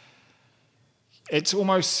it's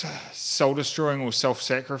almost soul-destroying or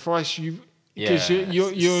self-sacrifice. You begin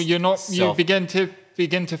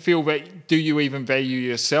to feel that, do you even value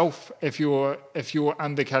yourself if you're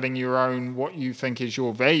undercutting your own, what you think is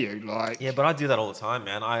your value? But I do that all the time,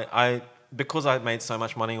 man. I because I made so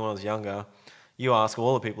much money when I was younger. You ask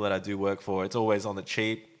all the people that I do work for, it's always on the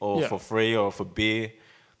cheap or for free or for beer,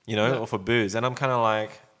 or for booze. And I'm kind of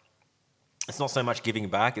like, it's not so much giving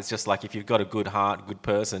back. It's just like, if you've got a good heart, good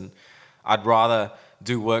person, I'd rather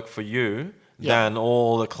do work for you than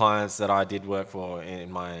all the clients that I did work for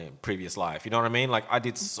in my previous life. You know what I mean? Like, I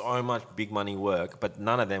did so much big money work, but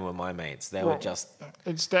none of them were my mates. They were just...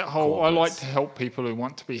 It's that whole... Corporates. I like to help people who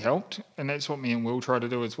want to be helped, and that's what me and Will try to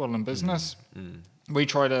do as well in business. We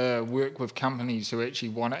try to work with companies who actually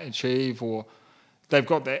want to achieve, or they've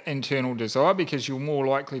got that internal desire, because you're more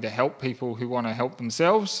likely to help people who want to help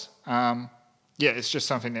themselves. It's just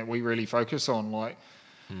something that we really focus on.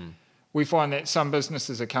 We find that some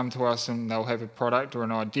businesses have come to us and they'll have a product or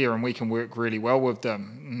an idea and we can work really well with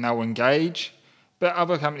them and they'll engage. But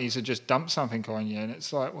other companies have just dumped something on you, and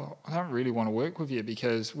it's like, well, I don't really want to work with you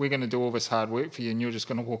because we're going to do all this hard work for you and you're just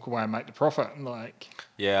going to walk away and make the profit.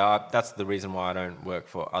 That's the reason why I don't work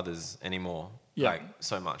for others anymore.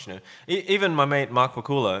 So much. Even my mate Mark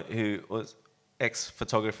Wakula, who was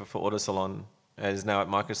ex-photographer for Auto Salon, is now at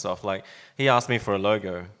Microsoft. He asked me for a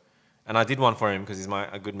logo, and I did one for him because he's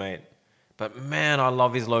a good mate. But man, I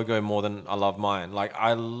love his logo more than I love mine.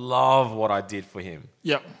 I love what I did for him.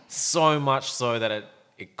 Yep. So much so that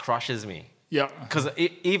it crushes me. Yeah. Because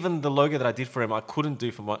even the logo that I did for him, I couldn't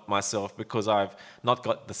do for myself because I've not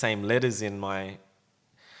got the same letters in my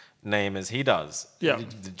name as he does. Yeah.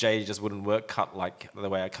 The J just wouldn't work cut like the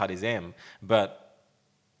way I cut his M. But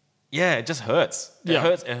yeah, it just hurts. It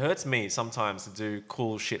hurts me sometimes to do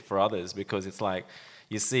cool shit for others, because it's like,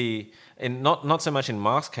 you see, in not so much in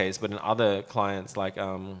Mark's case, but in other clients like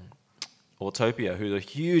Autopia, who are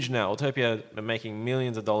huge now. Autopia are making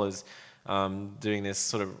millions of dollars doing this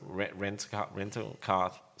sort of rental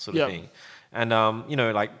car sort of thing. And,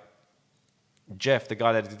 like Jeff, the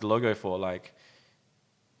guy that I did the logo for, I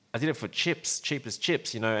did it for chips, cheap as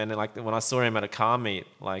chips, and then when I saw him at a car meet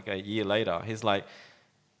a year later, he's like,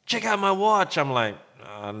 check out my watch. I'm like,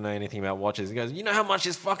 I don't know anything about watches. He goes, you know how much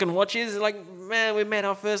this fucking watch is? Like, man, we made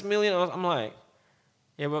our first million. I'm like,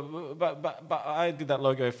 yeah, but I did that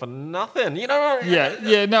logo for nothing, No,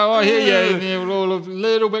 I hear you. They're all a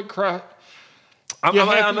little bit crap.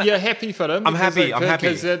 You're happy for them. I'm happy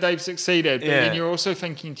because they've succeeded. But then you're also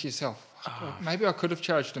thinking to yourself, maybe I could have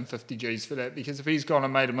charged him 50 G's for that, because if he's gone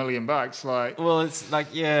and made $1 million, well, it's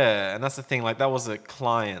and that's the thing. That was a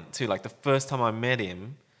client too. The first time I met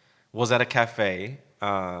him was at a cafe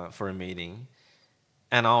for a meeting,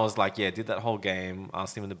 and I was like, did that whole game,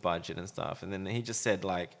 asked him the budget and stuff, and then he just said,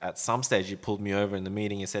 at some stage he pulled me over in the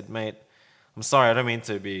meeting. He said, mate, I'm sorry, I don't mean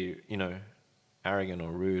to be arrogant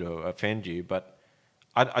or rude or offend you, but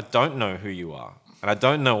I don't know who you are, and I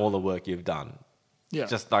don't know all the work you've done.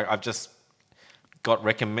 I've just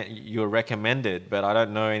you were recommended, but I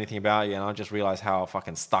don't know anything about you, and I just realized how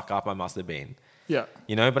fucking stuck up I must have been. Yeah.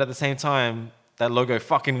 You know, but at the same time, that logo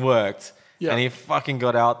fucking worked. Yeah. And he fucking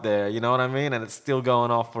got out there, you know what I mean? And it's still going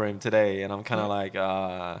off for him today. And I'm kind of like,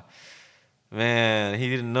 man, he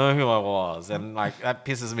didn't know who I was. And like, that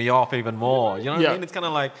pisses me off even more. You know what I mean? It's kind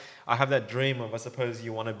of like, I have that dream of, I suppose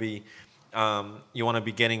you want to be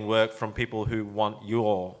getting work from people who want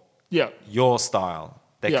your style.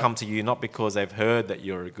 They come to you not because they've heard that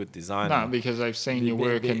you're a good designer. No, because they've seen your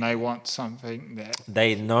work and they want something that...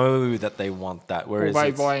 They know that they want that. Whereas or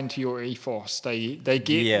they buy into your ethos. They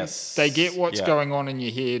get what's going on in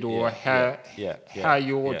your head or how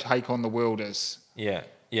your take on the world is. Yeah,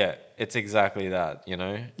 yeah. It's exactly that, you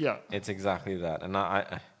know? Yeah. It's exactly that. And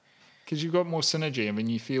I because you've got more synergy. I mean,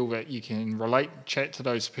 you feel that you can relate, chat to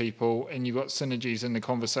those people, and you've got synergies in the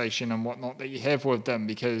conversation and whatnot that you have with them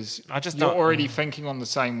because you're already thinking on the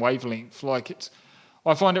same wavelength.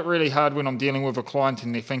 I find it really hard when I'm dealing with a client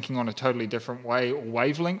and they're thinking on a totally different way or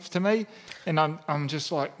wavelength to me, and I'm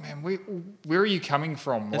just like, man, where are you coming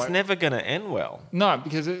from? It's never going to end well. No,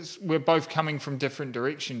 because we're both coming from different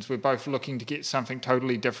directions. We're both looking to get something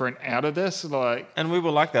totally different out of this. And we were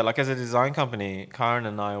like that. Like as a design company, Karen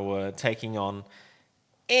and I were taking on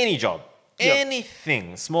any job.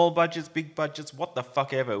 Anything, small budgets, big budgets, what the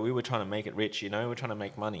fuck ever. We were trying to make it rich, you know. We're trying to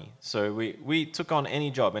make money. So we took on any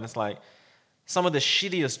job, and it's like, some of the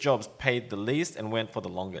shittiest jobs paid the least and went for the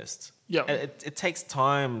longest. Yeah, it takes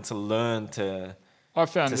time to learn to. I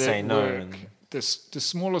found to say no. The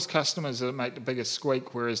smallest customers that make the biggest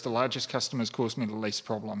squeak, whereas the largest customers cause me the least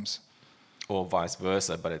problems. Or vice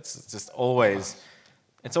versa, but it's just always.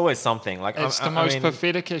 It's always something. Like it's the most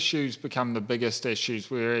pathetic issues become the biggest issues,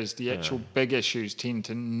 whereas the actual big issues tend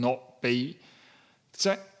to not be.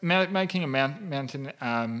 So making a mountain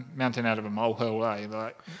out of a molehill,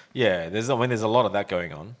 eh? There's a lot of that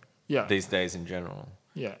going on. These days in general.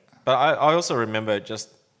 Yeah. But I also remember just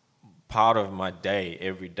part of my day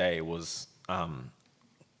every day was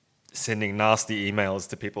sending nasty emails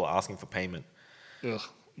to people asking for payment. Ugh.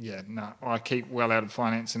 Yeah. No. I keep well out of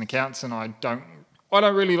finance and accounts, and I don't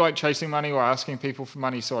really like chasing money or asking people for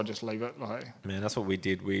money, so I just leave it. Man, that's what we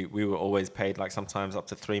did. We were always paid sometimes up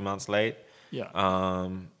to 3 months late. Yeah.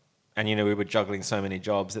 And we were juggling so many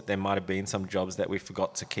jobs that there might have been some jobs that we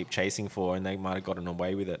forgot to keep chasing for, and they might have gotten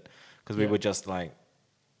away with it because we were just like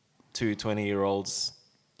 2 20-year-olds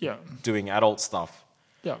doing adult stuff.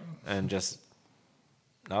 Yeah. And just,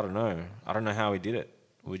 I don't know how we did it.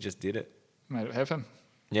 We just did it. Made it happen.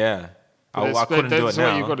 Yeah. I couldn't do it now. That's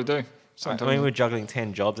what you've got to do. Sometimes. I mean, we're juggling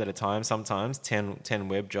 10 jobs at a time sometimes, 10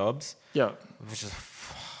 web jobs. Yeah. Which is,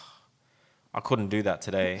 I couldn't do that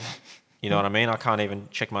today. You know what I mean? I can't even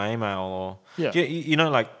check my email or... Yeah. You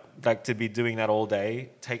know, like to be doing that all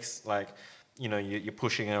day takes you're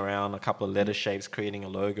pushing around a couple of letter shapes, creating a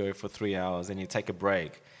logo for 3 hours, then you take a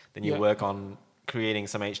break. Then you work on creating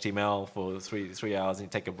some HTML for three hours and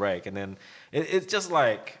you take a break. And then it's just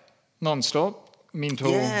like... Non-stop,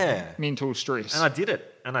 mental stress. And I did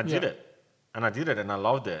it. And I did it. And I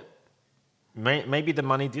loved it. Maybe the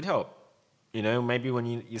money did help. You know, maybe when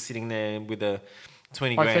you're sitting there with a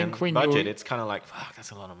 20 grand budget, it's kind of like, fuck,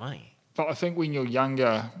 that's a lot of money. But I think when you're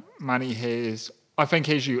younger, I think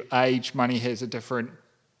as you age, money has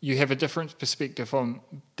you have a different perspective on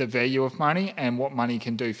the value of money and what money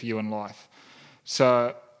can do for you in life.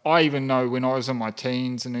 So I even know when I was in my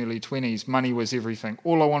teens and early 20s, money was everything.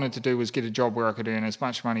 All I wanted to do was get a job where I could earn as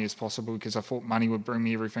much money as possible because I thought money would bring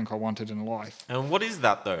me everything I wanted in life. And what is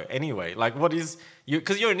that though? Anyway, like what is you?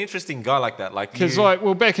 Because you're an interesting guy like that. Because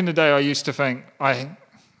back in the day, I used to think I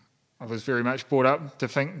was very much brought up to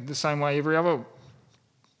think the same way every other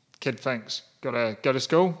kid thinks. Got to go to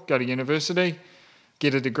school, go to university,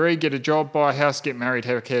 get a degree, get a job, buy a house, get married,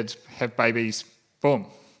 have kids, have babies, boom.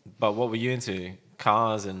 But what were you into?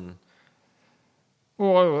 Cars and...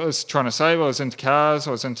 Well, I was trying to save. I was into cars.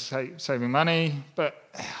 I was into saving money. But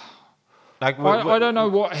I don't know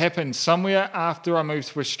what happened. Somewhere after I moved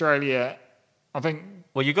to Australia, I think...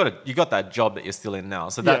 Well, you got that job that you're still in now.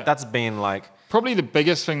 So that's been like... Probably the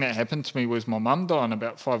biggest thing that happened to me was my mum dying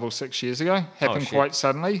about 5 or 6 years ago. Happened quite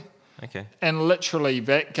suddenly. Okay. And literally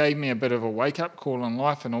that gave me a bit of a wake-up call in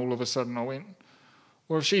life, and all of a sudden I went...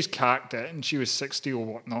 Well, if she's carked it and she was 60 or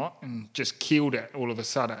whatnot and just killed it all of a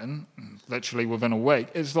sudden, literally within a week,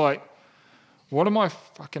 it's like, what am I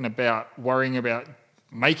fucking about worrying about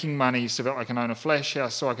making money so that I can own a flash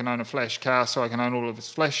house, so I can own a flash car, so I can own all of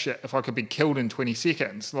this flash shit if I could be killed in 20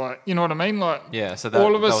 seconds? Like, you know what I mean? Like, yeah, so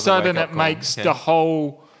all of a sudden it makes the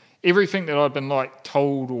whole, everything that I'd been like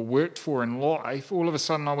told or worked for in life, all of a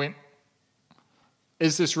sudden I went,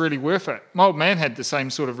 is this really worth it? My old man had the same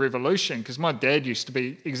sort of revolution because my dad used to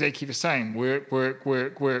be exactly the same. Work,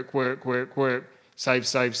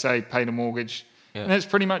 save, pay the mortgage. Yeah. And that's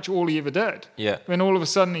pretty much all he ever did. Yeah. When all of a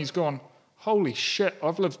sudden he's gone, holy shit,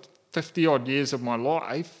 I've lived 50 odd years of my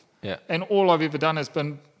life. Yeah. And all I've ever done has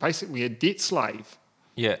been basically a debt slave.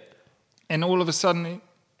 Yeah. And all of a sudden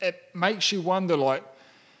it makes you wonder, like,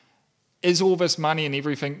 is all this money and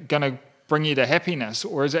everything going to bring you to happiness,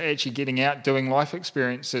 or is it actually getting out, doing life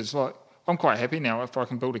experiences? Like, I'm quite happy now if I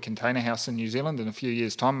can build a container house in New Zealand in a few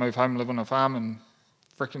years' time, move home, live on a farm, and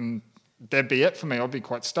freaking that'd be it for me. I'd be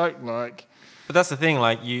quite stoked. Like, but that's the thing.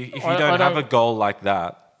 Like, if you don't have a goal like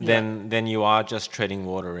that, then you are just treading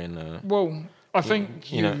water in a. Well, I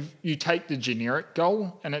think you take the generic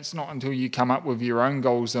goal, and it's not until you come up with your own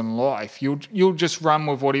goals in life you'll just run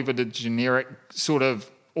with whatever the generic sort of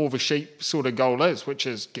all the sheep sort of goal is, which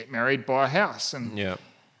is get married, buy a house. And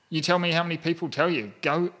you tell me how many people tell you,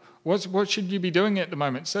 go, what should you be doing at the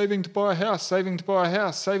moment? Saving to buy a house, saving to buy a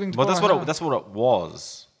house, saving to buy a house. That's what it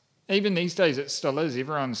was. Even these days it still is.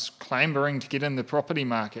 Everyone's clambering to get in the property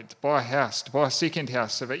market, to buy a house, to buy a second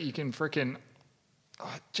house so that you can freaking...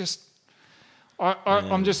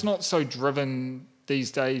 I'm just not so driven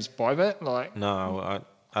these days by that. Like, no,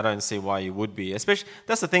 I don't see why you would be. Especially,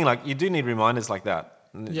 that's the thing, like, you do need reminders like that.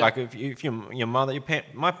 Yeah. Like if your mother,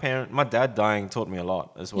 my dad dying taught me a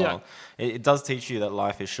lot as well. Yeah. It does teach you that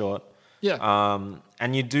life is short. Yeah.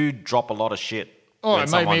 And you do drop a lot of shit. Oh,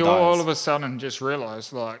 it made me all of a sudden just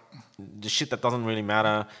realise, like, the shit that doesn't really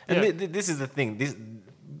matter. And this is the thing. This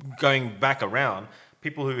going back around,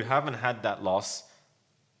 people who haven't had that loss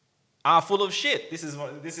are full of shit. This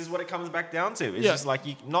is what it comes back down to. It's just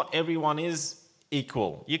like not everyone is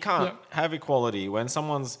equal. You can't have equality when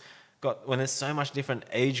there's so much different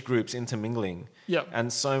age groups intermingling,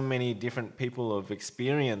 and so many different people of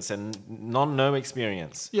experience and no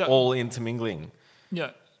experience, all intermingling.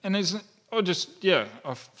 Yeah, and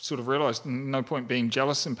I've sort of realised no point being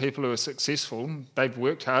jealous in people who are successful. They've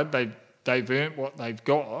worked hard. They've earned what they've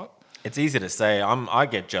got. It's easy to say. I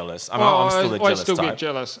get jealous. I'm still a jealous I still type. Get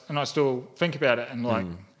jealous, and I still think about it and like.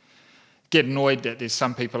 Get annoyed that there's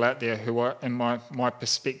some people out there who are, in my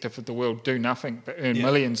perspective of the world, do nothing but earn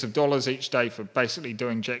millions of dollars each day for basically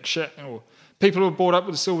doing jack shit. Or people who are brought up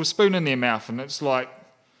with a silver spoon in their mouth, and it's like...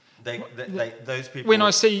 those people... When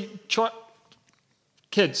I see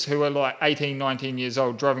kids who are like 18, 19 years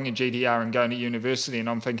old driving a GDR and going to university, and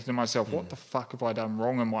I'm thinking to myself, what the fuck have I done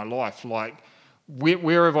wrong in my life? Like...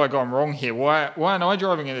 Where have I gone wrong here? Why am I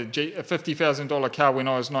driving a $50,000 car when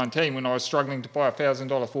I was 19, when I was struggling to buy a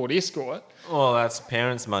 $1,000 Ford Escort? Well, that's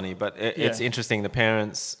parents' money, but it's interesting. The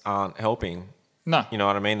parents aren't helping. No. You know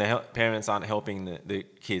what I mean? The parents aren't helping the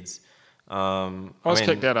kids. I was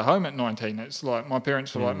kicked out of home at 19. It's like my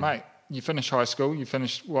parents were like, mate, you finish high school, you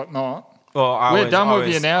finish whatnot. Well, we're done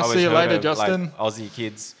with you now. See you later, Justin. Like, Aussie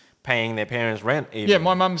kids paying their parents' rent even. Yeah,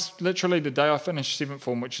 my mum's literally the day I finished 7th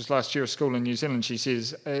form, which is last year of school in New Zealand, she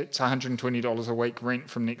says it's $120 a week rent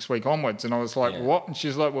from next week onwards. And I was like, what? And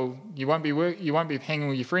she's like, well, you won't be hanging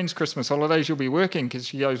with your friends Christmas holidays, you'll be working, because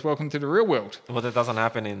she goes, welcome to the real world. Well, that doesn't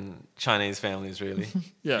happen in Chinese families, really.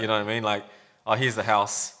 Yeah. You know what I mean? Like, oh, here's the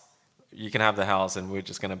house. You can have the house and we're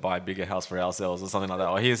just going to buy a bigger house for ourselves or something like that.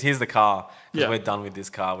 Or here's the car. Because we're done with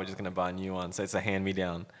this car. We're just going to buy a new one. So it's a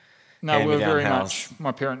hand-me-down. No, we're very much,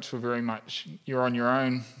 my parents were very much, you're on your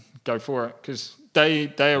own, go for it. Because they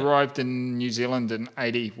arrived in New Zealand in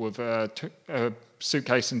 80 with a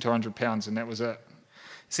suitcase and 200 pounds, and that was it.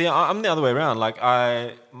 See, I'm the other way around.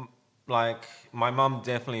 My mum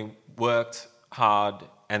definitely worked hard,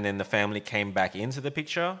 and then the family came back into the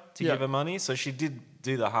picture to give her money. So she did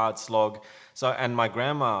do the hard slog. And my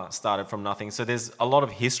grandma started from nothing. So there's a lot of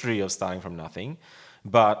history of starting from nothing,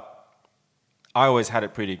 but I always had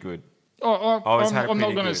it pretty good. I'm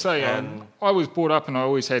not going to say I was brought up and I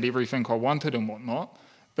always had everything I wanted and whatnot,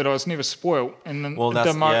 but I was never spoilt. And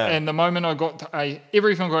the moment I got to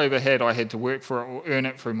everything I ever had, I had to work for it or earn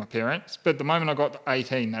it through my parents. But the moment I got to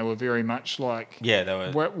 18, they were very much like,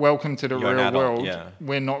 they were welcome to the real world. Yeah.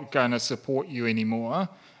 We're not going to support you anymore.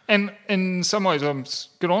 And in some ways, I'm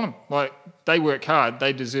good on them. Like, they work hard.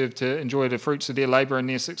 They deserve to enjoy the fruits of their labour and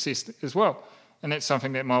their success as well. And that's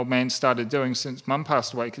something that my old man started doing since Mum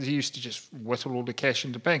passed away, because he used to just whittle all the cash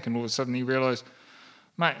into bank, and all of a sudden he realised,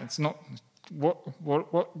 mate, it's not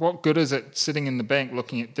what good is it sitting in the bank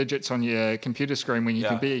looking at digits on your computer screen when you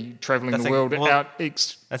can be travelling the world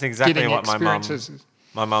that's exactly what experiences.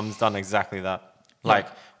 My mum's done exactly that. Like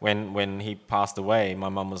when he passed away, my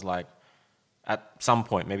mum was like, at some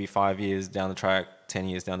point, maybe 5 years down the track, 10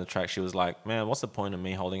 years down the track, she was like, man, what's the point of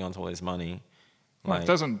me holding on to all this money Like, it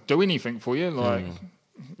doesn't do anything for you. Like,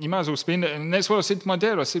 you might as well spend it. And that's what I said to my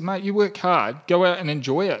dad. I said, mate, you work hard, go out and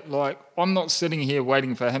enjoy it. Like, I'm not sitting here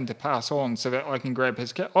waiting for him to pass on so that I can grab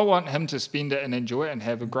his kit. I want him to spend it and enjoy it and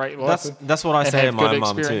have a great life. That's what I say to my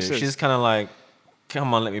mum too. She's kind of like,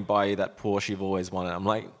 come on, let me buy you that Porsche you've always wanted. I'm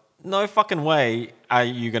like, no fucking way are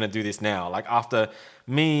you going to do this now. Like, after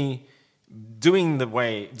me doing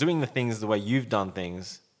the things the way you've done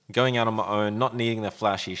things, going out on my own, not needing the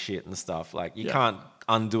flashy shit and stuff. Like, you can't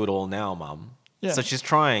undo it all now, mum. Yeah. So she's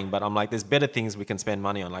trying, but I'm like, there's better things we can spend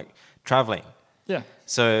money on, like traveling. Yeah.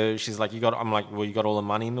 So she's like, I'm like, well, you got all the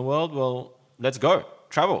money in the world? Well, let's go.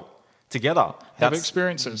 Travel together. Have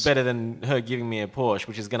experiences. Better than her giving me a Porsche,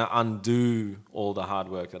 which is going to undo all the hard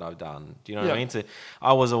work that I've done. Do you know what I mean?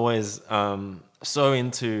 I was always so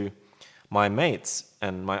into my mates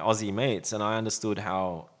and my Aussie mates, and I understood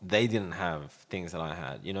how they didn't have things that I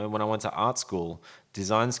had. You know, when I went to art school,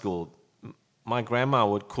 design school, my grandma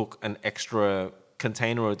would cook an extra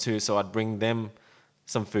container or two, so I'd bring them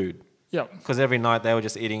some food. Yeah. Because every night they were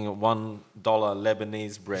just eating $1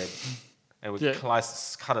 Lebanese bread, and we'd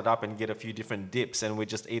cut it up and get a few different dips, and we'd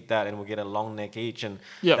just eat that, and we'd get a long neck each, and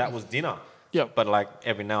that was dinner. Yeah. But like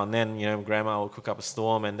every now and then, you know, grandma would cook up a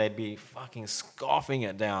storm, and they'd be fucking scoffing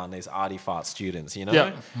it down, these arty fart students, you know?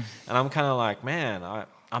 Yeah. And I'm kind of like, man,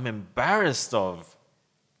 I'm embarrassed of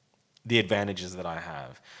the advantages that I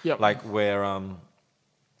have. Yep. Like where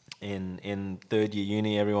in third year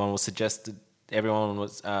uni, everyone was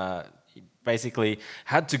basically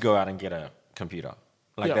had to go out and get a computer.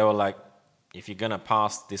 Like they were like, if you're going to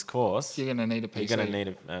pass this course, you're going to need a PC. You're going to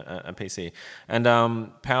need a PC. And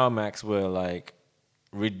Power Macs were like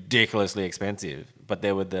ridiculously expensive, but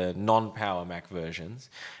they were the non-Power Mac versions.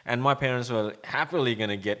 And my parents were happily going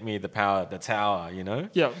to get me the tower, you know?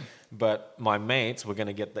 Yeah. But my mates were going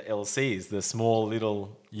to get the LCs, the small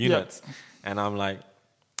little units. Yep. And I'm like,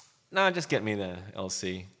 no, just get me the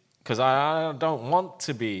LC. Because I don't want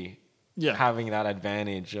to be having that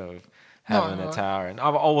advantage of having a tower. And I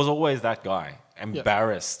was always that guy,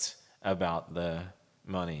 embarrassed about the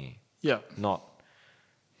money. Yeah. Not.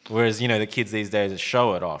 Whereas, you know, the kids these days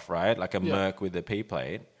show it off, right? Like a Merc with the P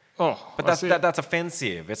plate. Oh, but that's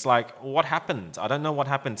offensive. It's like, what happened? I don't know what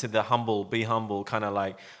happened to the be humble kind of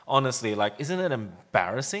like, honestly, like, isn't it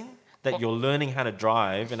embarrassing that you're learning how to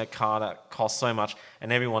drive in a car that costs so much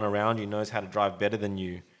and everyone around you knows how to drive better than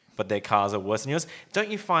you, but their cars are worse than yours? Don't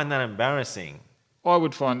you find that embarrassing? I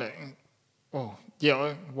would find it. Oh,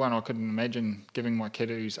 yeah. One, I couldn't imagine giving my kid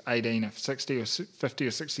who's 18 a $50,000 or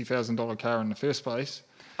 $60,000 car in the first place.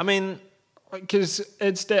 I mean, because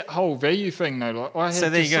it's that whole value thing, though. Like so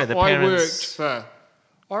there you go. The parents. I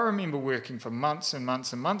remember working for months and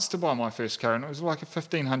months and months to buy my first car, and it was like a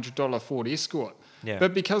 $1,500 Ford Escort. Yeah.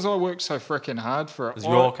 But because I worked so freaking hard for it, it was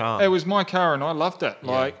your car. It was my car, and I loved it.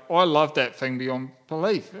 Like I loved that thing beyond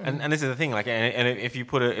belief. And this is the thing, like, and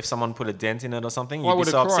if someone put a dent in it or something, you'd be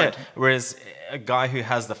so upset. Whereas a guy who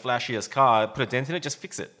has the flashiest car, put a dent in it, just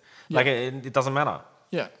fix it. Yeah. Like it doesn't matter.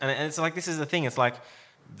 Yeah. And it's like, this is the thing. It's like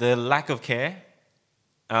the lack of care,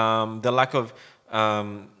 the lack of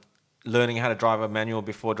learning how to drive a manual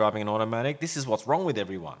before driving an automatic. This is what's wrong with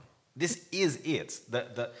everyone. This is it.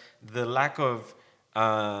 The lack of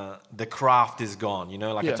the craft is gone. You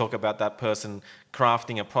know, like I talk about that person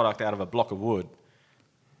crafting a product out of a block of wood.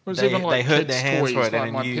 It was even like hurt kids' their hands toys. for it.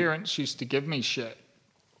 Like my parents used to give me shit,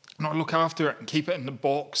 and I look after it and keep it in the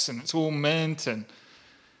box, and it's all mint. And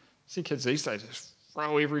see, kids these days just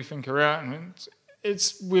throw everything around,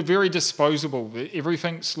 and we're very disposable.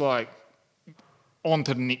 Everything's like on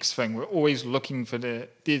to the next thing. We're always looking for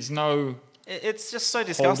there's no. It's just so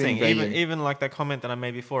disgusting. Even like that comment that I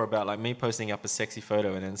made before about like me posting up a sexy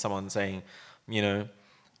photo and then someone saying, you know,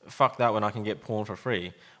 fuck that when I can get porn for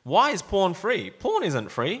free. Why is porn free? Porn isn't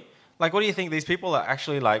free. Like, what do you think? These people are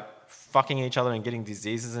actually like fucking each other and getting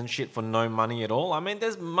diseases and shit for no money at all? I mean,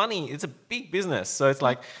 there's money. It's a big business. So it's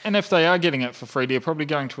like... And if they are getting it for free, they're probably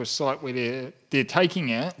going to a site where they're taking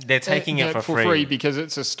it. They're taking it for free because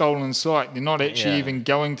it's a stolen site. They're not actually even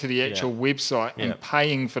going to the actual website and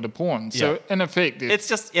paying for the porn. So in effect... It's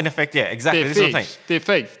just, in effect, exactly. This is the thing. They're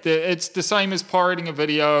thief. It's the same as pirating a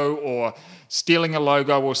video or stealing a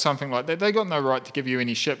logo or something like that. They got no right to give you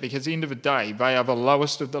any shit because at the end of the day, they are the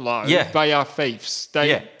lowest of the low. Yeah. They are thieves.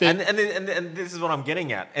 And this is what I'm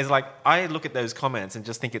getting at. Is like, I look at those comments and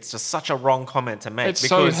just think it's just such a wrong comment to make. It's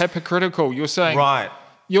so hypocritical. You're saying... Right.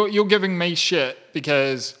 You're giving me shit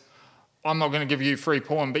because I'm not going to give you free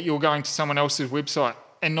porn, but you're going to someone else's website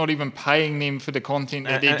and not even paying them for the content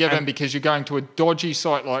that they're given because you're going to a dodgy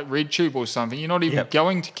site like RedTube or something. You're not even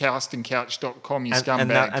going to castingcouch.com, you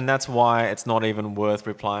scumbag. And that's why it's not even worth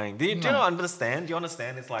replying. Do you not understand? Do you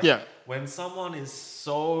understand? It's like when someone is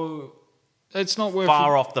so it's not worth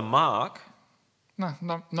far off the mark. No,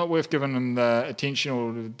 not worth giving them the attention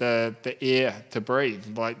or the air to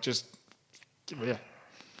breathe. Like, just,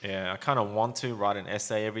 Yeah, I kind of want to write an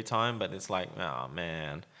essay every time, but it's like, oh,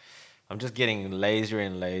 man. I'm just getting lazier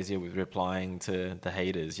and lazier with replying to the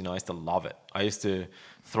haters. You know, I used to love it. I used to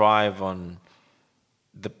thrive on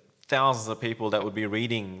the thousands of people that would be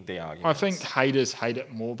reading the arguments. I think haters hate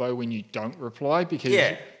it more, though, when you don't reply because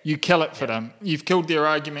you kill it for them. You've killed their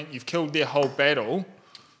argument. You've killed their whole battle.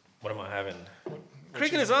 What am I having?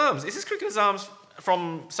 Cricketer's Arms. Is this Cricketer's Arms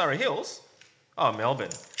from Surrey Hills? Oh, Melbourne.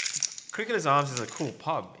 Cricketer's Arms is a cool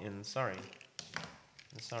pub in Surrey.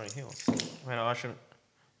 In Surrey Hills. Wait, I should...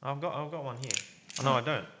 I've got one here. Oh, no, I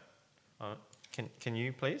don't. Can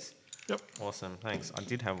you please? Yep. Awesome, thanks. I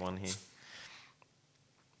did have one here.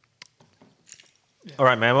 Yeah. All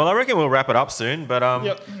right, man. Well, I reckon we'll wrap it up soon. But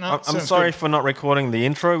I'm sorry for not recording the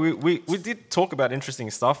intro. We did talk about interesting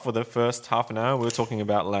stuff for the first half an hour. We were talking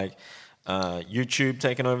about like YouTube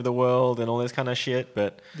taking over the world and all this kind of shit.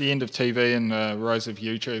 But the end of TV and the rise of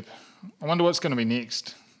YouTube. I wonder what's going to be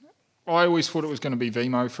next. I always thought it was going to be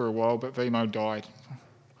Vimeo for a while, but Vimeo died.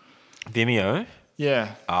 Vimeo?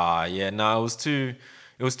 Yeah. Yeah. No, it was too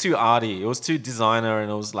arty. It was too designer, and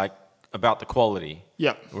it was like about the quality.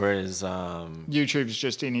 Yeah. Whereas YouTube's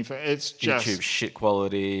just anything. It's just YouTube's shit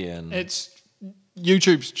quality, and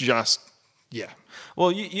YouTube's just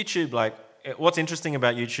Well, YouTube, like, what's interesting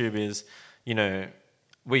about YouTube is, you know,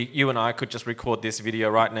 you and I could just record this video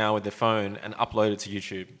right now with the phone and upload it to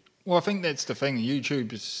YouTube. Well, I think that's the thing.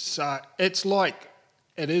 YouTube is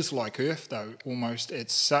it is like Earth, though, almost.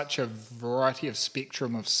 It's such a variety of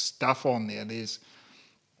spectrum of stuff on there. There's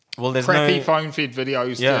crappy phone-fed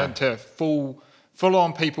videos down to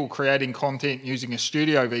full-on people creating content using a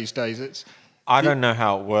studio these days. I don't know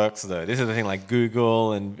how it works, though. This is the thing, like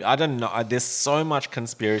Google, and I don't know. There's so much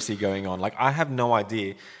conspiracy going on. Like, I have no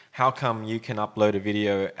idea how come you can upload a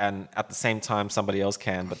video and at the same time somebody else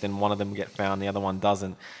can, but then one of them get found, the other one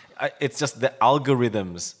doesn't. It's just the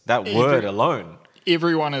algorithms, word alone.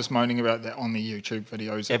 Everyone is moaning about that on the YouTube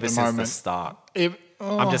videos ever at the moment. Since the start.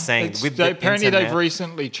 I'm just saying. Apparently they've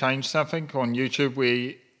recently changed something on YouTube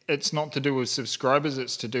where it's not to do with subscribers,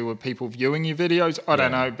 it's to do with people viewing your videos. I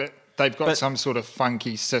don't know, but they've got some sort of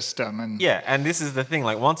funky system. And this is the thing.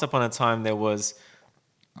 Like, once upon a time, there was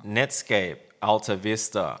Netscape, Alta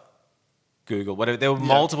Vista, Google, whatever. There were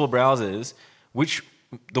multiple browsers, which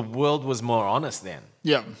the world was more honest then.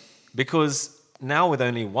 Yeah. Because now with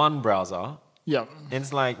only one browser... Yeah.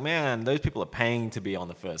 It's like, man, those people are paying to be on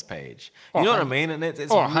the first page. You know what I mean? And it's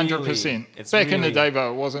 100%. Back in the day,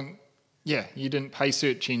 though, it wasn't... Yeah, you didn't pay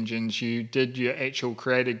search engines. You did your actual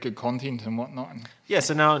created good content and whatnot. Yeah,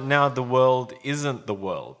 so now the world isn't the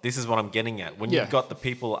world. This is what I'm getting at. When you've got the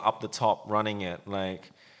people up the top running it,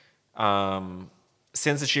 like...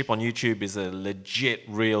 censorship on YouTube is a legit,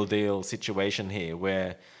 real deal situation here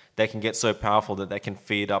where they can get so powerful that they can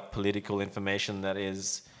feed up political information that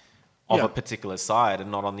is... of a particular side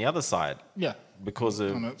and not on the other side. Yeah. Because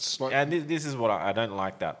of... And this is what I don't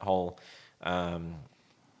like, that whole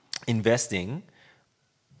investing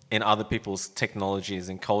in other people's technologies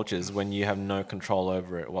and cultures when you have no control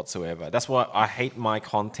over it whatsoever. That's why I hate my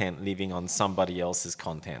content living on somebody else's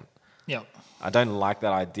content. Yeah. I don't like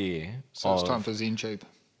that idea. So it's time for ZenTube.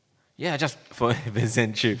 Yeah, just for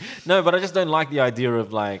ZenTube. No, but I just don't like the idea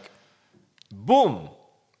of like, boom...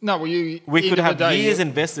 No, well, we could have years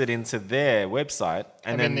invested into their website,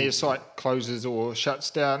 and then their site closes or shuts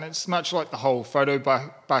down. It's much like the whole Photo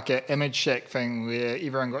Bucket Image Shack thing, where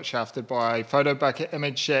everyone got shafted by Photo Bucket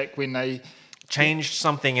Image Shack when they changed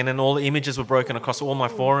something, and then all the images were broken across all my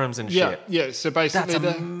forums and shit. Yeah. So basically,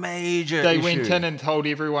 that's a major They issue. went in and told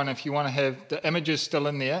everyone, if you want to have the images still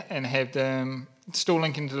in there and have them still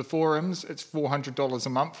linking to the forums, it's $400 a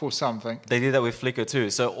month or something. They did that with Flickr too.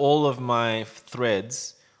 So all of my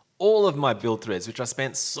threads. All of my build threads, which I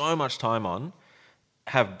spent so much time on,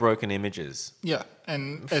 have broken images. Yeah,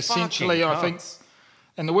 and essentially I think...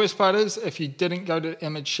 And the worst part is, if you didn't go to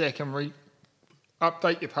Image Shack and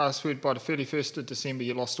update your password by the 31st of December,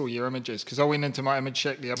 you lost all your images. Because I went into my Image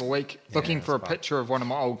Shack the other week looking for a picture of one of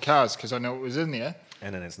my old cars because I know it was in there.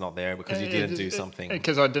 And then it's not there because you didn't do something.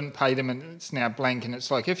 Because I didn't pay them and it's now blank. And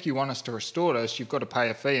it's like, if you want us to restore this, you've got to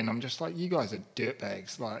pay a fee. And I'm just like, you guys are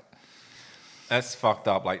dirtbags. Like... That's fucked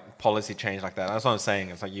up. Like policy change like that. That's what I'm saying.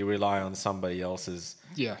 It's like you rely on somebody else's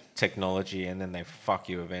technology, and then they fuck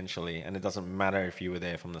you eventually, and it doesn't matter if you were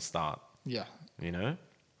there from the start. Yeah. You know.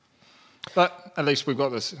 But at least we've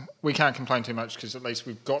got this. We can't complain too much because at least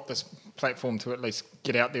we've got this platform to at least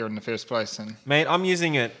get out there in the first place. And mate, I'm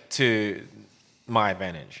using it to my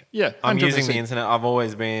advantage. Yeah, 100%. I'm using the internet. I've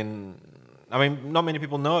always been. I mean, not many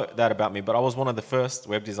people know that about me, but I was one of the first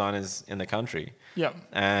web designers in the country. Yeah.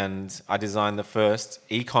 And I designed the first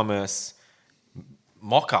e-commerce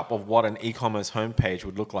mock-up of what an e-commerce homepage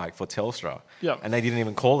would look like for Telstra. Yeah. And they didn't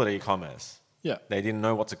even call it e-commerce. Yeah. They didn't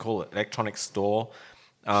know what to call it. Electronic store.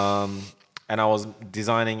 And I was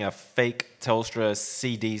designing a fake Telstra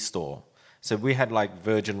CD store. So we had like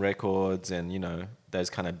Virgin Records and, you know, those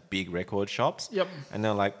kind of big record shops. Yep. And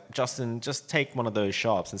they're like, Justin, just take one of those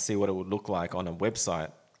shops and see what it would look like on a website.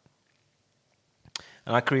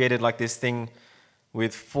 And I created like this thing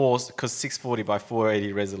with because 640 by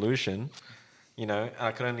 480 resolution, you know, and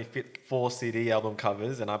I could only fit 4 CD album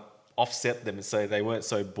covers, and I offset them so they weren't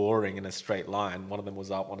so boring in a straight line. One of them was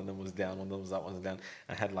up, one of them was down, one of them was up, one was down.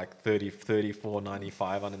 I had like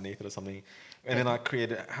 34.95 underneath it or something. And then I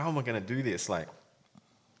created, how am I going to do this? Like,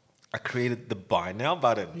 I created the buy now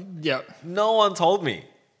button. Yeah. No one told me.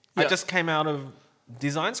 Yeah. I just came out of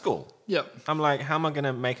design school. Yeah. I'm like, how am I going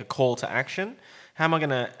to make a call to action? How am I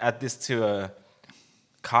going to add this to a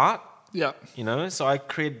cart? Yeah. You know, so I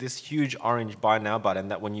created this huge orange buy now button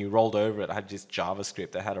that when you rolled over it, I had this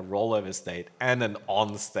JavaScript that had a rollover state and an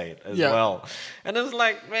on state as well. And it was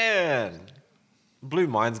like, man, blew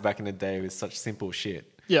minds back in the day with such simple shit.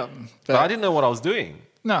 Yeah. But I didn't know what I was doing.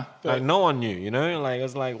 No. Like no one knew, you know? Like it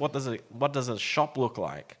was like, what does a shop look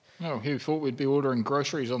like? No, who thought we'd be ordering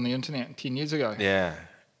groceries on the internet 10 years ago? Yeah.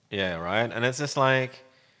 Yeah, right? And it's just like,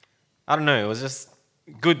 I don't know, it was just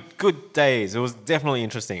good days. It was definitely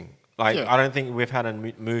interesting. Like, I don't think we've had a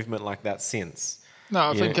movement like that since.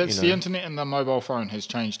 No, I think it's the internet and the mobile phone has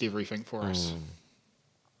changed everything for us.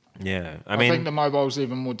 Yeah. I mean, think the mobile's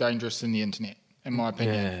even more dangerous than the internet, in my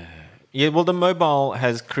opinion. Yeah, well, the mobile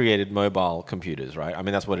has created mobile computers, right? I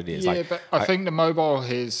mean, that's what it is. Yeah, like, but I think the mobile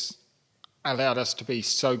has allowed us to be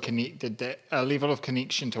so connected, that a level of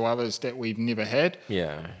connection to others that we've never had.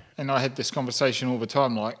 Yeah. And I had this conversation all the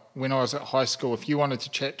time. Like, when I was at high school, if you wanted to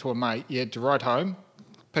chat to a mate, you had to write home,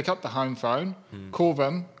 pick up the home phone, call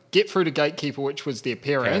them, get through to gatekeeper, which was their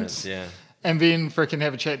parents, and then freaking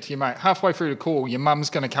have a chat to your mate. Halfway through the call, your mum's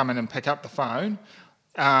going to come in and pick up the phone,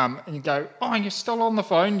 and you go, oh, you're still on the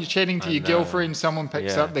phone, you're chatting to your girlfriend, someone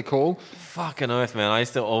picks up the call. Fucking earth, man. I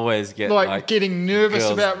used to always get like getting nervous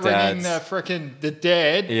about ringing the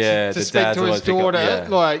dad to speak to his daughter.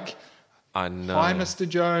 Like, I know. Hi, Mr.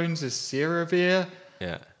 Jones, is Sarah there?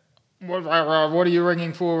 Yeah. What are you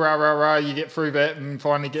ringing for? Rah, rah, rah. You get through that and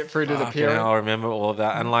finally get through to the parent. I remember all of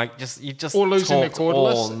that. And like, you just or losing the talked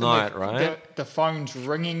cordless all night, right? The phone's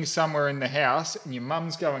ringing somewhere in the house and your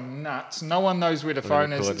mum's going nuts. No one knows where the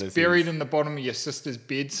phone is. It's buried in the bottom of your sister's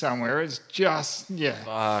bed somewhere. It's just,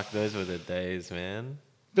 Fuck, those were the days, man.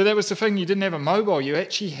 But that was the thing. You didn't have a mobile. You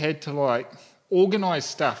actually had to like organise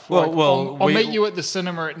stuff. Well, I'll meet you at the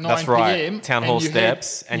cinema at 9 that's right. p.m. Town hall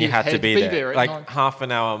steps, and you had to be there. Like 9. half an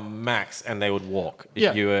hour max, and they would walk.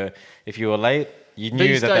 If you were late, you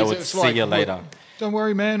knew that they would see you later. Don't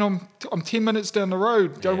worry, man. I'm 10 minutes down the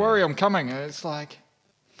road. Don't worry, I'm coming. And it's like,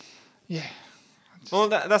 Well,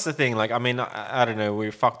 that's the thing. Like, I mean, I don't know.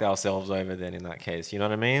 We fucked ourselves over then in that case. You know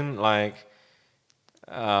what I mean? Like,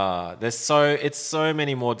 it's so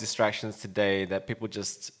many more distractions today that people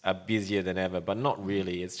just are busier than ever, but not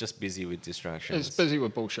really. It's just busy with distractions. It's busy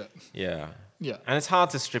with bullshit. Yeah. Yeah. And it's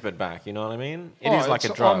hard to strip it back, you know what I mean? It is like a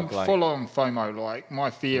drug. I'm full on FOMO. Like,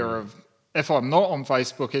 my fear of, if I'm not on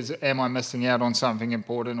Facebook, is am I missing out on something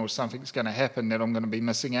important or something's going to happen that I'm going to be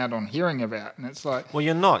missing out on hearing about? And it's like... Well,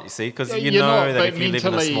 you're not, you see, because you know that if you live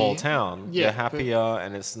in a small town, you're happier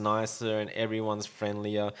and it's nicer and everyone's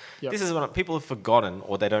friendlier. Yep. This is what people have forgotten,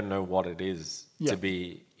 or they don't know what it is to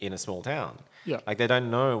be in a small town. Yeah. Like, they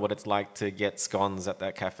don't know what it's like to get scones at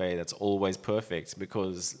that cafe that's always perfect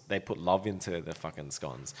because they put love into the fucking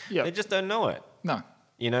scones. Yeah. They just don't know it. No.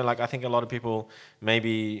 You know, like, I think a lot of people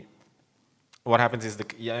maybe... What happens is the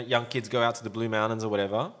young kids go out to the Blue Mountains or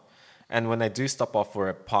whatever, and when they do stop off for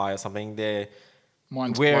a pie or something, they're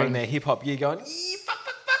wearing their hip-hop gear going,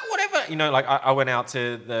 fuck, whatever. You know, like, I went out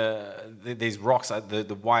to these rocks,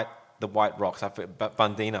 the white rocks,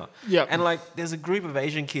 Bandina. Yeah. And, like, there's a group of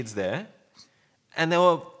Asian kids there, and they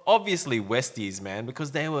were obviously Westies, man,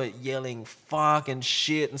 because they were yelling fuck and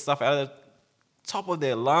shit and stuff out of the top of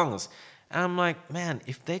their lungs. And I'm like, man,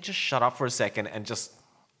 if they just shut up for a second and just...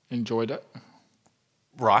 Enjoyed it.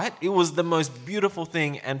 right? It was the most beautiful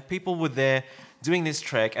thing, and people were there doing this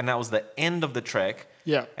trek, and that was the end of the trek.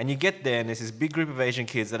 Yeah. And you get there, and there's this big group of Asian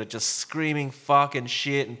kids that are just screaming fuck and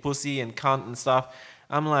shit and pussy and cunt and stuff.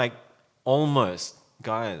 I'm like, almost,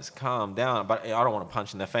 guys, calm down. But I don't want to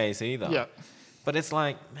punch in the face either. Yeah. But it's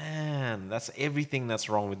like, man, that's everything that's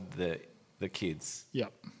wrong with the kids. Yeah.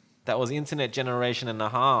 That was internet generation and a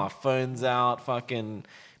half. Phones out, fucking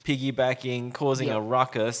piggybacking, causing a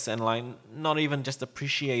ruckus, and like not even just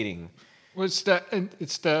appreciating. Well, it's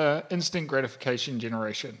the instant gratification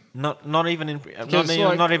generation. Not even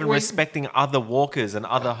like, respecting other walkers and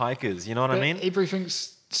other hikers. You know what I mean?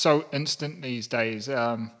 Everything's so instant these days.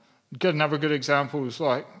 Another good example is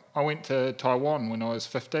like I went to Taiwan when I was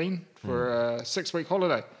 15 for a 6-week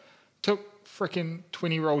holiday. Took freaking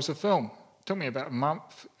 20 rolls of film. Took me about a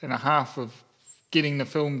month and a half of getting the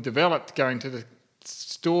film developed, going to the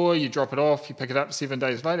store, you drop it off, you pick it up 7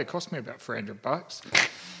 days later. It cost me about $300. But,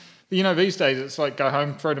 you know, these days it's like go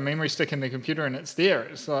home, throw the memory stick in the computer and it's there.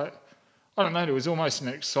 It's like, I don't know, there was almost an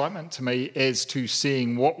excitement to me as to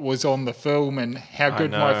seeing what was on the film and how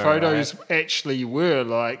good my photos actually were.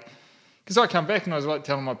 Like, because I come back and I was like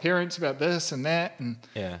telling my parents about this and that. And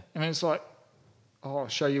it's like, oh, I'll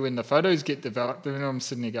show you when the photos get developed. And I'm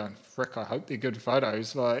sitting there going, frick, I hope they're good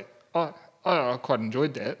photos. Like, I quite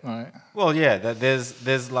enjoyed that. Like, well, yeah,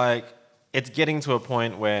 there's like, it's getting to a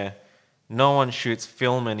point where no one shoots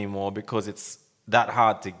film anymore because it's that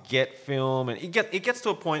hard to get film. And it gets to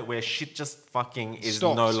a point where shit just fucking is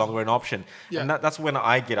no longer an option. Yeah. And that's when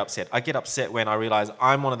I get upset. I get upset when I realize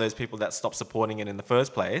I'm one of those people that stopped supporting it in the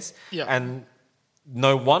first place. Yeah. And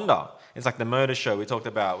no wonder. It's like the Murder Show we talked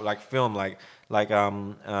about, like film, like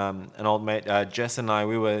an old mate, Jess and I,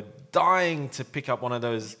 we were dying to pick up one of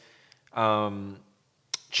those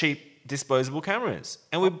cheap disposable cameras,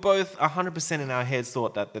 and we both 100% in our heads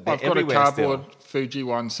thought that they're everywhere. I've got a cardboard Fuji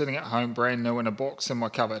one sitting at home, brand new in a box in my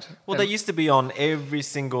cupboard. Well, they used to be on every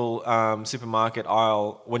single supermarket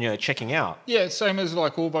aisle when you're checking out. Yeah, same as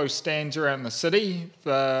like all those stands around the city,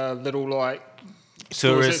 little like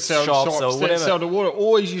tourist shops or whatever. That sell the water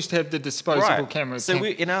always used to have the disposable cameras. So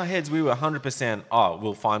in our heads, we were 100%,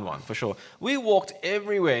 we'll find one for sure. We walked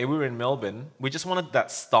everywhere. We were in Melbourne. We just wanted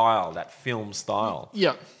that style, that film style.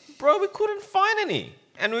 Yeah. Bro, we couldn't find any.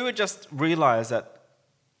 And we would just realize that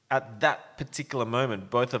at that particular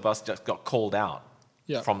moment, both of us just got called out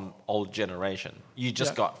from old generation. You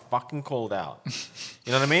just got fucking called out.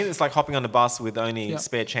 You know what I mean? It's like hopping on the bus with only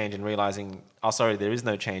spare change and realizing, oh, sorry, there is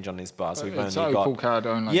no change on this bus. We've only got Opal card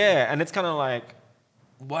only. Yeah, and it's kind of like,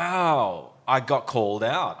 wow, I got called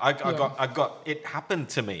out. I got it happened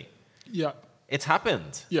to me. Yeah. It's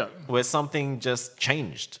happened. Yeah. Where something just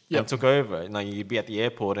changed and took over. You know, you'd be at the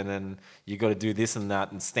airport and then you got to do this and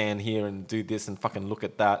that and stand here and do this and fucking look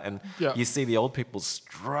at that. And you see the old people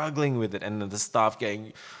struggling with it and then the staff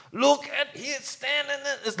going, look at here, standing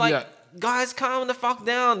there. It's like, guys, calm the fuck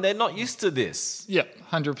down. They're not used to this. Yeah,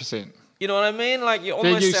 100%. You know what I mean? Like you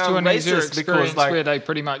almost they're used sound to an easier racist experience because like where they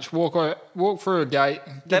pretty much walk through a gate.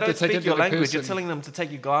 They don't speak your language. You're telling them to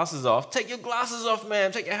take your glasses off. Take your glasses off,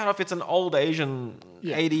 man. Take your hat off. It's an old Asian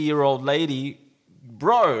 80-year-old lady.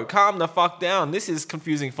 Bro, calm the fuck down. This is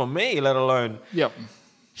confusing for me, let alone... Yep.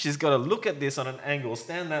 She's got to look at this on an angle,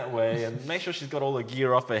 stand that way, and make sure she's got all the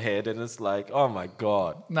gear off her head. And it's like, oh my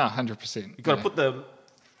God. No, 100%. You've got to put the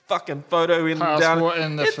fucking photo in passport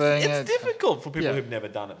down. In the thing. It's difficult for people who've never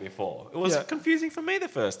done it before. It was confusing for me the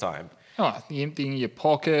first time. Oh, emptying your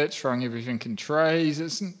pockets, throwing everything in trays.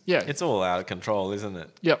 It's all out of control, isn't it?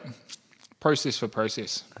 Yep. Process for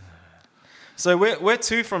process. So where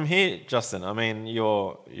to from here, Justin? I mean,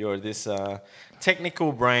 you're this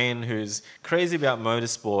technical brain who's crazy about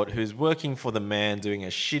motorsport, who's working for the man, doing a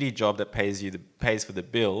shitty job that pays for the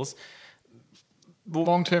bills.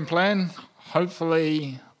 Long-term plan,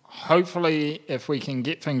 hopefully, if we can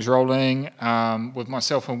get things rolling with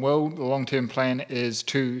myself and Will, the long-term plan is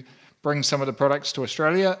to bring some of the products to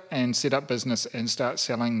Australia and set up business and start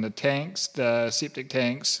selling the tanks, the septic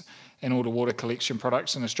tanks, and all the water collection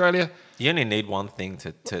products in Australia. You only need one thing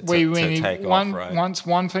to take off, right? Once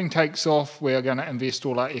one thing takes off, we're going to invest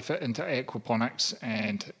all our effort into aquaponics,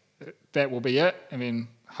 and that will be it. I mean,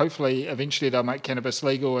 hopefully, eventually they'll make cannabis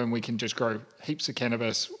legal and we can just grow heaps of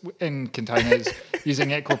cannabis in containers using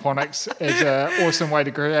aquaponics as an awesome way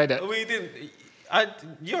to create it.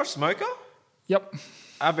 You're a smoker? Yep.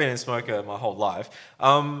 I've been a smoker my whole life.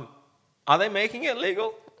 Are they making it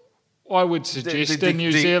legal? I would suggest in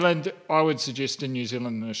New Zealand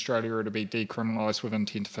and Australia it'll be decriminalised within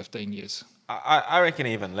 10 to 15 years. I reckon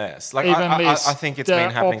even less. I think it's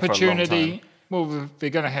been happening for a long time. well, they're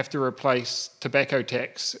going to have to replace tobacco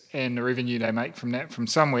tax and the revenue they make from that from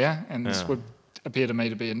somewhere, and this would appear to me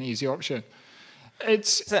to be an easy option.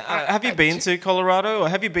 Have you been to Colorado, or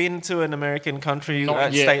have you been to an American country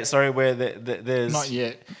state? Sorry, where there's not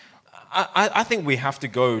yet. I think we have to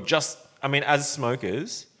go. As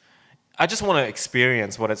smokers, I just want to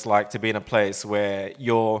experience what it's like to be in a place where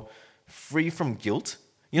you're free from guilt.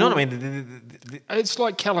 You know what I mean? It's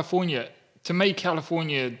like California. To me,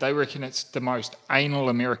 California, they reckon it's the most anal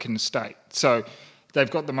American state. So they've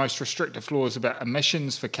got the most restrictive laws about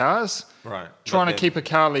emissions for cars. Right. Trying to keep a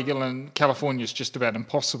car legal in California is just about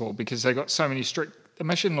impossible because they've got so many strict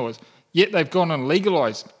emission laws. Yet they've gone and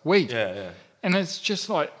legalised weed. Yeah. And it's just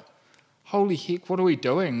like, holy heck, what are we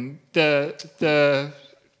doing?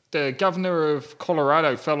 The governor of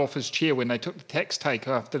Colorado fell off his chair when they took the tax take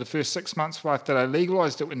after the first 6 months after they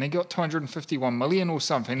legalised it, when they got 251 million or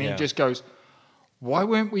something. And he just goes, why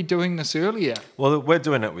weren't we doing this earlier? Well, we're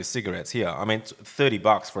doing it with cigarettes here. I mean,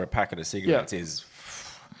 $30 for a packet of cigarettes is...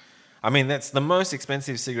 I mean, that's the most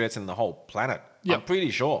expensive cigarettes in the whole planet. Yep. I'm pretty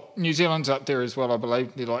sure. New Zealand's up there as well, I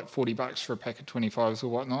believe. They're like $40 for a pack of 25s or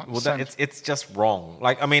whatnot. Well, it's just wrong.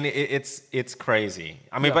 Like, I mean, it's crazy.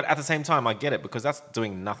 I mean, but at the same time, I get it because that's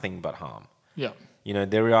doing nothing but harm. Yeah. You know,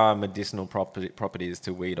 there are medicinal properties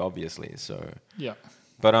to weed, obviously. So. Yeah.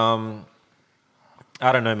 But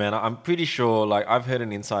I don't know, man. I'm pretty sure. Like, I've heard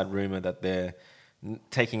an inside rumor that they're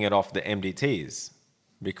taking it off the MDTs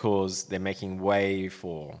because they're making way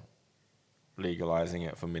for legalizing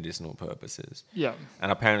it for medicinal purposes. Yeah.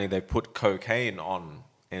 And apparently they put cocaine on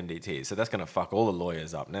MDT, so that's going to fuck all the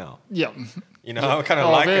lawyers up now. Yeah. You know, I kind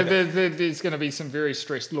of like it. There's going to be some very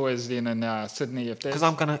stressed lawyers then in Sydney if that's... Because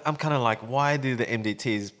I'm kind of like, why do the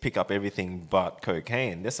MDTs pick up everything but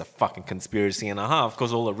cocaine? That's a fucking conspiracy and a half,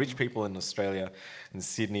 because all the rich people in Australia and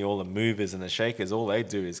Sydney, all the movers and the shakers, all they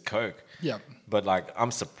do is coke. Yeah. But like,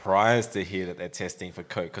 I'm surprised to hear that they're testing for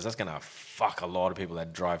coke, because that's going to fuck a lot of people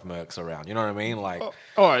that drive Mercs around. You know what I mean? Like,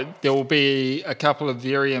 there will be a couple of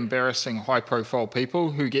very embarrassing high-profile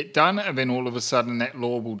people who get done, and then all of a sudden that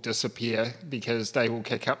law will disappear because they will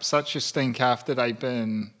kick up such a stink after they've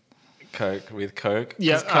been... Coke.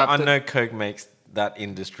 Yeah. I know coke makes that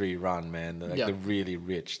industry run, man. The really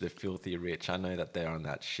rich, the filthy rich. I know that they're on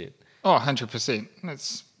that shit. Oh, 100%.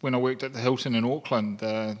 That's when I worked at the Hilton in Auckland.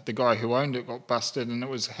 The guy who owned it got busted, and it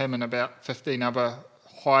was him and about 15 other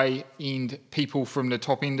high-end people from the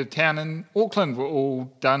top end of town in Auckland were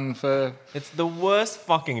all done for... It's the worst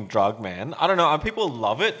fucking drug, man. I don't know. People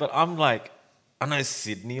love it, but I'm like... I know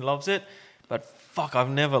Sydney loves it, but fuck, I've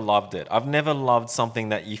never loved it. I've never loved something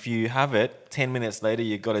that if you have it, 10 minutes later,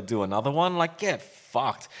 you've got to do another one. Like, get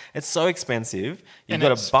fucked. It's so expensive. You've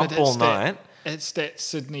got to bump all night. It's that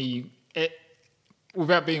Sydney...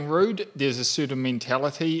 without being rude, there's a certain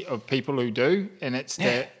mentality of people who do, and it's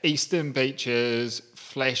the eastern beaches,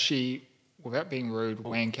 flashy, without being rude,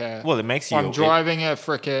 wanker. Well, it makes you... I'm driving a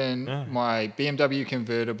frickin' my BMW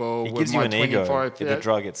convertible it with gives my you an 25... ego. The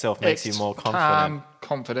drug itself makes you more confident. Calm,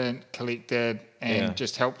 confident, collected, and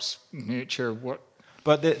just helps nurture what...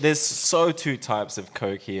 But there's two types of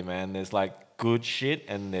coke here, man. There's like good shit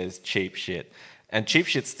and there's cheap shit. And cheap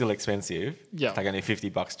shit's still expensive. Yeah. It's like only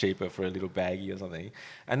 $50 cheaper for a little baggie or something.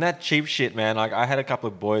 And that cheap shit, man, like I had a couple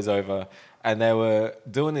of boys over and they were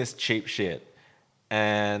doing this cheap shit.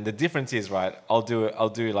 And the difference is, right, I'll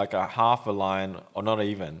do like a half a line or not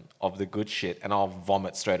even of the good shit and I'll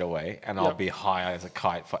vomit straight away and I'll be high as a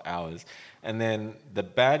kite for hours. And then the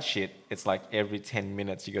bad shit, it's like every 10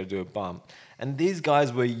 minutes you got to do a bump. And these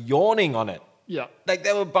guys were yawning on it. Yeah. Like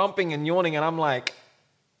they were bumping and yawning and I'm like...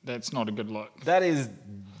 That's not a good look. That is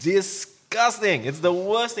disgusting. It's the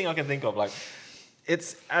worst thing I can think of. Like,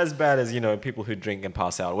 it's as bad as, people who drink and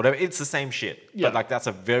pass out or whatever. It's the same shit. Yeah. But, like, that's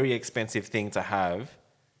a very expensive thing to have.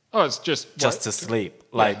 Oh, it's just to sleep.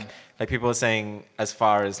 Like people are saying as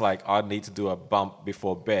far as, like, I need to do a bump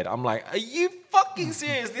before bed. I'm like, are you fucking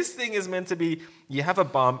serious? This thing is meant to be, you have a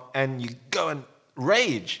bump and you go and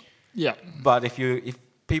rage. Yeah. But if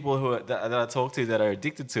people that I talk to that are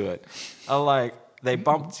addicted to it are like, they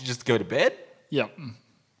bump to just go to bed? Yeah.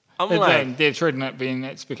 They're treating it being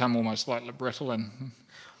it's become almost like Libretolin.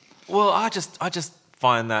 Well, I just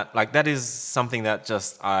find that like that is something that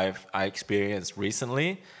just I experienced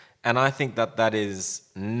recently, and I think that is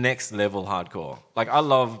next level hardcore. Like I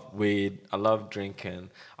love weed, I love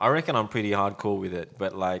drinking. I reckon I'm pretty hardcore with it,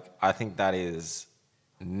 but like I think that is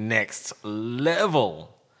next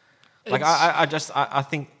level. Like I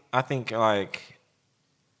think like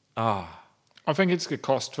I think it's a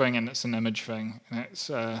cost thing and it's an image thing. And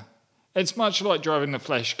it's much like driving the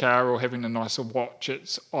flash car or having a nicer watch.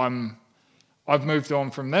 I've moved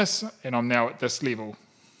on from this and I'm now at this level.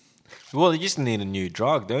 Well, you just need a new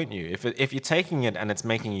drug, don't you? If you're taking it and it's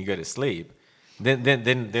making you go to sleep,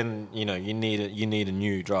 then you know you need a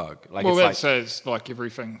new drug. Like Well, it's it's like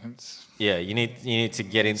everything. It's you need to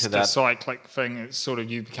get into it's that a cyclic thing. It's sort of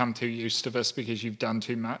you become too used to this because you've done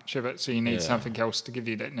too much of it, so you need something else to give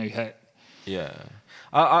you that new hit. Yeah,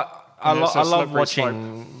 I love slippery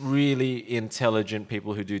watching really intelligent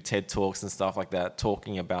people who do TED Talks and stuff like that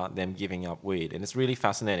talking about them giving up weed, and it's really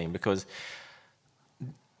fascinating because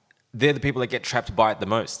they're the people that get trapped by it the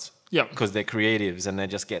most. Yeah. Because they're creatives and they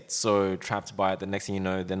just get so trapped by it. The next thing you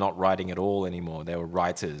know, they're not writing at all anymore. They were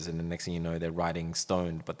writers, and the next thing you know, they're writing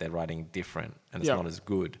stoned, but they're writing different, and it's not as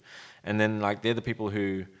good. And then like they're the people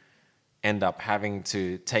who end up having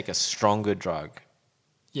to take a stronger drug.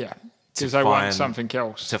 Yeah. Because they want something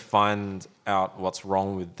else. To find out what's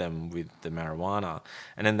wrong with them with the marijuana.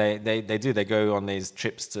 And then they go on these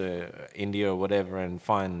trips to India or whatever and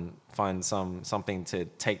find something to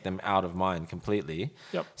take them out of mind completely.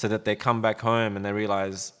 Yep. So that they come back home and they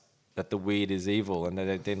realize that the weed is evil and that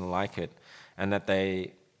they didn't like it and that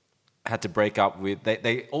they had to break up with...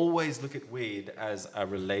 They always look at weed as a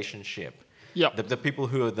relationship. Yep. The people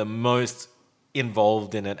who are the most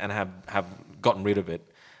involved in it and have gotten rid of it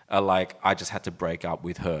are like, I just had to break up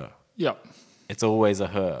with her. Yep. It's always a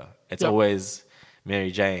her. It's always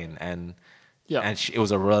Mary Jane, and it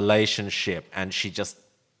was a relationship, and she just,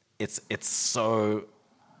 it's so.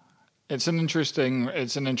 It's an interesting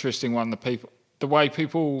one.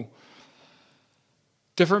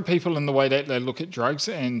 Different people in the way that they look at drugs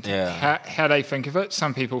and how they think of it.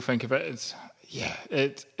 Some people think of it as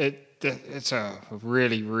it's a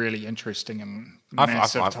really, really interesting and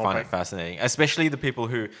massive topic. I find it fascinating, especially the people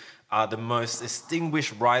who are the most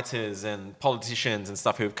distinguished writers and politicians and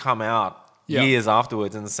stuff who have come out years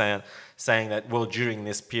afterwards and saying that, well, during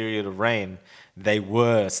this period of reign, they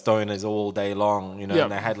were stoners all day long, you know,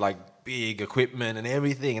 and they had like big equipment and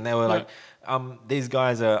everything, and they were like, these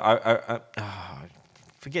guys are.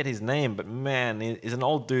 Forget his name, but man, he's an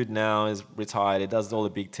old dude now, is retired, he does all the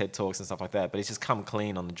big TED Talks and stuff like that, but he's just come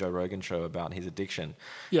clean on the Joe Rogan show about his addiction.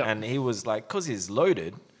 Yeah. And he was like, because he's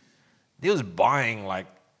loaded, he was buying like,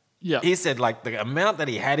 he said like the amount that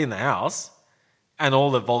he had in the house and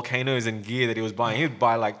all the volcanoes and gear that he was buying, he would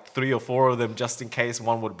buy like 3 or 4 of them just in case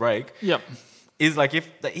one would break. Yep. Is like if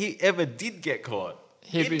he ever did get caught,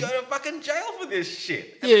 he'd go to fucking jail for this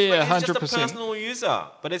shit. And he's 100%. Just a personal user,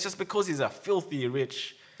 but it's just because he's a filthy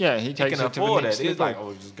rich. Yeah, he can afford it. He's like,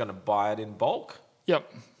 we're just gonna buy it in bulk.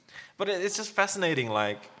 Yep. But it's just fascinating,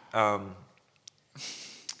 like,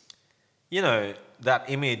 you know, that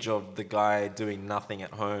image of the guy doing nothing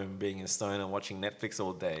at home, being a stoner, watching Netflix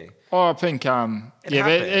all day. Oh, I think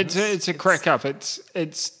it's a crack up.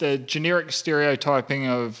 It's the generic stereotyping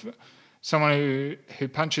of someone who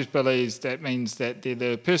punches billies. That means that they're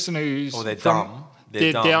the person who's they're dumb.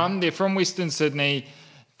 They're dumb. They're from Western Sydney.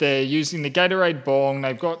 They're using the Gatorade bong.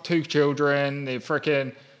 They've got 2 children. They're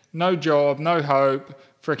freaking no job, no hope.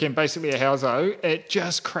 Freaking basically a househo. It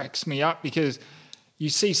just cracks me up because you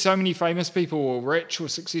see so many famous people or rich or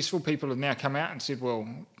successful people have now come out and said, well,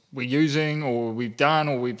 we're using or we've done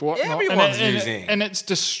or we've whatnot. Everyone's using. And it's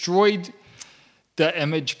destroyed the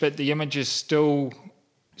image, but the image is still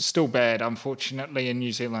bad, unfortunately, in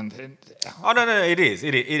New Zealand. Oh, no, it is.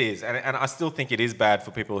 It is. And I still think it is bad for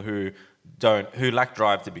people who lack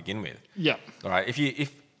drive to begin with. Yeah. All right.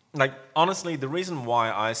 If honestly, the reason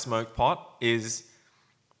why I smoke pot is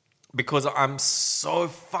because I'm so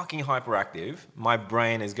fucking hyperactive. My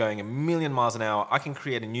brain is going a million miles an hour. I can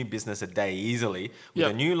create a new business a day easily with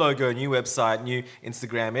a new logo, a new website, new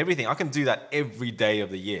Instagram, everything. I can do that every day of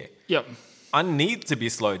the year. Yep. I need to be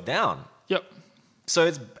slowed down. Yep. So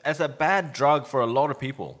it's a bad drug for a lot of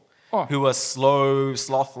people who are slow,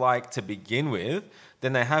 sloth-like to begin with.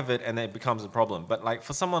 Then they have it and it becomes a problem. But like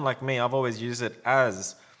for someone like me, I've always used it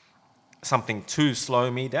as something to slow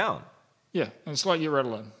me down. Yeah, it's like your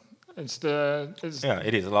Ritalin. Yeah,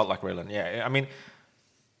 it is a lot like Ritalin. Yeah, I mean,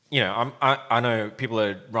 you know, I know people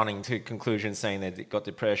are running to conclusions saying they got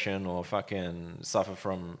depression or fucking suffer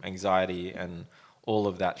from anxiety and all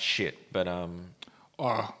of that shit. But I'm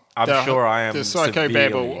sure I am the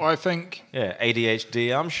psychobabble. I think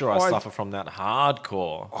ADHD. I'm sure I suffer from that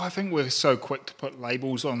hardcore. I think we're so quick to put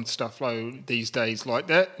labels on stuff these days like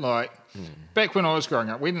that. Like back when I was growing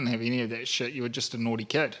up, we didn't have any of that shit. You were just a naughty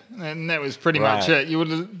kid, and that was pretty much it. You were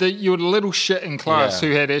the little shit in class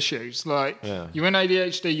who had issues. Like you weren't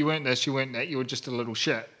ADHD, you weren't this, you weren't that. You were just a little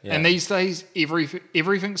shit. Yeah. And these days,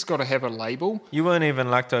 everything's got to have a label. You weren't even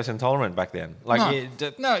lactose intolerant back then. Like you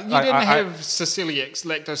didn't have celiacs,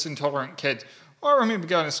 lactose intolerant kids. I remember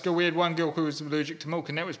going to school, we had one girl who was allergic to milk,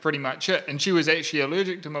 and that was pretty much it. And she was actually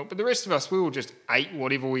allergic to milk, but the rest of us, we all just ate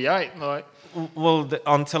whatever we ate. Like, well,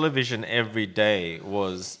 on television every day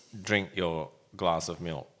was drink your glass of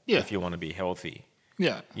milk if you want to be healthy.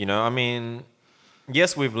 Yeah. You know, I mean,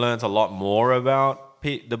 yes, we've learned a lot more about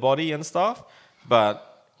the body and stuff,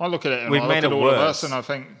 but I look at it and we've I made look at it all worse. of us and I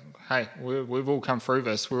think, hey, we've all come through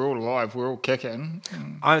this. We're all alive. We're all kicking.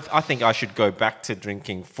 I think I should go back to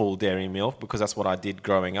drinking full dairy milk because that's what I did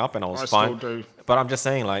growing up and I was fine. Still do. But I'm just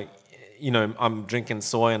saying, like, you know, I'm drinking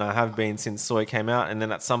soy and I have been since soy came out. And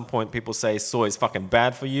then at some point people say soy is fucking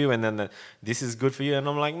bad for you. And then this is good for you. And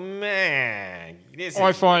I'm like, man, this is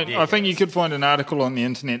ridiculous. I think you could find an article on the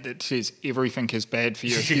internet that says everything is bad for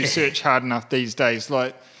you if you search hard enough these days.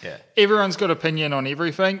 Like, everyone's got opinion on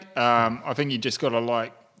everything. I think you just got to,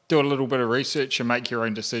 like, do a little bit of research and make your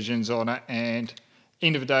own decisions on it. And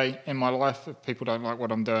end of the day, in my life, if people don't like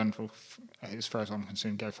what I'm doing, well, as far as I'm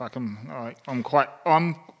concerned, go fuck them. I'm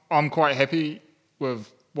quite happy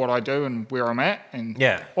with what I do and where I'm at. And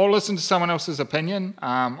I'll listen to someone else's opinion.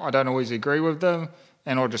 I don't always agree with them,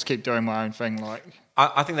 and I'll just keep doing my own thing. Like,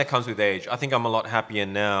 I think that comes with age. I think I'm a lot happier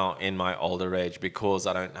now in my older age because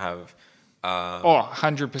I don't have...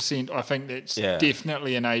 100%. I think that's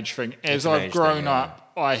definitely an age thing. As I've grown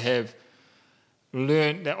up, I have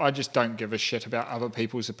learned that I just don't give a shit about other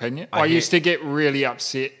people's opinion. I used to get really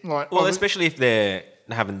upset. Like, especially if they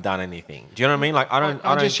haven't done anything. Do you know what I mean? Like, I just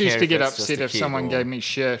don't used care to if get it's upset just a if kid someone gave me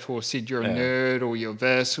shit or said you're a nerd or you're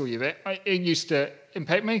this or you're that. It used to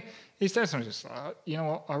impact me. These days I'm just like, you know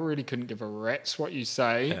what? I really couldn't give a rat's what you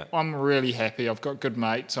say. Yeah. I'm really happy. I've got good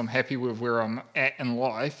mates. I'm happy with where I'm at in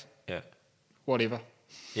life. Yeah. Whatever.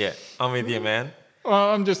 Yeah, I'm with you, man.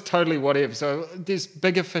 Well, I'm just totally whatever. So there's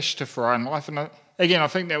bigger fish to fry in life. And I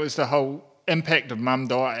think that was the whole impact of mum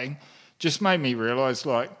dying. Just made me realise,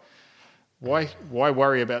 like, why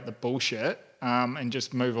worry about the bullshit and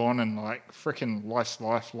just move on and, like, freaking life's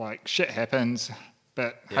life. Like, shit happens.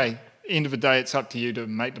 But, hey, end of the day, it's up to you to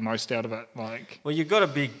make the most out of it. Like, well, you've got to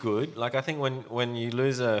be good. Like, I think when you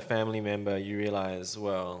lose a family member, you realise,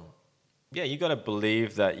 well, yeah, you got to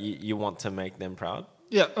believe that you want to make them proud.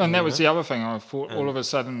 Yeah, and that was the other thing. I thought all of a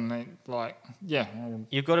sudden, like,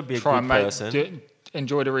 you've got to be a good person.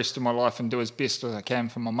 Enjoy the rest of my life and do as best as I can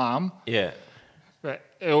for my mum. Yeah. But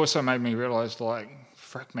it also made me realise, like,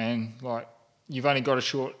 frick, man, like, you've only got a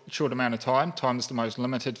short amount of time. Time's the most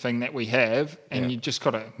limited thing that we have, and you just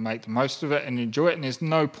got to make the most of it and enjoy it. And there's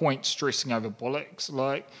no point stressing over bollocks.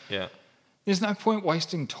 Like, there's no point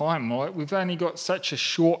wasting time. Like, we've only got such a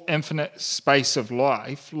short, infinite space of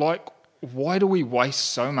life. Like, why do we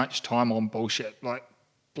waste so much time on bullshit? Like,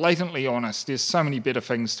 blatantly honest, there's so many better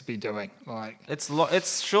things to be doing. Like,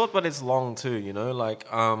 it's short, but it's long too. You know, like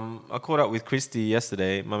I caught up with Christy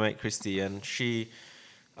yesterday, my mate Christy, and she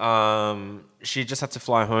just had to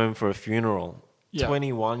fly home for a funeral.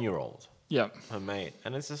 21-year-old. Yeah, her mate,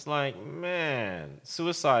 and it's just like, man,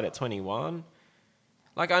 suicide at 21.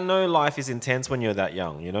 Like, I know life is intense when you're that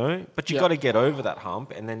young, you know, but you got to get over that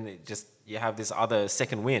hump, and then you have this other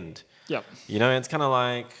second wind. Yeah. You know, it's kind of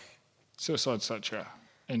like... Suicide's such a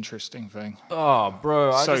interesting thing. Oh,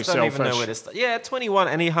 bro, I so just don't selfish. even know where to start. Yeah, 21,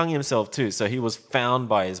 and he hung himself too, so he was found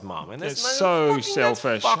by his mum. And it's so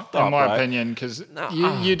selfish, in my opinion, because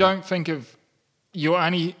you don't think of... You're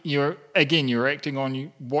acting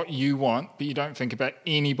on what you want, but you don't think about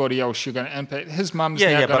anybody else you're going to impact. His mum's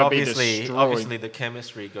now going to be destroyed. Obviously, the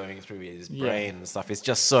chemistry going through his brain and stuff is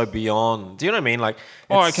just so beyond. Do you know what I mean? Like,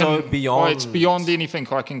 it's beyond. It's beyond anything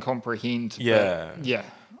I can comprehend. Yeah, yeah.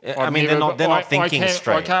 I mean, they're not thinking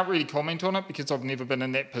straight. I can't really comment on it because I've never been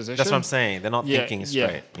in that position. That's what I'm saying. They're not thinking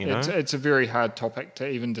straight. You know? It's a very hard topic to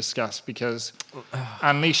even discuss because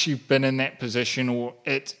unless you've been in that position, or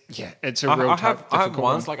it's a real tough. I have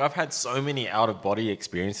ones like I've had so many out of body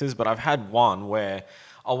experiences, but I've had one where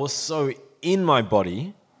I was so in my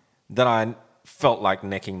body that I felt like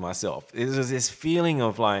necking myself. It was this feeling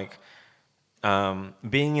of like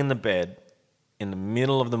being in the bed in the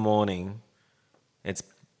middle of the morning. It's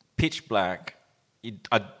pitch black.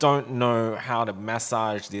 I don't know how to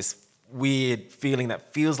massage this weird feeling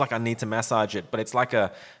that feels like I need to massage it, but it's like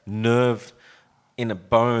a nerve in a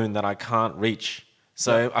bone that I can't reach.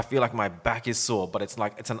 So I feel like my back is sore, but it's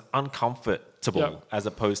like it's an uncomfortable as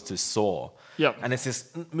opposed to sore. Yep. And it's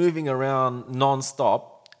just moving around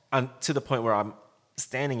non-stop and to the point where I'm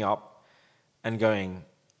standing up and going,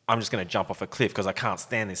 I'm just going to jump off a cliff because I can't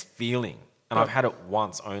stand this feeling. And I've had it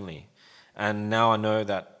once only. And now I know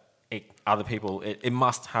that other people, it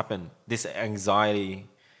must happen, this anxiety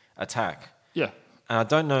attack. Yeah. And I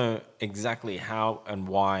don't know exactly how and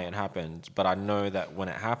why it happened, but I know that when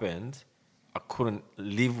it happened, I couldn't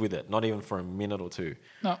live with it, not even for a minute or two.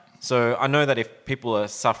 No. So I know that if people are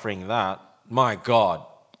suffering that, my God,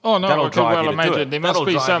 Oh no, that'll I could drive well you to do imagine it. there must That'll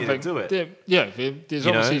be drive something. you to do it. There's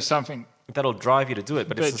You know? obviously something That'll drive you to do it,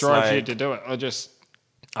 but it's that just drives you like, to do it.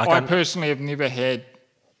 I can't- personally have never had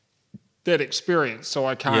that experience, so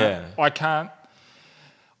I can't. Yeah. I can't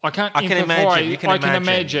can emphasize. imagine, you can I can imagine,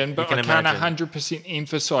 imagine, but you can I can't imagine. 100%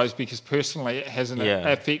 emphasize because personally it hasn't Yeah.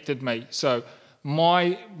 affected me. So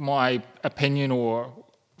my opinion or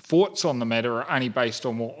thoughts on the matter are only based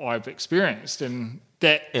on what I've experienced, and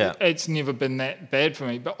that it's never been that bad for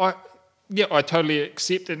me. But I totally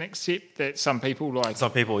accept that some people like.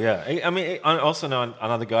 Some people, yeah. I mean, I also know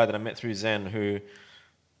another guy that I met through Zen who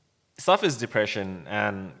suffers depression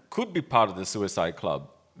and could be part of the suicide club.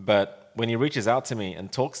 But when he reaches out to me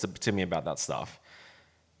and talks to me about that stuff,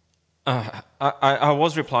 I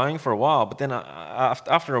was replying for a while, but then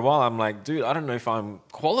after a while, I'm like, dude, I don't know if I'm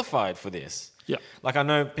qualified for this. Yeah. Like, I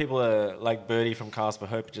know people are like Birdie from Cars for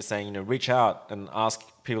Hope just saying, reach out and ask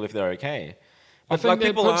people if they're okay. I think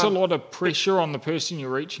that puts a lot of pressure on the person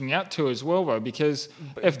you're reaching out to as well, though, because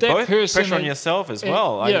if that both person... pressure on yourself as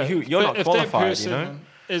well. Like, you're not qualified, if that person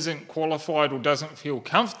isn't qualified or doesn't feel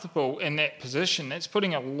comfortable in that position, that's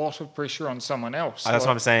putting a lot of pressure on someone else. That's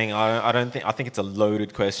what I'm saying. I think it's a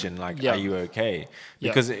loaded question. Like, are you okay?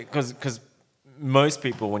 Because most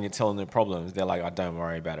people, when you tell them their problems, they're like, "Oh, don't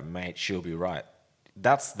worry about it, mate. She'll be right."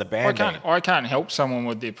 That's the bad. I can't help someone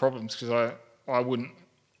with their problems because I wouldn't.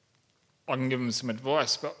 I can give them some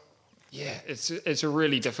advice, but it's a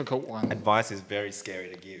really difficult one. Advice is very scary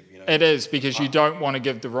to give. It is, because you don't want to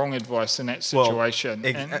give the wrong advice in that situation.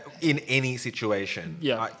 Well, in any situation.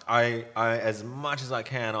 Yeah. I as much as I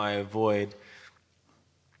can, I avoid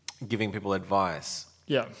giving people advice.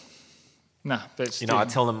 Yeah. No, that's... I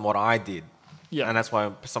tell them what I did. Yeah. And that's why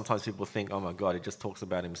sometimes people think, oh my God, he just talks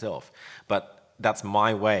about himself. But that's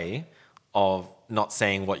my way of not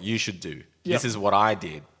saying what you should do. Yeah. This is what I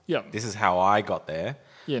did. Yeah. This is how I got there.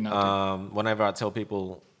 Yeah, no. Whenever I tell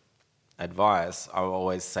people advice, I will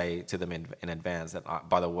always say to them in advance that,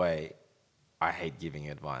 by the way, I hate giving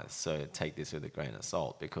advice. So take this with a grain of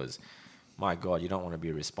salt, because, my God, you don't want to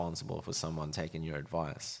be responsible for someone taking your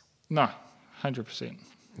advice. No, 100%.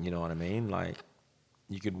 You know what I mean? Like,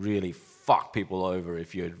 you could really fuck people over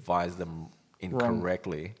if you advise them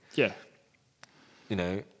incorrectly. Yeah.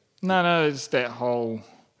 No, it's that whole...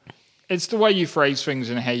 It's the way you phrase things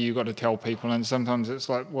and how you got to tell people, and sometimes it's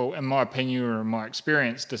like, well, in my opinion or in my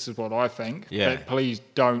experience, this is what I think. Yeah. But please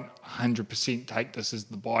don't 100% take this as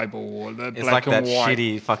the Bible or the it's black like and that white.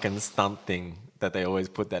 shitty fucking stunt thing that they always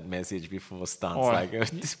put that message before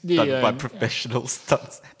stunts, yeah. by professional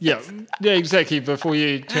stunts. Yeah, exactly. Before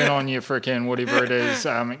you turn on your frickin' whatever it is,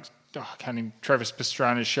 I can't even, Travis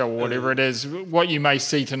Pastrana's show or whatever it is, what you may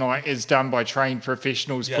see tonight is done by trained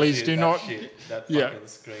professionals. Please do not... That fucking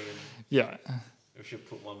screen. Yeah. We should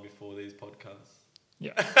put one before these podcasts.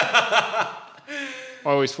 Yeah. I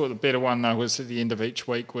always thought the better one, though, was at the end of each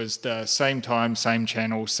week was the same time, same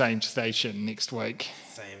channel, same station next week.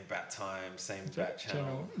 Same bat time, same bat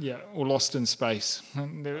channel. Yeah, or Lost in Space.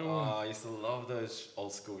 I used to love those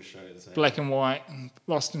old school shows. Man. Black and white,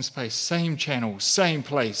 Lost in Space, same channel, same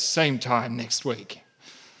place, same time next week.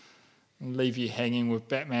 And leave you hanging with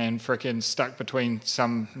Batman frickin' stuck between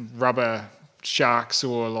some rubber sharks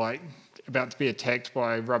or like about to be attacked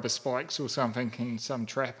by rubber spikes or something in some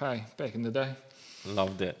trap, back in the day.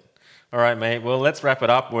 Loved it. All right, mate. Well, let's wrap it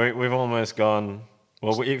up. We've almost gone...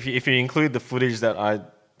 Well, if you include the footage that I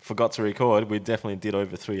forgot to record, we definitely did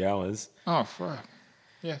over 3 hours. Oh, fuck.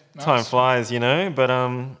 Yeah, nice. Time flies,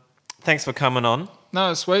 But thanks for coming on.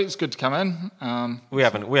 No, it's sweet. It's good to come in. We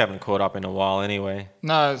haven't caught up in a while anyway.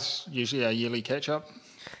 No, it's usually our yearly catch-up.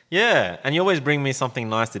 Yeah, and you always bring me something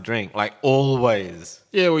nice to drink, like always.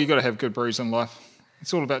 Yeah, well, you got to have good brews in life.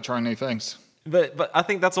 It's all about trying new things. But I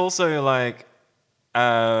think that's also like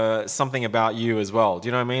something about you as well. Do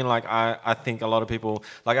you know what I mean? Like I think a lot of people,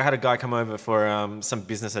 like I had a guy come over for some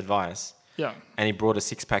business advice. Yeah. And he brought a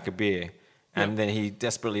 6-pack of beer, and then he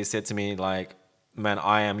desperately said to me like, "Man,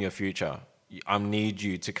 I am your future. I need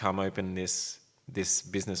you to come open this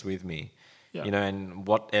business with me." Yeah. And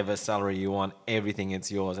whatever salary you want, everything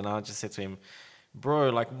is yours. And I just said to him, bro,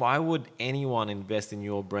 like, why would anyone invest in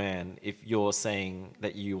your brand if you're saying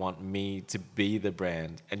that you want me to be the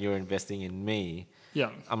brand and you're investing in me? Yeah.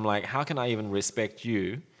 I'm like, how can I even respect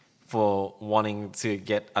you for wanting to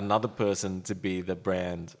get another person to be the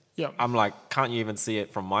brand? Yeah. I'm like, can't you even see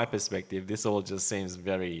it from my perspective? This all just seems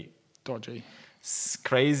very dodgy.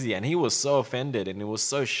 Crazy. And he was so offended and he was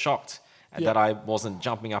so shocked. that I wasn't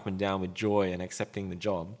jumping up and down with joy and accepting the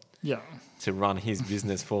job to run his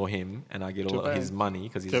business for him, and I get all of his money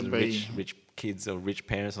because he's rich kids or rich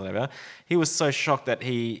parents or whatever. He was so shocked that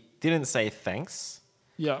he didn't say thanks.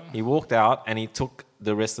 Yeah. He walked out and he took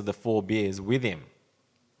the rest of the 4 beers with him.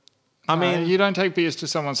 I mean, you don't take beers to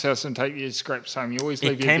someone's house and take your scraps home. You always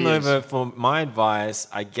leave your beers. He came over for my advice.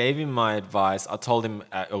 I gave him my advice. I told him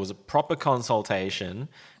it was a proper consultation,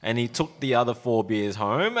 and he took the other 4 beers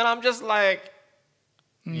home. And I'm just like,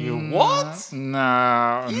 you what?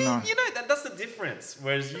 No. You know, that's the difference.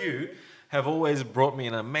 Whereas you have always brought me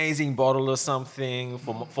an amazing bottle or something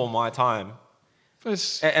for my time.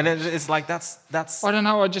 And it's like that's. I don't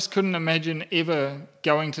know. I just couldn't imagine ever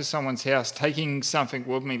going to someone's house, taking something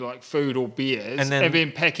with me like food or beers, and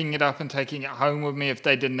then packing it up and taking it home with me if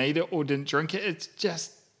they didn't eat it or didn't drink it. It's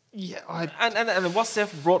just And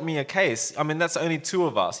Wasef brought me a case. I mean, that's only 2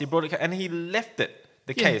 of us. He brought it and he left it.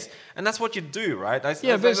 The case, and that's what you do, right? That's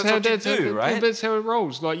what you do, right? That's how it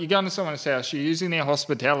rolls. Like, you go into someone's house, you're using their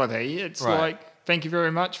hospitality. It's like, thank you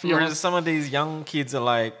very much for your. Whereas some of these young kids are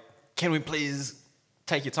like, can we please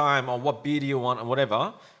take your time, or what beer do you want, or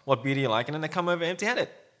whatever, what beer do you like, and then they come over empty-handed.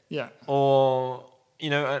 Yeah. Or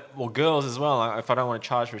girls as well. Like, if I don't want to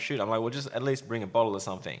charge for a shoot, I'm like, well, just at least bring a bottle or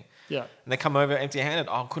something. Yeah. And they come over empty-handed.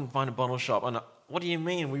 Oh, I couldn't find a bottle shop. And what do you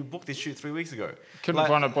mean? We booked this shoot 3 weeks ago. Couldn't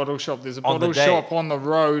find a bottle shop. There's a bottle shop on the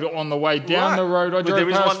road on the way down the road. I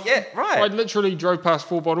drove past. I literally drove past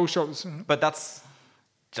 4 bottle shops. But that's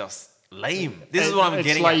just lame. This is what I'm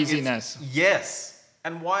getting at. It's laziness. Yes.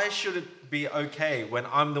 And why should it be okay when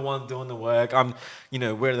I'm the one doing the work? I'm,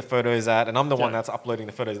 where the photos at, and I'm the one that's uploading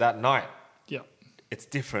the photos that night. Yeah. It's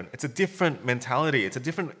different. It's a different mentality. It's a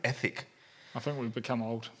different ethic. I think we've become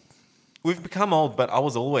old. We've become old, but I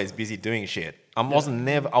was always busy doing shit. I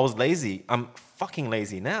was lazy. I'm fucking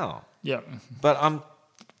lazy now. Yeah. But I'm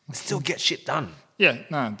still get shit done. Yeah,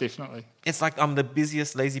 no, definitely. It's like I'm the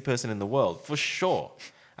busiest lazy person in the world, for sure.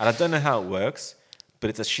 And I don't know how it works, but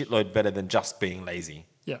it's a shitload better than just being lazy.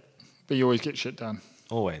 Yeah. But you always get shit done.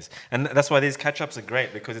 Always. And that's why these catch-ups are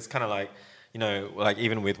great, because it's kind of like, like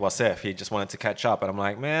even with Wasef, he just wanted to catch up. And I'm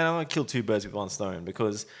like, man, I'm going to kill 2 birds with 1 stone,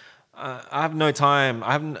 because I have no time.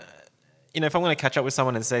 I haven't... if I'm going to catch up with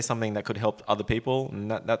someone and say something that could help other people, and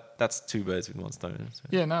that's 2 birds with 1 stone. So.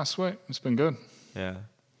 Yeah, no, sweet. It's been good. Yeah.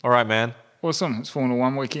 All right, man. Awesome. It's Formula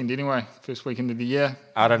 1 weekend anyway. First weekend of the year.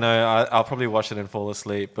 I don't know. I'll probably watch it and fall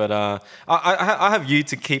asleep. But I have you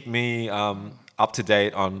to keep me up to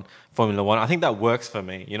date on Formula 1. I think that works for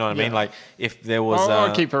me. You know what I mean? Like, if there was...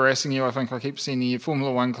 I'll keep harassing you. I think I keep sending you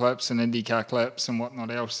Formula 1 clips and IndyCar clips and whatnot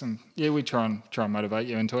else. And yeah, we try and motivate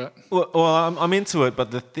you into it. Well, I'm into it.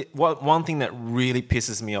 But one thing that really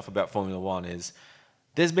pisses me off about Formula 1 is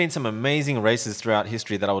there's been some amazing races throughout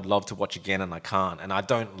history that I would love to watch again, and I can't. And I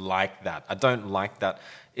don't like that. I don't like that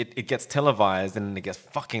it gets televised and it gets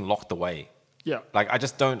fucking locked away. Yeah. Like, I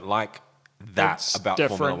just don't like that about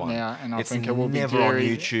Formula 1. Now, and I it's think it will never be on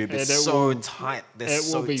YouTube. It's so tight. They're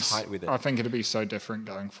so tight with it. I think it'll be so different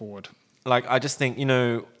going forward. Like, I just think,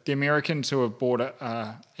 the Americans who have bought it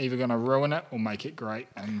are either going to ruin it or make it great,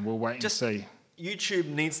 and we'll wait and see. YouTube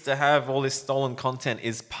needs to have all this stolen content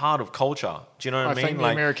is part of culture. Do you know what I mean? I think the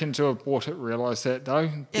Americans who have bought it realise that, though.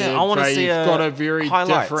 Yeah, I want to see They've got a very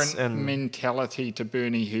different mentality to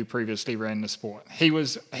Bernie, who previously ran the sport.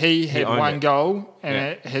 He had one goal,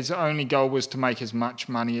 and his only goal was to make as much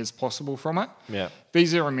money as possible from it. Yeah.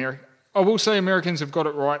 These are Americans. I will say Americans have got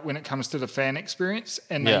it right when it comes to the fan experience,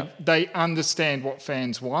 and they understand what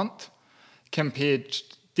fans want.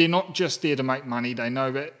 They're not just there to make money. They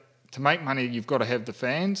know that to make money, you've got to have the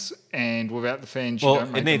fans, and without the fans, you don't make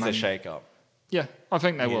the money. It needs a shake-up. Yeah, I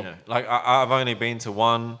think they will. Like, I've only been to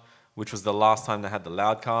one, which was the last time they had the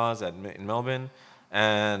loud cars in Melbourne,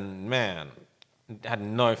 and man, had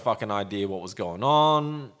no fucking idea what was going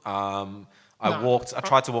on. I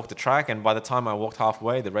tried to walk the track, and by the time I walked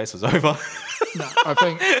halfway, the race was over. No,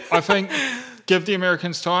 I think give the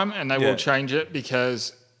Americans time, and they will change it,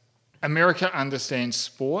 because America understands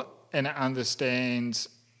sport, and it understands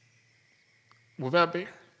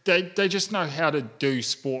they just know how to do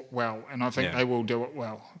sport well, and I think they will do it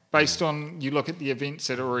well based on you look at the events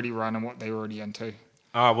that are already run and what they're already into.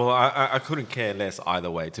 Well, I couldn't care less either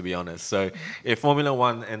way, to be honest. So if Formula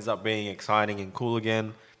 1 ends up being exciting and cool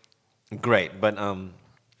again, great. But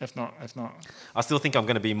if not, I still think I'm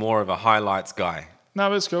going to be more of a highlights guy.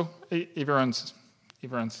 No, it's cool. Everyone's.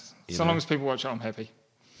 So long as people watch it, I'm happy.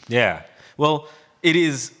 Yeah. Well, it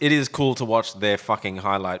is cool to watch their fucking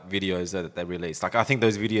highlight videos that they release. Like, I think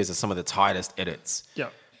those videos are some of the tightest edits. Yeah.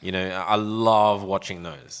 I love watching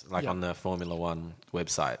those, like on the Formula 1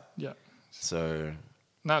 website. Yeah. So,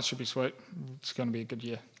 No, it should be sweet. It's going to be a good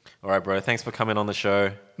year. All right, bro. Thanks for coming on the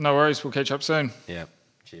show. No worries. We'll catch up soon. Yeah.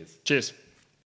 Cheers. Cheers.